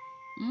 Yes.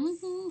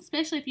 Mm-hmm.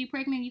 Especially if you're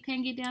pregnant, you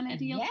can't get down there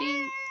to your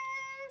feet.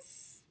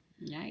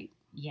 Right.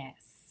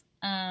 Yes.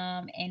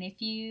 And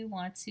if you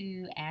want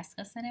to ask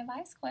us an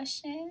advice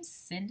question,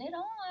 send it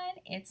on.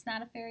 It's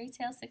not a fairy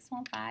tale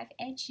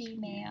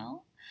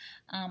 615@gmail.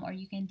 Or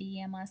you can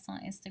DM us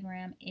on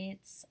Instagram.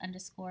 It's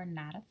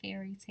 _not a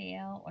fairy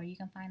tale. Or you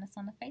can find us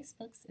on the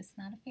Facebooks. It's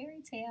not a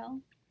fairy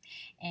tale.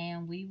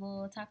 And we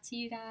will talk to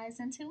you guys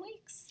in 2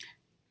 weeks.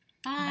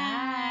 Bye.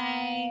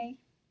 Bye.